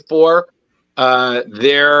 2024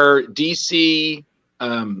 their DC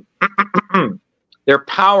their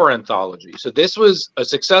Power Anthology. So this was a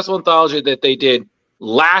successful anthology that they did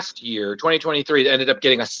last year, 2023, that ended up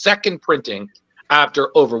getting a second printing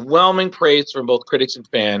after overwhelming praise from both critics and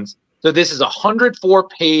fans. So this is a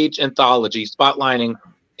 104-page anthology spotlighting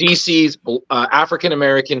DC's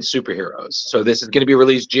African-American superheroes. So this is going to be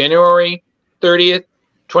released January 30th,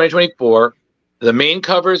 2024. The main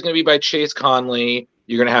cover is going to be by Chase Conley.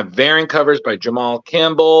 You're going to have variant covers by Jamal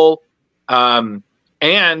Campbell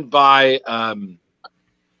and by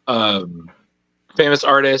famous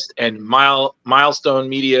artist and Milestone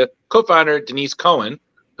Media co-founder Denise Cohen,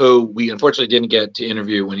 who we unfortunately didn't get to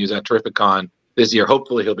interview when he was at Terrificon this year.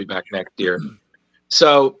 Hopefully he'll be back next year.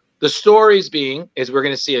 So The stories being is we're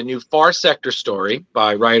going to see a new Far Sector story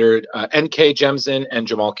by writer N.K. Jemisin and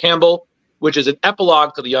Jamal Campbell, which is an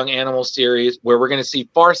epilogue to the Young Animals series, where we're going to see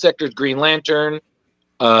Far Sector's Green Lantern,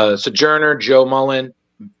 Sojourner, Joe Mullen,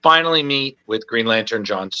 finally meet with Green Lantern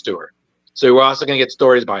John Stewart. So we're also going to get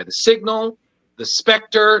stories by The Signal, The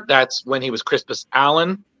Spectre, that's when he was Crispus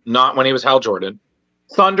Allen, not when he was Hal Jordan,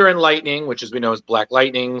 Thunder and Lightning, which as we know is Black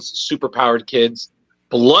Lightning's superpowered kids,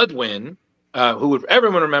 Bloodwind, who would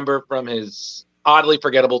everyone remember from his oddly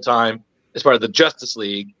forgettable time as part of the Justice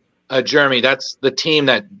League. Jeremy, that's the team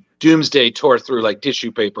that Doomsday tore through like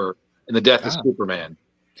tissue paper in the Death of Superman.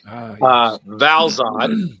 Yes.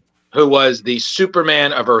 Valzad, who was the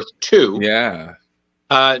Superman of Earth 2. Yeah.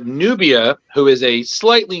 Nubia, who is a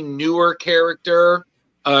slightly newer character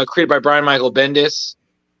created by Brian Michael Bendis,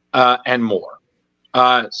 and more.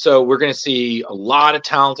 So we're going to see a lot of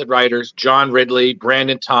talented writers: John Ridley,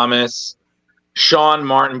 Brandon Thomas, Sean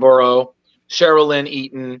Martinborough, Cheryl Lynn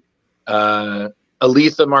Eaton,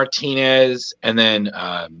 Aletha Martinez, and then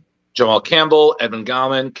Jamal Campbell, Edwin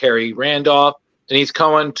Gallman, Kerry Randolph, Denise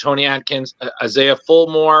Cohen, Tony Atkins, Isaiah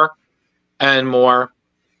Fulmore, and more.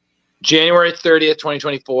 January 30th,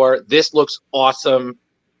 2024. This looks awesome.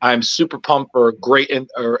 I'm super pumped for great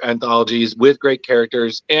anthologies with great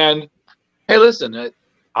characters. And hey, listen,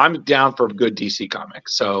 I'm down for good DC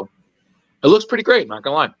comics. So it looks pretty great, not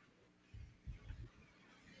going to lie.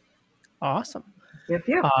 Awesome. Yep,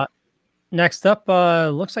 yep. Next up,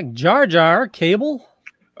 looks like Jar Jar Cable.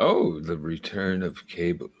 Oh, the return of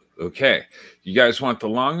Cable. Okay. You guys want the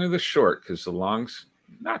long or the short? Because the long's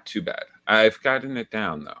not too bad. I've gotten it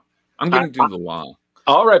down, though. I'm going to do the long.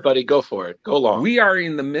 All right, buddy. Go for it. Go long. We are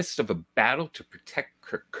in the midst of a battle to protect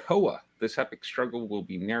Krakoa. This epic struggle will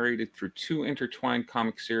be narrated through two intertwined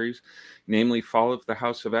comic series, namely Fall of the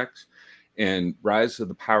House of X and Rise of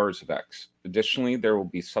the Powers of X. Additionally, there will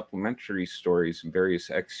be supplementary stories in various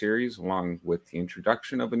X series, along with the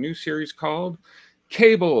introduction of a new series called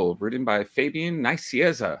Cable, written by Fabian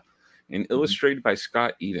Nicieza and illustrated by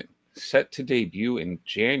Scott Eden. Set to debut in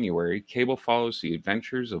January, Cable follows the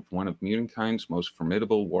adventures of one of Mutankind's most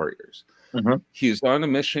formidable warriors. He is on a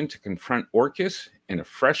mission to confront Orcus and a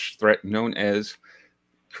fresh threat known as,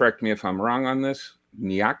 correct me if I'm wrong on this,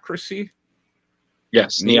 Neocracy?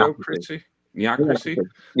 Yes, Neocracy? Neocracy?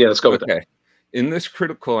 Yeah, let's go with that. In this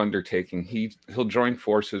critical undertaking, he'll join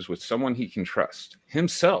forces with someone he can trust,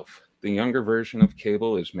 himself. The younger version of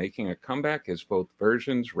Cable is making a comeback as both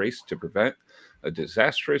versions race to prevent a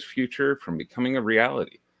disastrous future from becoming a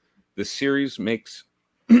reality. The series marks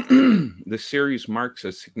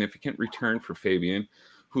a significant return for Fabian,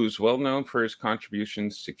 who is well known for his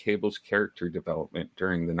contributions to Cable's character development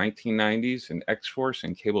during the 1990s and X-Force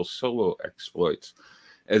and Cable's solo exploits,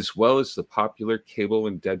 as well as the popular Cable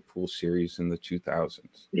and Deadpool series in the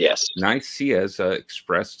 2000s. Yes. Nicieza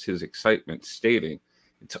expressed his excitement, stating,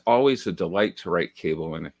 "It's always a delight to write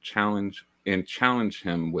Cable and challenge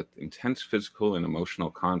him with intense physical and emotional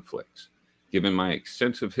conflicts. Given my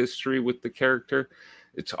extensive history with the character,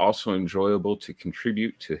 it's also enjoyable to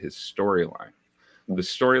contribute to his storyline. The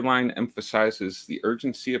storyline emphasizes the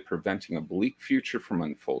urgency of preventing a bleak future from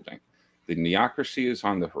unfolding. The Neocracy is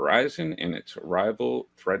on the horizon, and its arrival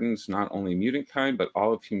threatens not only Mutantkind, but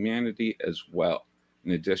all of humanity as well.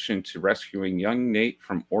 In addition to rescuing young Nate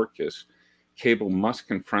from Orcus, Cable must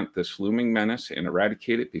confront this looming menace and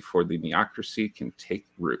eradicate it before the Neocracy can take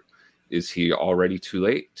root. Is he already too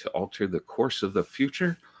late to alter the course of the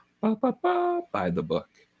future? By the book."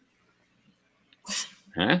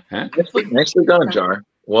 Nicely done, Jar.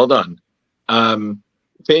 Well done.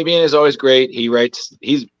 Fabian is always great.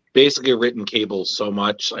 He's basically written Cable so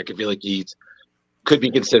much. I feel like he could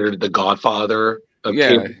be considered the godfather of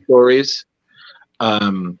Cable stories.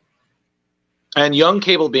 And young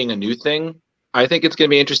Cable being a new thing, I think it's going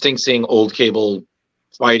to be interesting seeing old Cable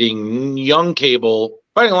fighting young Cable,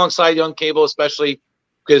 fighting alongside young Cable, especially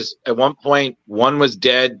because at one point one was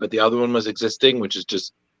dead, but the other one was existing, which is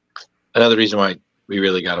just another reason why we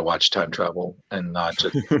really got to watch time travel and not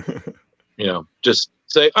just, just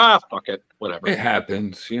say, fuck it, whatever. It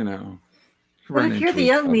happens, But if you're the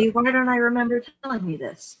young me, why don't I remember telling me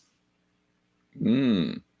this?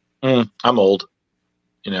 I'm old.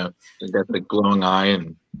 I got the glowing eye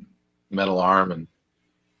and metal arm, and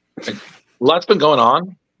a lot's been going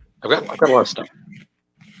on. I've got a lot of stuff,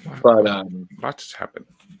 but lots has happened.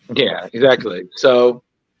 Yeah, exactly. So,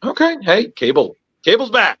 okay, hey, Cable's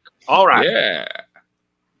back. All right. Yeah.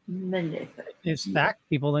 It's back.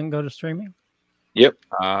 People didn't go to streaming. Yep.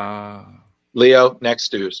 Leo, next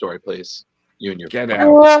story, please. You and your get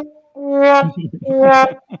out. What?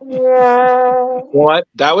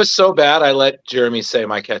 That was so bad. I let Jeremy say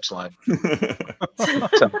my catch line.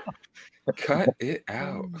 So. Cut it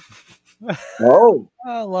out. Oh,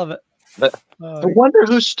 I love it. I wonder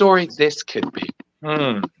whose story this could be.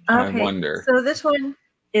 Okay, I wonder. so this one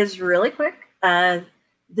is really quick.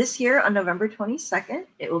 This year on November 22nd,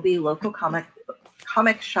 it will be local comic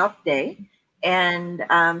shop day. And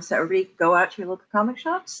so everybody go out to your local comic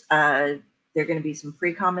shops. There are going to be some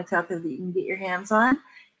free comics out there that you can get your hands on.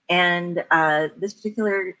 And this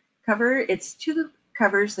particular cover, it's two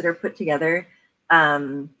covers that are put together,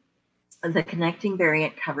 the connecting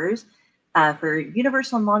variant covers for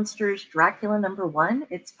Universal Monsters Dracula #1.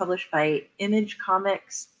 It's published by Image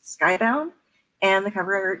Comics Skybound. And the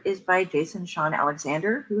cover art is by Jason Sean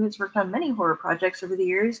Alexander, who has worked on many horror projects over the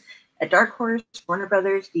years at Dark Horse, Warner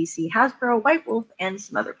Brothers, DC, Hasbro, White Wolf, and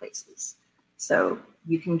some other places. So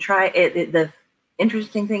you can try it. The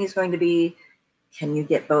interesting thing is going to be, can you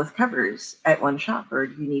get both covers at one shop, or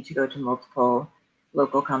do you need to go to multiple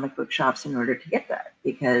local comic book shops in order to get that?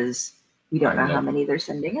 Because we don't know how many they're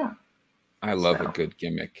sending out. I love a good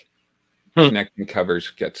gimmick. Connecting covers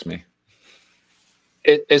gets me.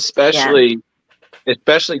 Especially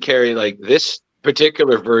Kari, like this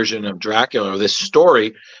particular version of Dracula, or this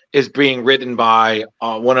story, is being written by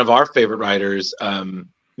one of our favorite writers,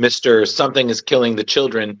 Mr. Something is Killing the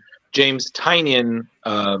Children. James Tynion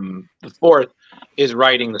the fourth is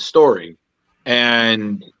writing the story.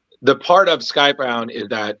 And the part of Skybound is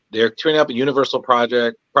that they're tuning up a Universal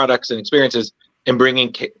products and experiences and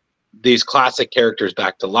bringing these classic characters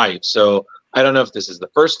back to life. So I don't know if this is the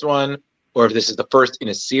first one or if this is the first in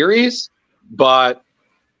a series, but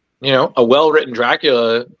you know, a well-written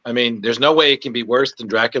Dracula, I mean, there's no way it can be worse than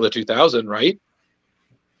Dracula 2000, right?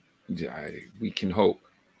 Yeah, we can hope.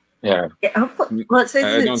 Yeah. Hopefully, well, it says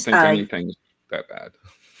I don't think anything's that bad.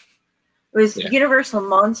 It was Universal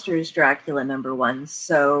Monsters Dracula #1,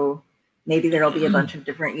 so maybe there'll be a bunch of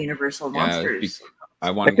different Universal monsters.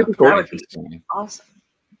 I want to go. That would be awesome.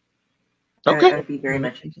 Okay. I'd be very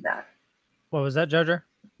much into that. What was that, Jojo?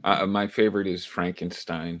 My favorite is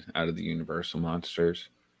Frankenstein out of the Universal monsters.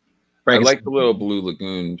 I like the little Blue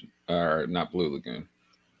Lagoon, or not Blue Lagoon.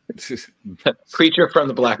 Creature from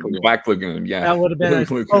the Black Lagoon. Black Lagoon, yeah. That would have been a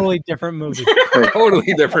totally different movie.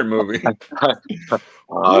 Totally different movie. I've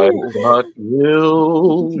got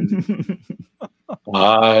you.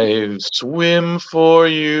 I swim for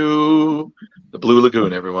you. The Blue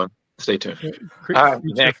Lagoon, everyone. Stay tuned.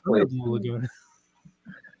 Next, please. Blue Lagoon.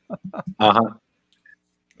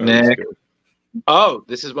 Next. Oh,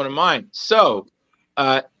 this is one of mine. So,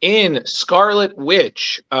 in Scarlet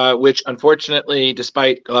Witch, which unfortunately,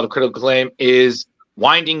 despite a lot of critical acclaim, is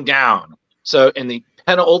winding down. So in the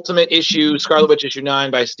penultimate issue, Scarlet Witch issue 9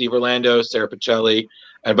 by Steve Orlando, Sarah Pichelli,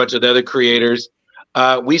 and a bunch of the other creators,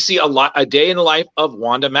 we see a day in the life of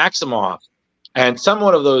Wanda Maximoff, and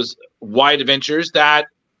somewhat of those wide adventures that,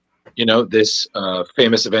 you know, this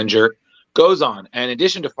famous Avenger goes on. And in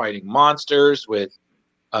addition to fighting monsters with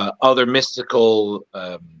other mystical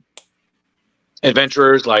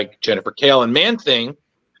adventurers like Jennifer Kale and Man-Thing,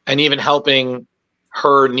 and even helping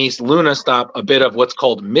her niece Luna stop a bit of what's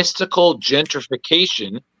called mystical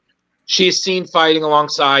gentrification, she is seen fighting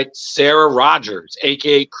alongside Sarah Rogers,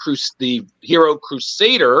 aka the hero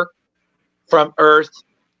Crusader from Earth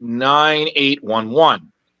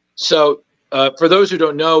 9811. So for those who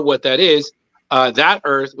don't know what that is, that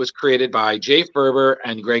Earth was created by Jay Ferber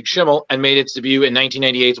and Greg Schimmel and made its debut in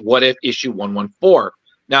 1998's What If issue 114.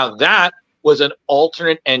 Now that was an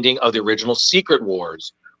alternate ending of the original Secret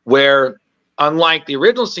Wars, where, unlike the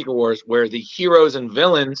original Secret Wars, where the heroes and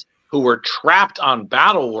villains who were trapped on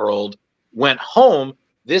Battleworld went home,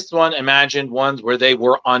 this one imagined ones where they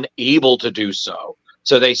were unable to do so.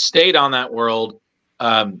 So they stayed on that world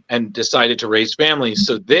and decided to raise families.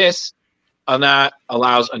 So this that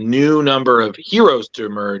allows a new number of heroes to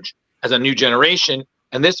emerge as a new generation,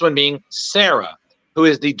 and this one being Sarah, who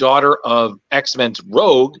is the daughter of X-Men's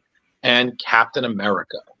Rogue and Captain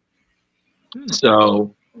America.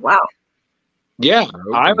 So wow, yeah,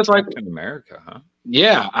 I was like, Captain America, huh?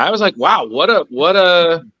 Yeah, I was like, wow, what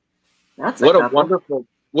a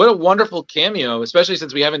wonderful cameo, especially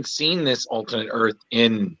since we haven't seen this alternate Earth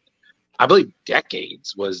in, I believe,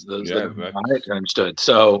 decades. Was the I understood.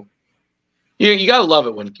 So you gotta love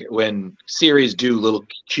it when series do little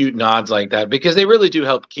cute nods like that, because they really do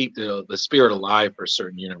help keep the spirit alive for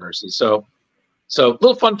certain universes. So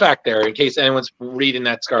little fun fact there, in case anyone's reading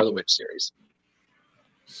that Scarlet Witch series.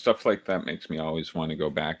 Stuff like that makes me always want to go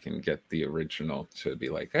back and get the original to be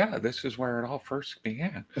like, yeah, this is where it all first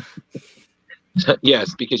began.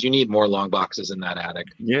 Yes, because you need more long boxes in that attic.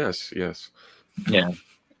 Yes, yes. Yeah.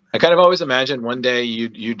 I kind of always imagine one day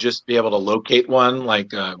you'd just be able to locate one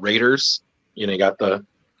like Raiders. You know, you got the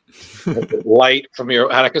light from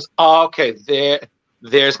your attic. Oh, okay,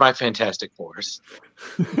 there's my Fantastic Fours.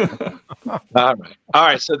 All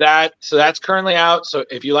right. So that's currently out. So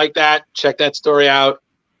if you like that, check that story out.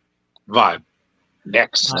 Vibe.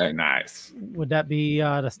 Next. Very nice. Would that be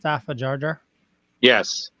the staff of Jar Jar?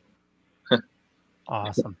 Yes.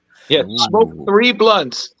 Awesome. Yeah. Smoke 3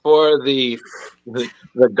 blunts for the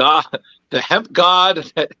god, the hemp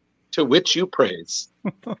god to which you praise.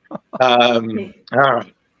 All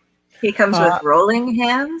right. He comes with rolling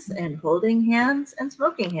hands and holding hands and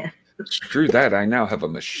smoking hands. Screw that. I now have a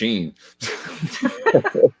machine.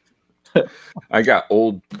 I got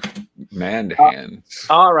old man hands.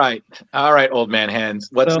 All right, old man hands.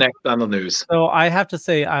 What's next on the news? So I have to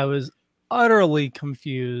say I was utterly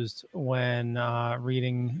confused when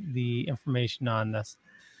reading the information on this.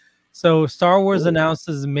 So Star Wars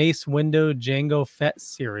announces Mace Windu Jango Fett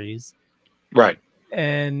series. Right.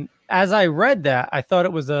 And as I read that, I thought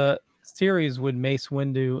it was a series with Mace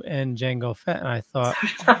Windu and Jango Fett. And I thought,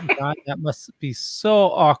 oh God, that must be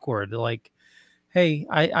so awkward. Like, hey,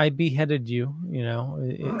 I beheaded you, you know.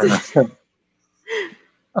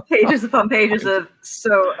 Pages upon pages of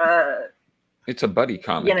it's a buddy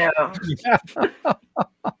comic. You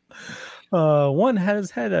know. One had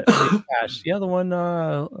his head at cash, the other one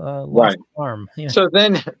lost an arm. Yeah. So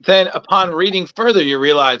then upon reading further, you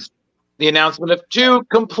realize the announcement of 2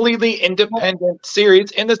 completely independent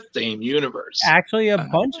series in the same universe. Actually, a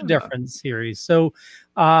bunch of different series. So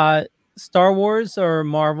Star Wars or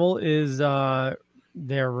Marvel is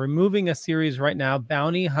they're removing a series right now.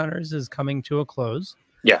 Bounty Hunters is coming to a close.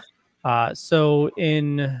 Yeah. So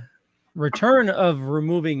in return of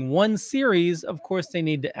removing one series, of course, they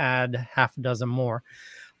need to add half a dozen more.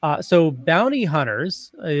 So Bounty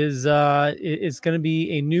Hunters is going to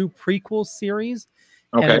be a new prequel series.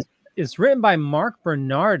 Okay. And it's written by Mark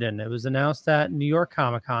Bernardin. It was announced at New York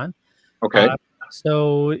Comic Con. Okay.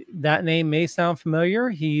 So that name may sound familiar.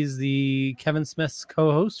 He's the Kevin Smith's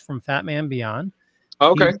co-host from Fat Man Beyond.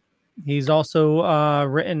 Okay. He's also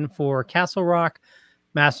written for Castle Rock,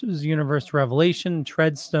 Masters Universe Revelation,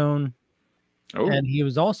 Treadstone. Oh. And he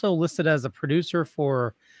was also listed as a producer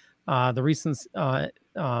for the recent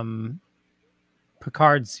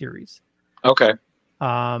Picard series. Okay.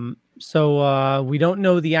 So we don't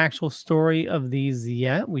know the actual story of these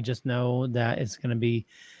yet. We just know that it's going to be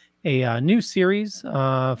a new series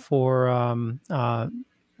for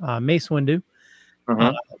Mace Windu.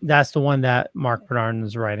 That's the one that Mark Bernardin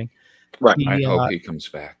is writing. Right. I hope he comes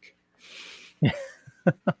back.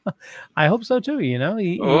 I hope so too. You know,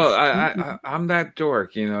 I'm that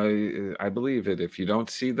dork. You know, I believe it. If you don't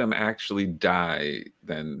see them actually die,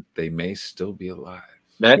 then they may still be alive.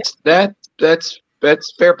 That's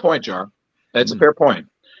fair point, Jar. That's a fair point.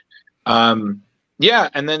 Yeah,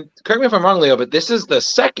 and then correct me if I'm wrong, Leo, but this is the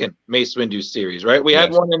second Mace Windu series, right? We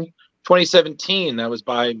had one in 2017 that was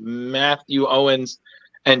by Matthew Owens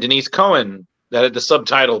and Denise Cohen that had the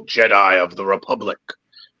subtitle Jedi of the Republic,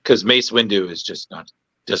 because Mace Windu is just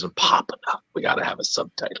doesn't pop enough. We got to have a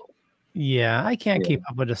subtitle. Yeah, I can't keep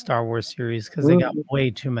up with the Star Wars series because they got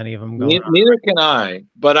way too many of them going on. Neither can I,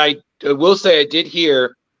 but I will say I did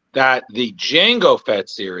hear that the Jango Fett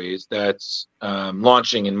series that's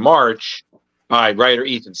launching in March by writer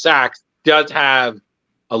Ethan Sachs does have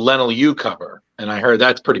a Lenel Yu cover, and I heard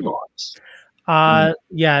that's pretty marvelous.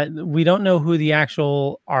 Yeah, we don't know who the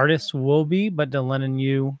actual artist will be, but the Lenel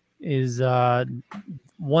Yu is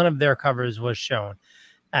one of their covers was shown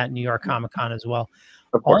at New York Comic Con as well.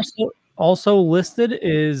 Of course. Also listed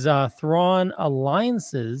is Thrawn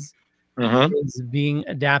Alliances is being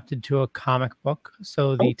adapted to a comic book.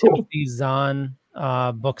 So the Timothy Zahn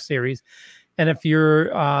book series. And if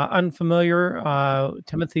you're unfamiliar,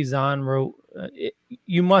 Timothy Zahn wrote,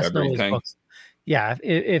 you must know his books. Yeah.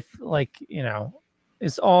 If like, you know,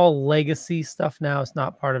 it's all legacy stuff now. It's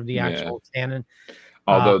not part of the actual canon.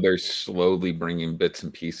 Although they're slowly bringing bits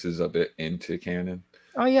and pieces of it into canon.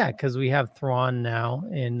 Oh yeah, because we have Thrawn now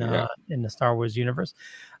in the Star Wars universe.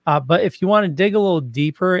 But if you want to dig a little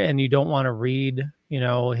deeper and you don't want to read, you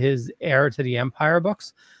know, his Heir to the Empire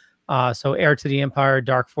books, so Heir to the Empire,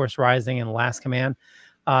 Dark Force Rising, and Last Command,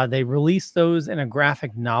 they released those in a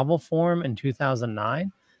graphic novel form in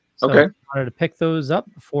 2009. So if you wanted to pick those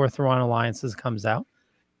up before Thrawn Alliances comes out,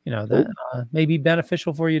 you know, that may be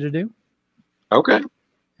beneficial for you to do. Okay.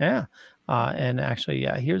 Yeah. And actually,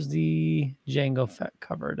 here's the Jango Fett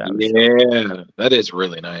cover. That is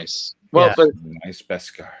really nice. Well, but nice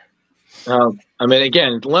Beskar. I mean,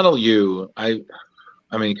 again, Lionel Yu. I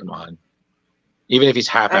mean, come on. Even if he's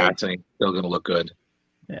half-assing, he's still going to look good.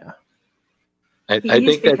 Yeah. I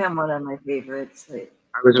He's think become one of my favorites. Like,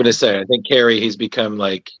 I was going to say, I think Kari, he's become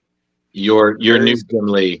like your new Jim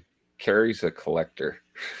Lee. Kari's a collector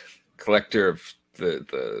of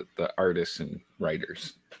the artists and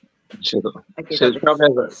writers. She has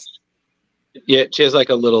like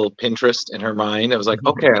a little Pinterest in her mind. I was like,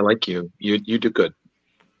 okay, I like you. You do good.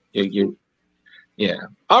 Yeah.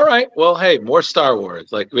 All right. Well, hey, more Star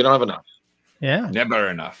Wars. Like, we don't have enough. Yeah. Never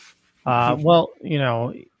enough. Well,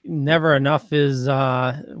 never enough is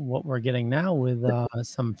what we're getting now with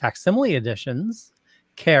some facsimile editions.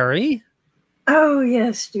 Kari. Oh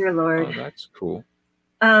yes, dear Lord. Oh, that's cool.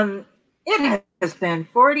 It has been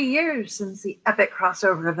 40 years since the epic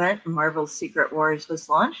crossover event Marvel's Secret Wars was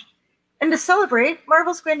launched. And to celebrate,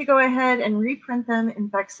 Marvel's going to go ahead and reprint them in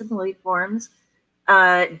facsimile forms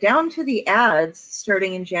down to the ads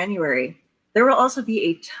starting in January. There will also be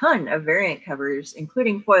a ton of variant covers,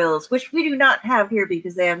 including foils, which we do not have here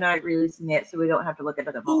because they have not released them yet, so we don't have to look at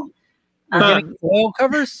them all. Getting foil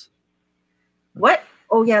covers? What?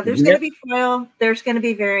 Oh, yeah, there's going to be foil. There's going to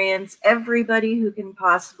be variants. Everybody who can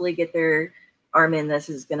possibly get their arm in this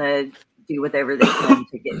is going to do whatever they can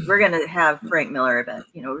to get. We're going to have Frank Miller event.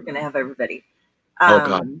 We're going to have everybody. Oh,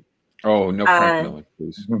 God. Oh, no Frank Miller,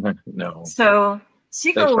 please. No. So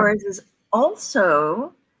Secret Wars is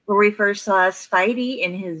also where we first saw Spidey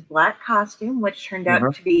in his black costume, which turned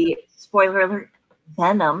out to be, spoiler alert,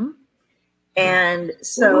 Venom. And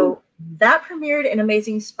so that premiered in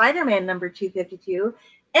Amazing Spider-Man number 252.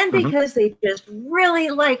 And because they just really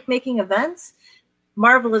like making events,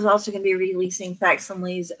 Marvel is also going to be releasing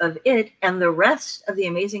facsimiles of it and the rest of the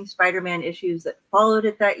Amazing Spider-Man issues that followed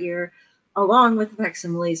it that year, along with the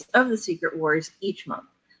facsimiles of the Secret Wars each month.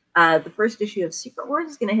 The first issue of Secret Wars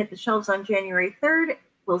is going to hit the shelves on January 3rd.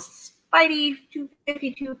 Well, Spidey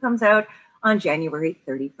 252 comes out on January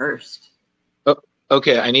 31st. Oh,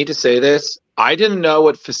 okay, I need to say this. I didn't know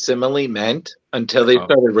what facsimile meant until they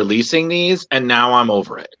started releasing these, and now I'm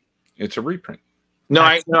over it. It's a reprint. No,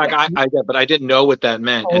 I get, but I didn't know what that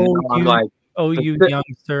meant. And now I'm like, you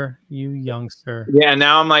youngster. Yeah,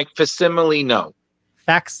 now I'm like, facsimile, no.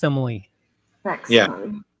 Facsimile.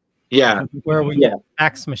 Yeah. Where we get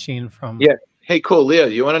fax machine from. Yeah. Hey, cool, Leo.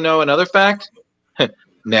 You want to know another fact?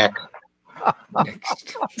 Neck.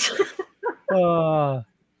 Next. Jeez.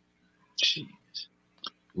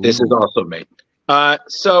 This is also made.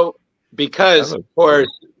 So because of course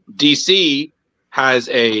DC has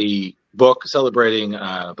a book celebrating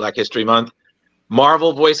Black History Month,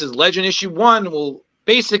 Marvel Voices Legend issue 1 will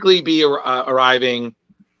basically be arriving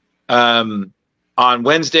on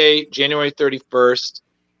Wednesday, January 31st.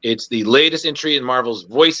 It's the latest entry in Marvel's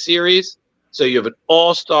Voice series. So you have an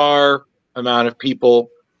all-star amount of people.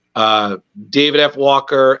 David F.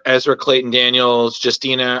 Walker, Ezra Clayton Daniels,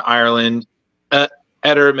 Justina Ireland,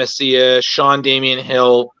 Eder Messiah, Sean Damian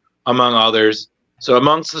Hill, among others. So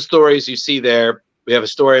amongst the stories you see there, we have a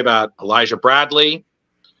story about Elijah Bradley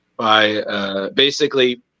by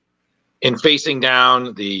basically in facing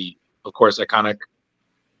down the, of course, iconic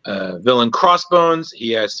villain Crossbones.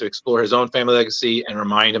 He has to explore his own family legacy and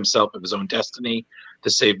remind himself of his own destiny to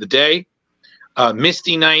save the day.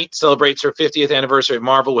 Misty Knight celebrates her 50th anniversary of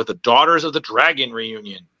Marvel with the Daughters of the Dragon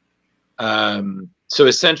reunion. So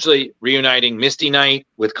essentially reuniting Misty Knight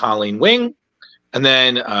with Colleen Wing. And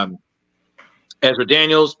then Ezra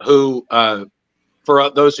Daniels, who, for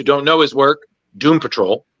those who don't know his work, Doom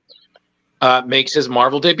Patrol, makes his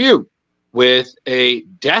Marvel debut with a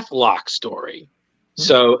Deathlock story.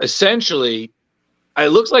 So essentially, it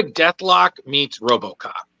looks like Deathlock meets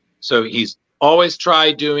RoboCop. So he's always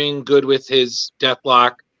tried doing good with his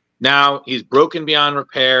Deathlock. Now he's broken beyond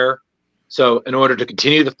repair. So in order to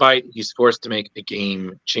continue the fight, he's forced to make a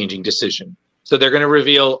game-changing decision. So they're going to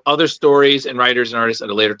reveal other stories and writers and artists at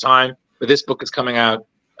a later time. But this book is coming out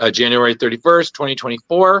January 31st,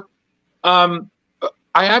 2024. I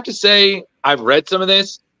have to say, I've read some of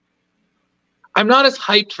this. I'm not as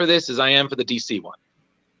hyped for this as I am for the DC one.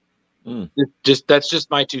 That's just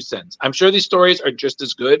my 2 cents. I'm sure these stories are just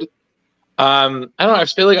as good. I don't know. I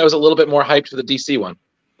feel like I was a little bit more hyped for the DC one.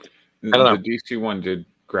 I don't know. The DC one did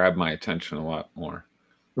grab my attention a lot more.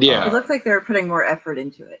 Yeah. It looked like they were putting more effort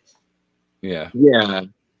into it. Yeah. Yeah.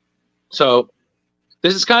 So I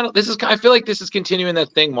feel like this is continuing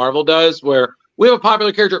that thing Marvel does where we have a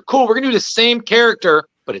popular character. Cool. We're going to do the same character,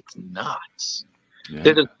 but it's not. Yeah.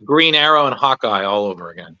 This is Green Arrow and Hawkeye all over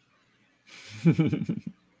again.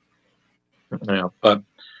 But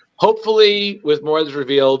hopefully with more that's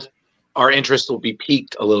revealed, our interest will be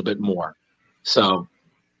piqued a little bit more. So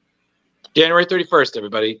January 31st,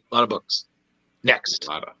 everybody. A lot of books. Next.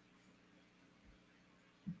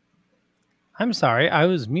 I'm sorry, I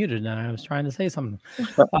was muted and I was trying to say something.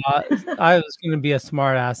 I was going to be a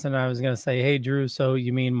smart ass and I was going to say, hey, Drew, so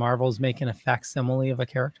you mean Marvel's making a facsimile of a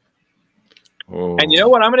character? Oh. And you know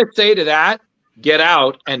what I'm going to say to that? Get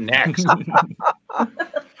out and next.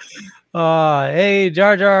 Hey,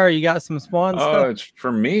 Jar Jar, you got some Spawn stuff? It's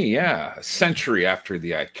for me, yeah. A century after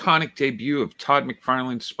the iconic debut of Todd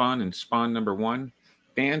McFarlane's Spawn in Spawn #1,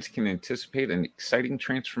 fans can anticipate an exciting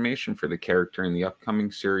transformation for the character in the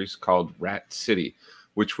upcoming series called Rat City,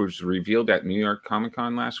 which was revealed at New York Comic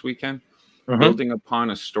Con last weekend. Building upon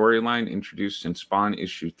a storyline introduced in Spawn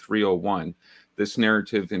issue 301, this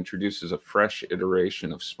narrative introduces a fresh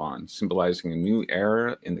iteration of Spawn, symbolizing a new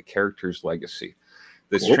era in the character's legacy.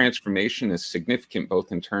 This transformation is significant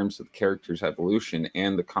both in terms of the character's evolution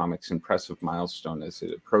and the comic's impressive milestone as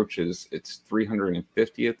it approaches its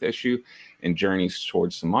 350th issue and journeys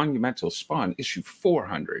towards the monumental Spawn issue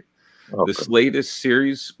 400. This latest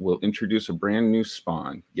series will introduce a brand new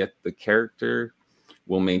Spawn, yet the character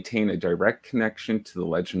will maintain a direct connection to the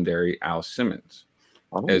legendary Al Simmons.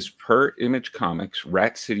 As per Image Comics,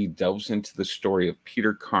 Rat City delves into the story of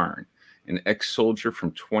Peter Karn, an ex-soldier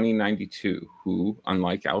from 2092 who,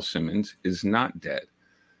 unlike Al Simmons, is not dead.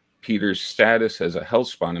 Peter's status as a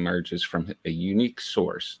Hellspawn emerges from a unique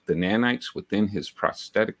source, the nanites within his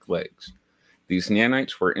prosthetic legs. These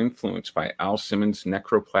nanites were influenced by Al Simmons'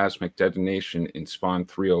 necroplasmic detonation in Spawn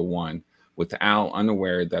 301, with Al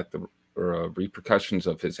unaware that the repercussions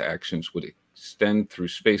of his actions would extend through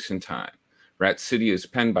space and time. Rat City is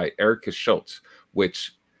penned by Erica Schultz,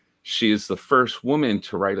 which she is the first woman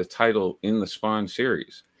to write a title in the Spawn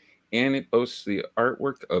series, and it boasts the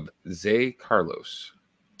artwork of Zay Carlos.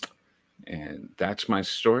 And that's my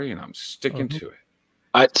story, and I'm sticking to it.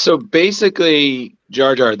 So basically,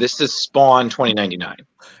 Jar Jar, this is Spawn 2099.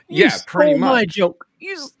 Yeah, pretty much. My joke.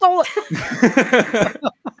 You stole it.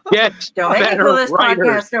 Don't make me pull this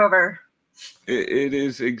podcast over. It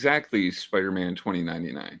is exactly Spider-Man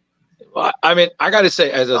 2099. Well, I mean, I got to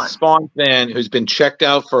say, as a Spawn fan who's been checked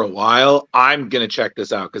out for a while, I'm going to check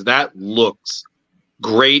this out because that looks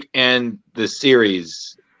great. And the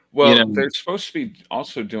series. Well, they're supposed to be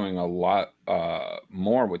also doing a lot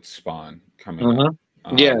more with Spawn coming up.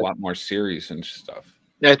 A lot more series and stuff.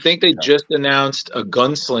 I think they just announced a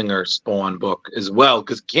Gunslinger Spawn book as well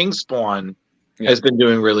because King Spawn has been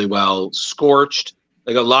doing really well. Scorched,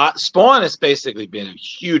 like a lot. Spawn has basically been a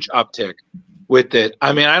huge uptick with it.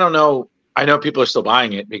 I mean, I don't know. I know people are still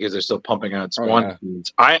buying it because they're still pumping out Spawn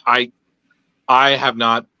feeds. I have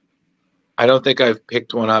not. I don't think I've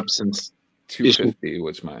picked one up since 250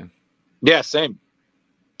 was mine. Yeah, same.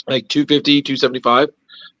 Like 250, 275.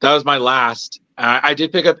 That was my last. I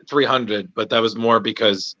did pick up 300, but that was more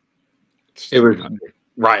because it was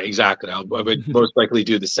right. Exactly. I would most likely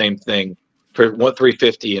do the same thing for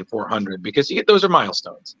 350 and 400 because those are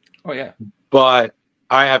milestones. Oh yeah. But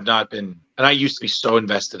I have not been, and I used to be so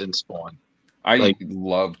invested in Spawn. I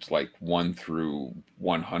loved like 1 through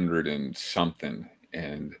 100 and something,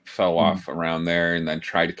 and fell off around there, and then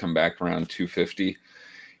tried to come back around 250,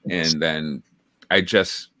 and then I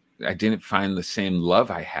didn't find the same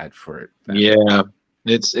love I had for it then. Yeah,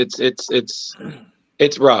 it's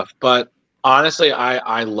rough, but honestly,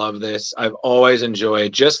 I love this. I've always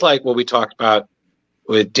enjoyed, just like what we talked about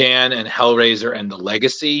with Dan and Hellraiser and the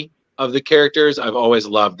legacy of the characters. I've always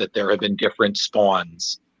loved that there have been different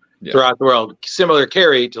Spawns throughout the world, similar,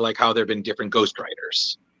 Kari, to like how there have been different Ghost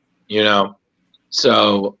Riders, you know.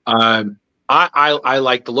 So I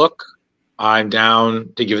like the look. I'm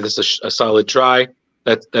down to give this a solid try.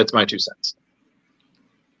 That's my 2 cents.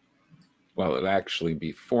 Well, it'd actually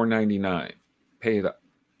be $4.99. Pay it up.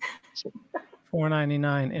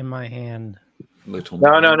 $4.99 in my hand.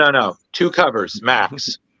 No. 2 covers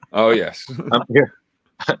max. Oh yes.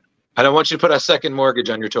 I don't want you to put a second mortgage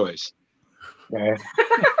on your toys. Okay.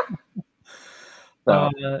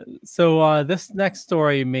 So this next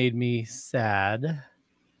story made me sad.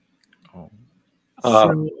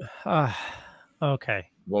 Okay.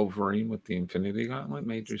 Wolverine with the Infinity Gauntlet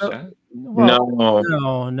made you sad? No.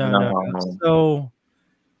 So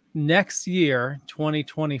next year,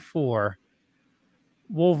 2024,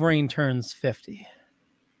 Wolverine turns 50.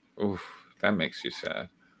 Oof, that makes you sad.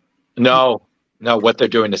 No, what they're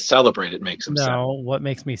doing to celebrate it makes them sad. No, what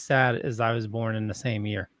makes me sad is I was born in the same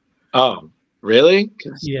year. Oh, really?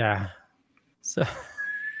 Yeah. So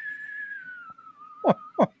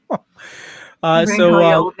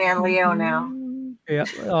old man Leo now. Yeah.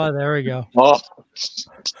 Oh, there we go.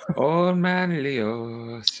 Old man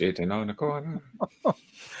Leo sitting on the corner.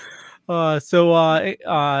 Wolverine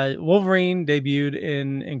debuted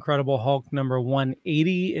in Incredible Hulk number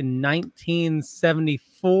 180 in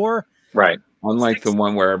 1974. Right. Unlike the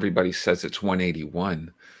one where everybody says it's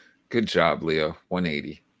 181. Good job, Leo.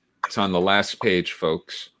 180. It's on the last page,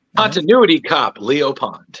 folks. Continuity cop, Leo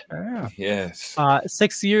Pond. Yeah. Yes.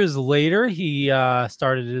 6 years later, he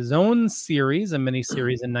started his own series, a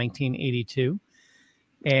miniseries in 1982.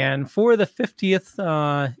 And for the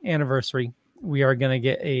 50th anniversary, we are going to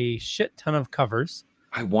get a shit ton of covers.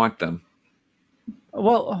 I want them.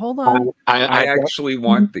 Well, hold on. I actually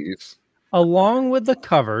want these. Along with the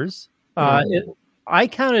covers, I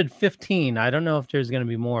counted 15. I don't know if there's going to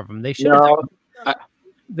be more of them. They should have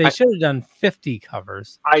done 50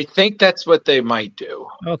 covers. I think that's what they might do.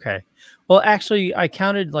 Okay. Well, actually, I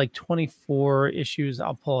counted like 24 issues.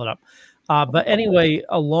 I'll pull it up. But anyway,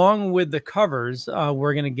 along with the covers,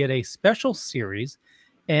 we're going to get a special series.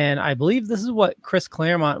 And I believe this is what Chris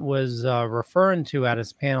Claremont was referring to at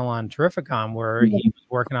his panel on Terrificon, where he was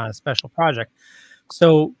working on a special project.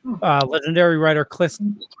 So legendary writer Chris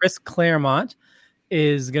Claremont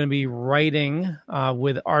is going to be writing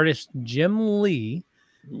with artist Jim Lee,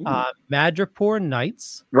 Madripoor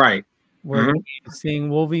Nights. Right. We're going to be seeing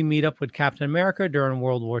Wolvie meet up with Captain America during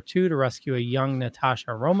World War II to rescue a young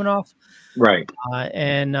Natasha Romanoff. Right.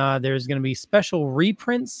 And there's going to be special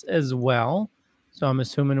reprints as well. So I'm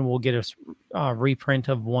assuming we'll get a reprint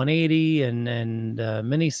of 180 and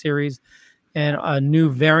miniseries and a new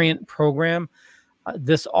variant program.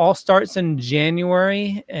 This all starts in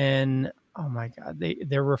January, and oh my God,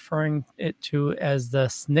 they're referring it to as the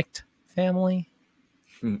Snikt family.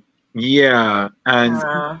 Yeah,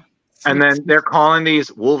 and then they're calling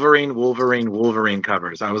these Wolverine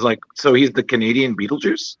covers. I was like, so he's the Canadian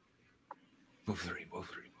Beetlejuice? Wolverine.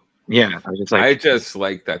 Yeah, I just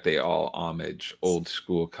like that they all homage old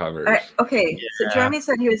school covers. Okay, so Jeremy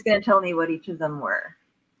said he was going to tell me what each of them were.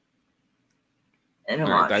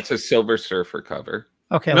 Right, that's a Silver Surfer cover.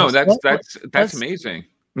 Okay, no, that's amazing.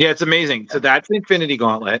 Yeah, it's amazing. So that's Infinity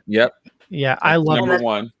Gauntlet. Yep. Yeah, I love number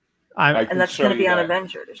one. And that's going to be on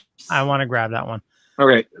Avengers. I want to grab that one.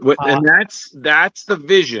 Okay, and that's the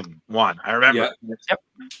Vision one. I remember. Yep.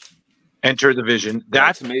 Enter the Vision.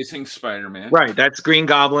 That's Amazing Spider-Man. Right. That's Green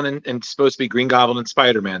Goblin and supposed to be Green Goblin and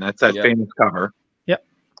Spider-Man. That's that famous cover. Yep.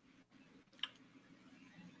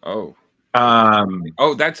 Oh.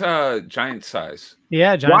 Oh, that's giant size.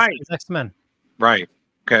 Yeah, giant size X-Men. Right.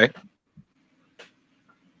 Okay.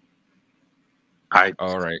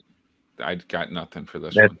 All right. I got nothing for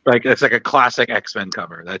this one. It's like a classic X-Men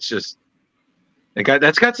cover. That's just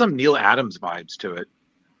that's got some Neil Adams vibes to it.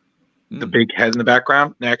 The big head in the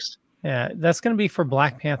background. Next. Yeah, that's going to be for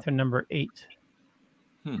Black Panther number 8.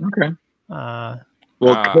 Okay. Well,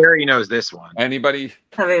 Kari knows this one. Anybody?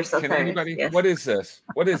 Can anybody? Yes. What is this?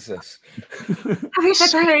 What is this? Javier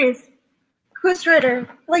Satires, Ghost Rider,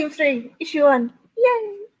 Volume 3, Issue 1.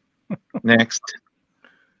 Yay! Next.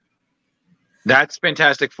 That's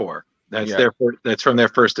Fantastic Four. That's that's from their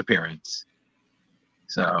first appearance.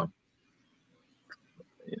 So,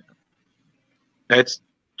 that's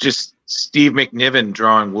just Steve McNiven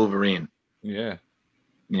drawing Wolverine. Yeah.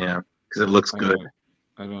 Yeah, because it looks good.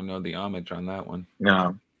 I don't know the homage on that one.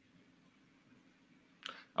 No.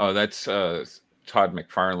 Oh, that's Todd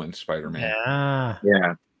McFarlane's Spider-Man. Yeah.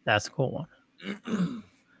 Yeah. That's a cool one.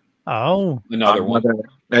 Oh. Another one.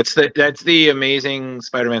 That's the Amazing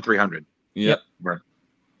Spider-Man 300. Yep.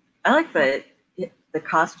 I like the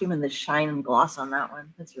costume and the shine and gloss on that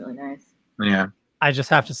one. That's really nice. Yeah. I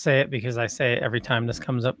just have to say it because I say it every time this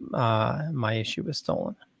comes up. My issue was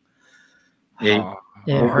stolen. Yeah.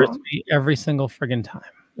 It hurts me every single friggin' time.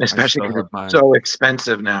 Especially because it's so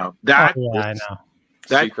expensive now. I know.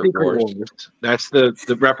 That's Secret Wars. That's the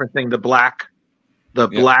referencing the black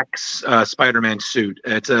Spider-Man suit.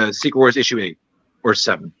 It's a Secret Wars issue 8 or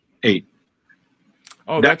 8.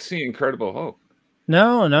 Oh, that's the Incredible Hulk.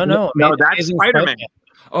 No, that's Spider-Man.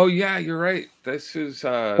 Oh yeah, you're right. This is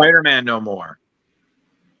Spider-Man No More.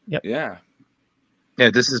 Yep. Yeah. Yeah,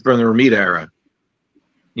 this is from the Romita era.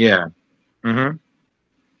 Yeah. Mm-hmm.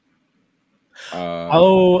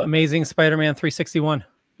 Amazing Spider-Man 361.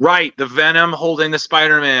 Right, the Venom holding the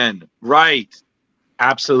Spider-Man. Right.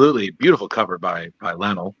 Absolutely. Beautiful cover by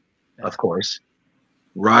Lennell, of course.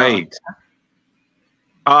 Right.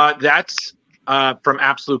 That's from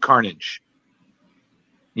Absolute Carnage.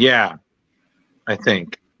 Yeah. I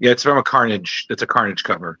think. Yeah, it's from a Carnage. It's a Carnage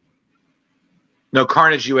cover. No,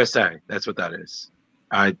 Carnage USA. That's what that is.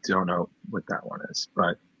 I don't know what that one is,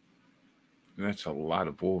 but that's a lot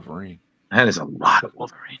of Wolverine. That is a lot of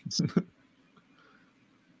Wolverines.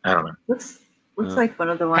 I don't know. Looks Looks like one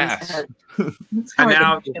of the ones that had.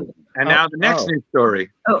 And now the next news story.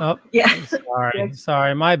 Oh, yeah.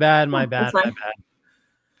 Sorry. My bad.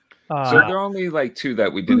 So there are only like 2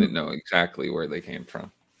 that we didn't know exactly where they came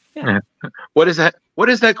from. Yeah. What is that? What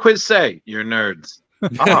does that quiz say? You're nerds.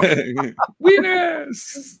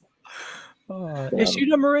 Winners. Issue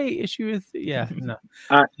number 8. No.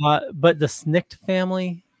 But the Snicked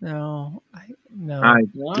family, no.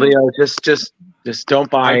 Leo, just don't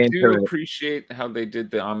buy into it. I do appreciate how they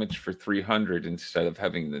did the homage for 300 instead of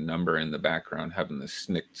having the number in the background, having the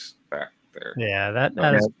Snicks back there. Yeah,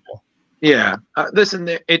 that is cool. Yeah, listen,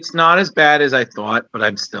 it's not as bad as I thought, but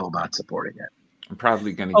I'm still not supporting it. I'm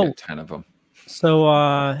probably going to get 10 of them. So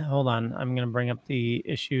hold on, I'm going to bring up the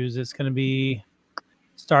issues. It's going to be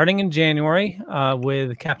starting in January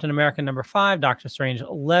with Captain America #5, Doctor Strange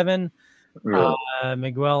 11,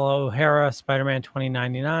 Miguel O'Hara, Spider-Man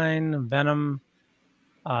 2099, Venom,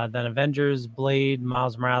 then Avengers, Blade,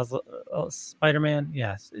 Miles Morales, Spider-Man.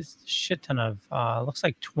 Yes, it's a shit ton of looks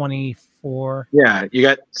like 24. Yeah, you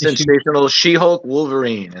got sensational She-Hulk,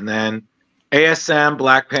 Wolverine, and then ASM,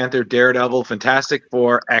 Black Panther, Daredevil, Fantastic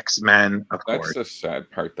Four, X-Men, of course. That's the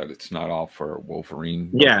sad part, that it's not all for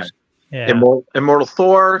Wolverine. Yeah. Immortal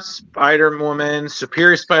Thor, Spider-Woman,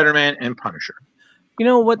 Superior Spider-Man, and Punisher. You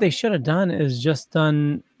know what they should have done is just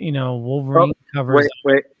done, Wolverine covers.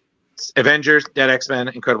 Wait. Avengers, Dead X-Men,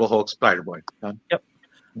 Incredible Hulk, Spider-Boy. Yep.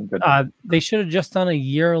 They should have just done a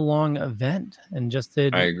year-long event and just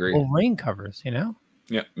did Wolverine covers,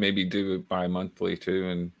 Yeah, maybe do it bi-monthly too,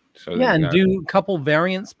 and and do a couple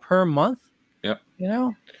variants per month. Yep.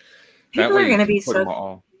 People are going to be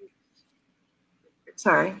so.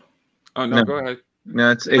 Sorry. Oh no, go ahead.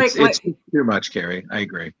 No, it's too much, Kari. I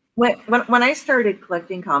agree. When I started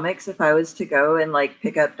collecting comics, if I was to go and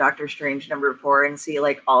pick up Doctor Strange #4 and see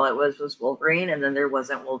all it was Wolverine, and then there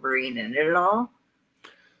wasn't Wolverine in it at all,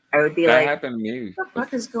 I would be that happened to me. What the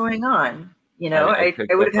fuck is going on? I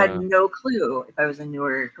would have had no clue if I was a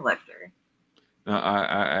newer collector.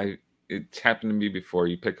 It's happened to me before.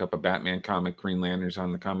 You pick up a Batman comic, Green Lantern's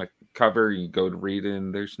on the comic cover, you go to read it,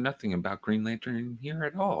 and there's nothing about Green Lantern in here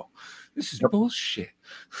at all. This is bullshit.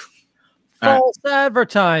 False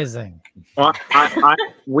advertising. Well,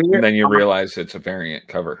 and then you realize it's a variant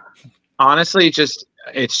cover. Honestly,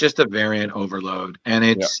 it's just a variant overload, and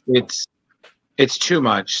it's too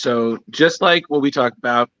much. So just like what we talked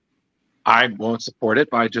about, I won't support it,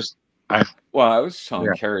 but I was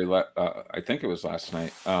telling Kari, I think it was last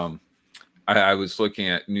night. I was looking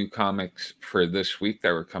at new comics for this week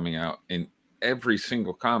that were coming out, and every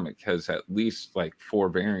single comic has at least 4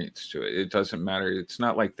 variants to it. It doesn't matter. It's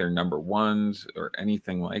not like they're #1s or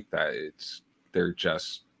anything like that. They're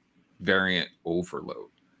just variant overload.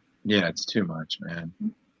 Yeah, it's too much, man.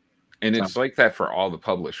 And it's like that for all the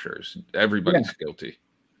publishers. Everybody's guilty.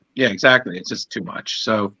 Yeah, exactly. It's just too much.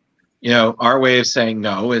 So, our way of saying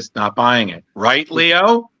no is not buying it. Right,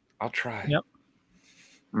 Leo? I'll try. Yep.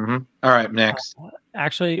 Mm-hmm. All right, next.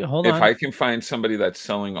 Actually, hold on. If I can find somebody that's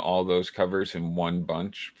selling all those covers in one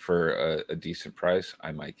bunch for a decent price,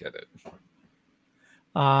 I might get it.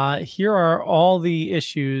 Here are all the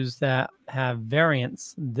issues that have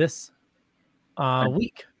variants this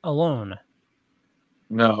week alone.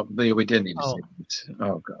 No, we didn't need to see it.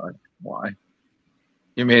 Oh, God. Why?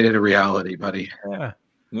 You made it a reality, buddy. Yeah.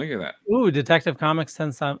 Look at that. Ooh, Detective Comics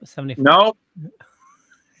 1075. No.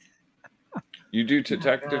 You do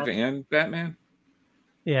Detective and Batman?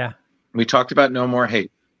 Yeah. We talked about No More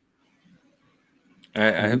Hate. I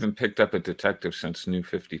haven't picked up a Detective since New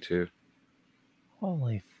 52.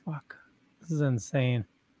 Holy fuck. This is insane.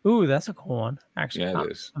 Ooh, that's a cool one. Actually, yeah,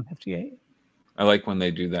 it is. 58. I like when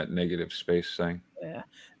they do that negative space thing. Yeah.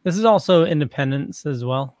 This is also Independence as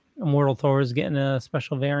well. Immortal Thor is getting a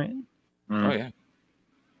special variant. Oh, yeah.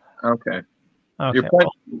 Okay. Okay.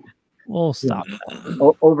 We'll stop.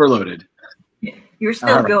 Overloaded. You're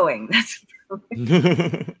still going. That's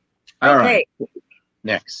all right.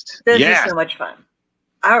 Next. This is so much fun.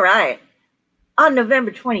 All right. On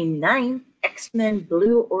November 29th, X-Men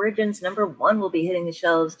Blue Origins #1 will be hitting the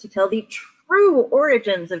shelves to tell the true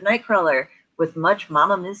origins of Nightcrawler, with much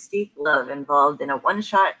Mama Mystique love involved in a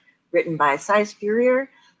one-shot written by Cy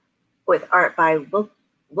Spurrier, with art by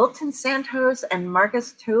Wilton Santos and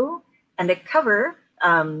Marcus Tu, and a cover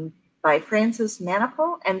by Francis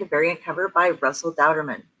Maniple, and a variant cover by Russell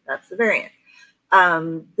Dauterman. That's the variant.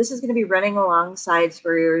 This is going to be running alongside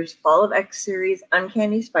Spurrier's Fall of X series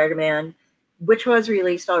Uncanny Spider-Man, which was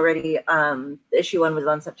released already. Issue 1 was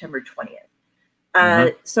on September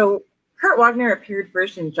 20th. So Kurt Wagner appeared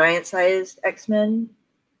first in giant-sized X-Men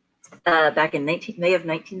back in May of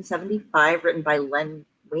 1975, written by Len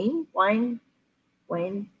Wein.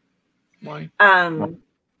 Wine. Wine.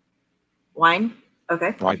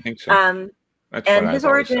 Okay. Well, I think so. That's and his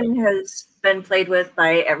origin has been played with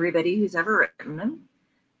by everybody who's ever written him.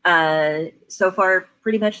 So far,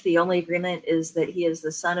 pretty much the only agreement is that he is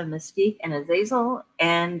the son of Mystique and Azazel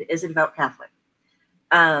and is a devout Catholic.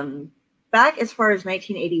 Back as far as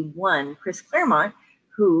 1981, Chris Claremont,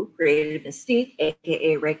 who created Mystique,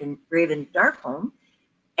 aka Raven Darkholme,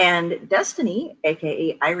 and Destiny,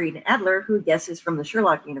 aka Irene Adler, who guesses from the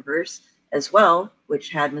Sherlock universe as well, which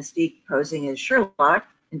had Mystique posing as Sherlock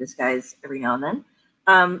in disguise every now and then.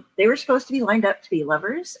 They were supposed to be lined up to be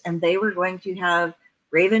lovers, and they were going to have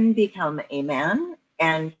Raven become a man,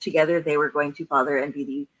 and together they were going to father and be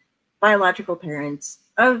the biological parents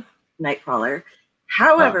of Nightcrawler.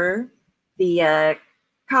 However, the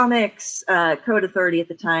comics code authority at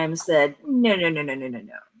the time said, no,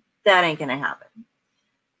 that ain't gonna happen.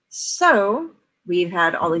 So we've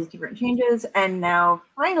had all these different changes, and now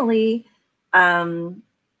finally, Cy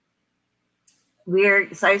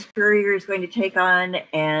Spurrier is going to take on,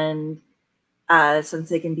 and since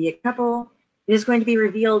they can be a couple, it is going to be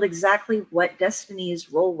revealed exactly what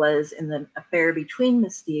Destiny's role was in the affair between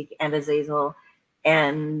Mystique and Azazel,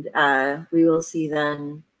 and we will see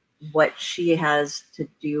then what she has to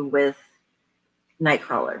do with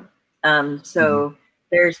Nightcrawler. So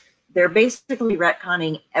they're basically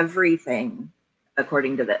retconning everything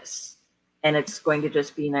according to this, and it's going to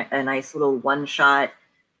just be a nice little one-shot.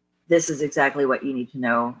 This is exactly what you need to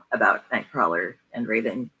know about Nightcrawler and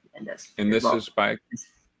Raven and this. And this is by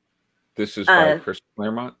Chris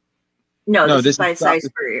Claremont? No, this is by Cy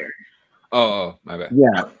Spurrier. Oh, my bad.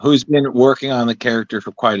 Yeah, who's been working on the character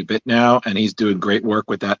for quite a bit now, and he's doing great work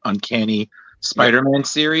with that Uncanny Spider-Man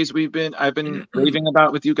series I've been raving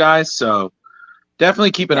about with you guys. So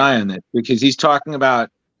definitely keep an eye on this, because he's talking about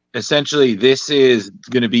essentially this is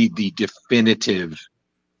going to be the definitive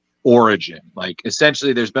origin. Like,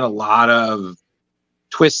 essentially, there's been a lot of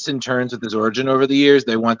twists and turns with his origin over the years.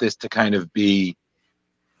 They want this to kind of be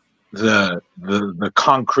the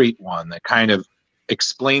concrete one that kind of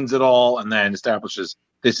explains it all and then establishes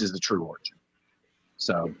this is the true origin.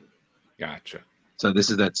 So gotcha. So this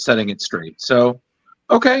is that setting it straight. So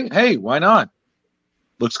okay, hey, why not?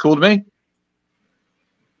 Looks cool to me.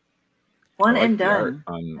 One and done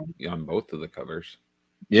on both of the covers.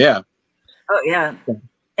 Yeah. Oh yeah.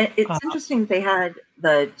 It's interesting they had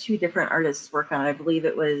the two different artists work on it. I believe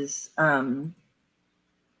it was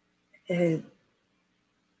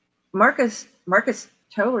Marcus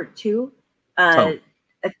Toe or two.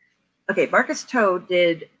 Okay, Marcus Toe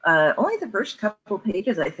did only the first couple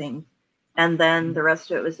pages, I think, and then the rest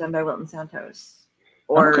of it was done by Wilton Santos,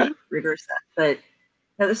 or reverse that. But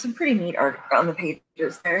no, there's some pretty neat art on the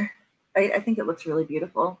pages there. I think it looks really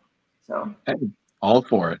beautiful. So all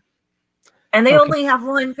for it. And they only have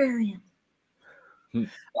one variant.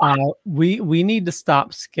 We need to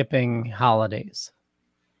stop skipping holidays.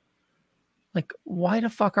 Like, why the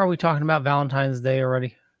fuck are we talking about Valentine's Day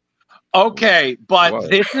already? Okay, but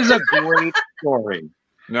this is a great story.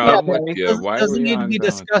 No, I'm with you. Why doesn't need to be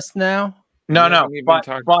discussed now? No, but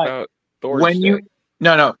when you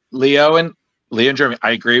Leo and Jeremy,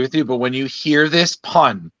 I agree with you. But when you hear this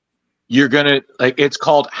pun, you're gonna like. It's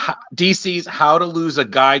called DC's "How to Lose a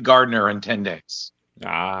Guy Gardner in 10 Days."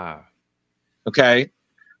 Okay.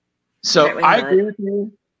 So I agree with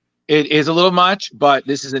you. It is a little much, but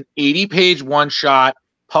this is an 80-page one-shot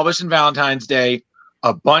published on Valentine's Day.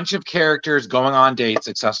 A bunch of characters going on dates,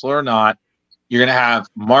 successful or not. You're going to have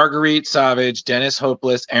Marguerite Savage, Dennis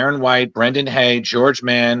Hopeless, Aaron White, Brendan Hay, George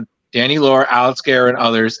Mann, Danny Lore, Alex Guerra, and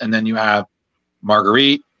others. And then you have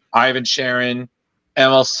Marguerite, Ivan Sharon,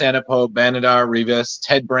 Emil Sanapo, Banadar Rivas,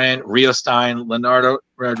 Ted Brand, Rio Stein, Leonardo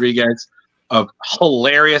Rodriguez. A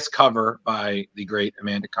hilarious cover by the great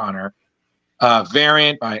Amanda Connor.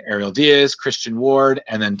 Variant by Ariel Diaz, Christian Ward,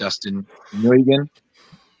 and then Dustin Nguyen.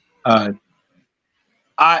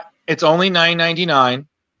 It's only $9.99,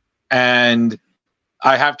 and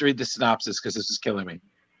I have to read the synopsis because this is killing me.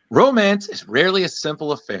 Romance is rarely a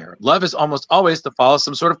simple affair. Love is almost always to follow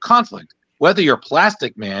some sort of conflict. Whether you're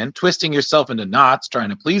Plastic Man, twisting yourself into knots trying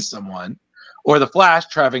to please someone, or the Flash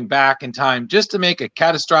traveling back in time just to make a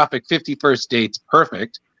catastrophic 51st dates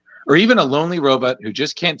perfect, or even a lonely robot who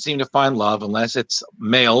just can't seem to find love unless it's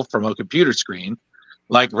mail from a computer screen,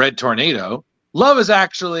 like Red Tornado, love is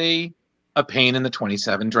actually a pain in the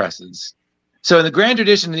 27 dresses. So in the grand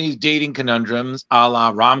tradition of these dating conundrums, a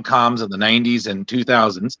la rom-coms of the 90s and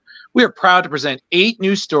 2000s, we are proud to present 8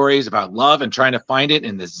 new stories about love and trying to find it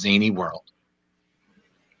in this zany world.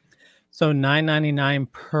 So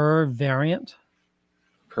 $9.99 per variant?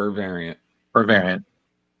 Per variant. Per variant.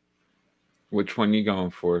 Which one you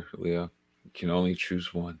going for, Leo? You can only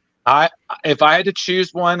choose one. If I had to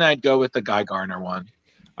choose one, I'd go with the Guy Gardner one.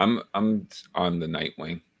 I'm on the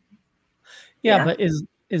Nightwing. Yeah, but is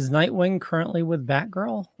Nightwing currently with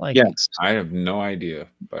Batgirl? Like, yes, I have no idea,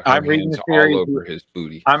 but I'm reading the series. all over his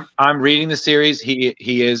booty. I'm reading the series. He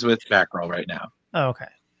is with Batgirl right now. Oh, okay.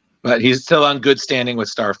 But he's still on good standing with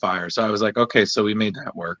Starfire. So I was like, okay, so we made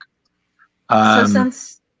that work. So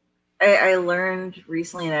since I learned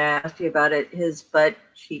recently, and I asked you about it, his butt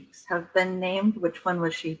cheeks have been named. Which one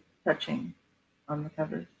was she touching on the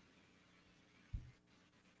cover?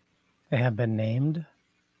 They have been named.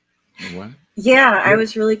 What? Yeah, I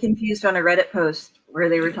was really confused on a Reddit post where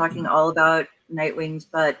they were talking all about Nightwing's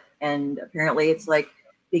butt, and apparently it's like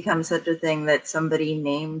become such a thing that somebody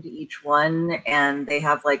named each one, and they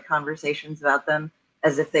have like conversations about them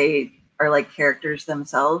as if they are like characters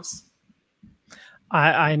themselves.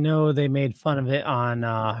 I know they made fun of it on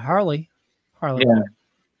Harley.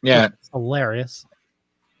 Yeah, it's hilarious.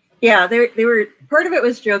 Yeah, they were, part of it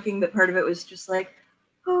was joking, but part of it was just like,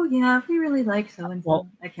 oh yeah, we really like so and so. Well,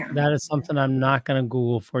 I can't remember. That is something I'm not going to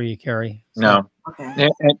Google for you, Kari. So. No. Okay.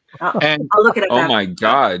 And I'll look it up. Oh my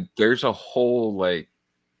God, there's a whole like.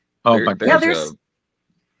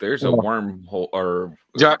 There's a wormhole, or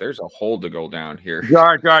there's a hole to go down here.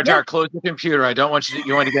 Jar, close the computer. I don't want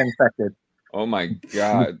you want to get infected. Oh my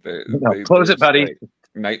God! Close it, buddy. Like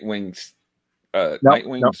Nightwing's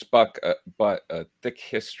Nightwing's butt, a thick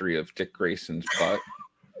history of Dick Grayson's butt.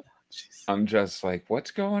 I'm just like,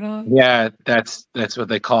 what's going on? Yeah, that's what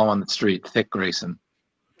they call on the street, Thick Grayson.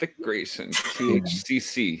 Thick Grayson,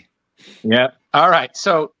 THCC. Yeah. All right.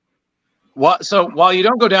 So while you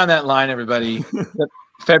don't go down that line, everybody,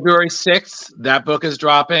 February 6th, that book is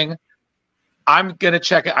dropping. I'm going to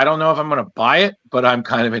check it. I don't know if I'm going to buy it, but I'm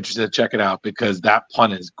kind of interested to check it out because that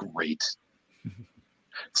pun is great.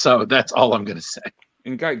 So that's all I'm going to say.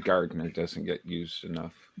 And Guy Gardner doesn't get used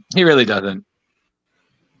enough. He really doesn't.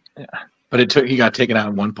 Yeah. But he got taken out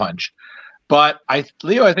in one punch. But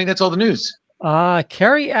Leo, I think that's all the news.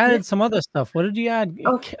 Kari added some other stuff. What did you add?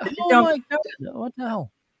 Oh my God. What the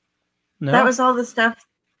hell? No? That was all the stuff.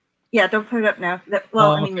 Yeah, don't put it up now.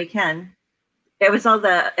 I mean, we can. It was all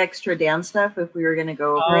the extra Dan stuff if we were going to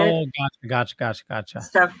go over it. Oh, gotcha.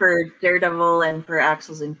 Stuff for Daredevil and for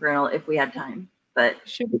Axel's Infernal if we had time. But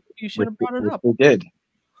you should have brought it up. We did.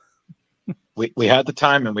 we had the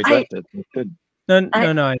time and we did it. We could. No.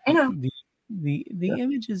 I know. The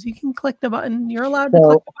images, you can click the button. You're allowed to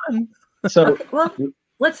click the button. So okay, well,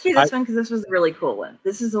 let's do this one because this was a really cool one.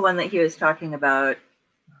 This is the one that he was talking about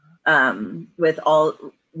with all.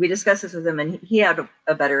 We discussed this with him, and he had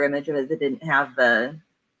a better image of it that didn't have the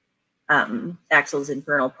Axel's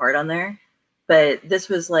Infernal part on there. But this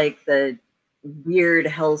was like the weird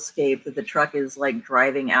hellscape that the truck is like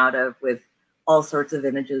driving out of, with all sorts of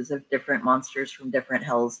images of different monsters from different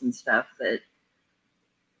hells and stuff that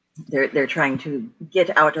they're trying to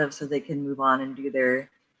get out of so they can move on and do their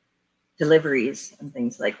deliveries and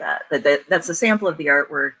things like that. But that's a sample of the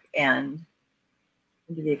artwork, and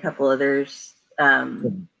I'll give you a couple others.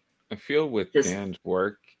 I feel with Dan's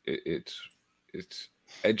work, it's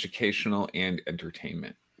educational and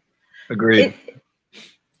entertainment. Agreed.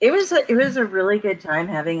 It was a really good time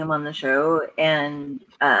having him on the show, and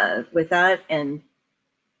with that, and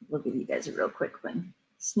we'll give you guys a real quick one.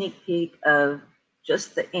 Sneak peek of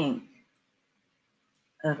just the ink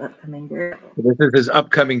of upcoming Daredevil. This is his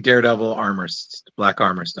upcoming Daredevil armor, black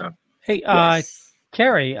armor stuff. Hey, yes.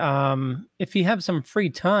 Kari, if you have some free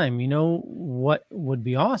time, you know what would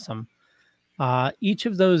be awesome? Each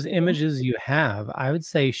of those images you have, I would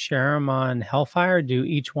say share them on Hellfire, do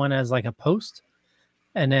each one as like a post,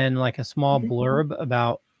 and then like a small blurb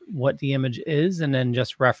about what the image is, and then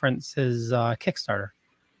just reference his Kickstarter.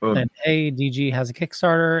 And hey, DG has a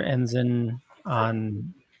Kickstarter, ends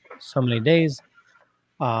on so many days.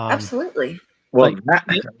 Absolutely. Well,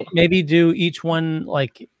 maybe do each one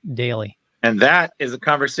like daily. And that is a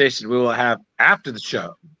conversation we will have after the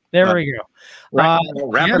show. There we go. We'll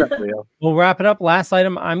wrap it up, Leo. We'll wrap it up. Last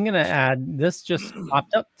item I'm going to add. This just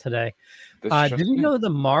popped up today. Did you know the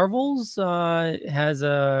Marvels has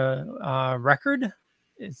a record?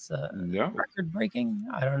 It's record breaking.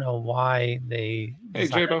 I don't know why they. Hey,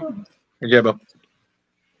 Jabo. Hey, Jabo.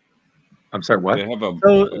 I'm sorry, what? They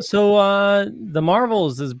have so the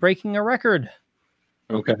Marvels is breaking a record.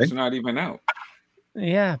 Okay. It's not even out.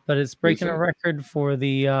 Yeah, but it's breaking a record for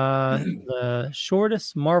the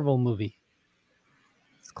shortest Marvel movie.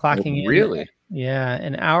 It's clocking in. Really? Yeah,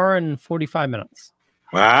 1 hour and 45 minutes.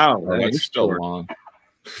 Wow, that's still long.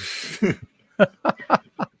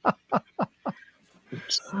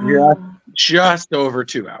 just over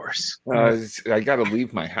 2 hours. I got to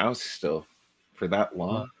leave my house still for that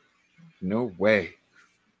long. No way.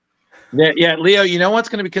 Yeah, Leo, you know what's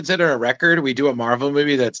going to be considered a record? We do a Marvel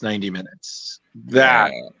movie that's 90 minutes.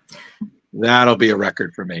 That'll be a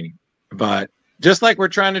record for me. But just like we're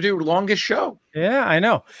trying to do longest show. Yeah, I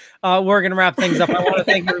know. We're going to wrap things up. I want to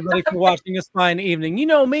thank everybody for watching this fine evening. You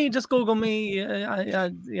know me, just Google me.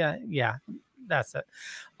 Yeah, that's it.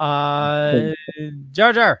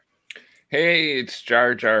 Jar Jar. Hey, it's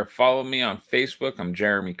Jar Jar. Follow me on Facebook. I'm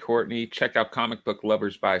Jeremy Courtney. Check out Comic Book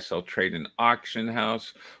Lovers Buy, Sell, Trade, and Auction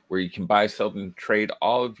House, where you can buy, sell, and trade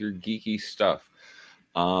all of your geeky stuff.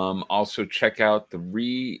 Also, check out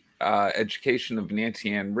the Education of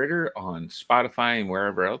Nancy Ann Ritter on Spotify and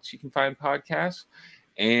wherever else you can find podcasts.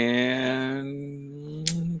 And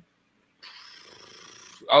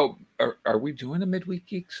are we doing a Midweek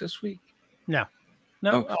Geeks this week? No.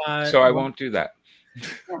 So I won't do that.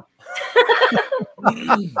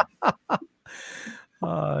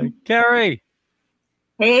 Kari.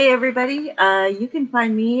 Hey everybody, you can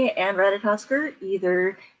find me and Ratatosker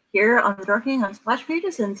either here on the Dorkening on Splash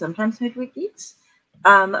Pages and sometimes Midweek Geeks.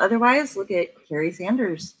 Otherwise, look at Kari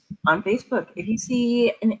Sanders on Facebook. If you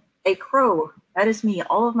see a crow, that is me.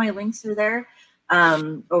 All of my links are there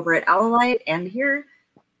over at Owlite and here.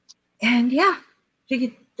 And yeah, you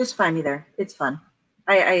can just find me there. It's fun.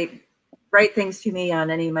 I write things to me on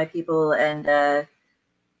any of my people, and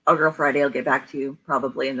I'll Girl Friday, I'll get back to you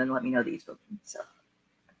probably, and then let me know that you spoke to me. So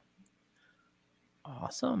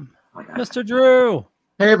awesome. Mr. Drew.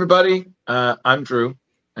 Hey everybody, I'm Drew,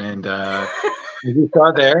 and as you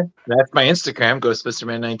saw there, that's my Instagram,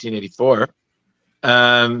 Ghostbusterman1984.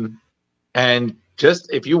 And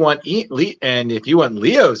just if you want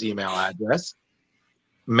Leo's email address,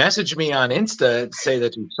 message me on Insta and say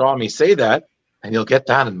that you saw me say that, and you'll get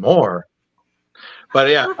that and more. But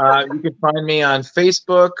yeah, you can find me on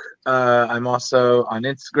Facebook. I'm also on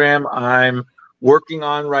Instagram. I'm working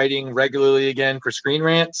on writing regularly again for Screen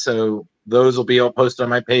Rant, so those will be all posted on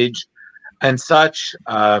my page and such.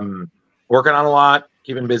 Working on a lot,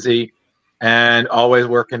 keeping busy, and always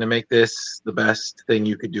working to make this the best thing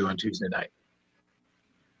you could do on Tuesday night.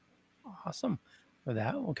 Awesome. For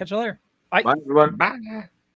that, we'll catch you later. Bye. Bye, everyone. Bye.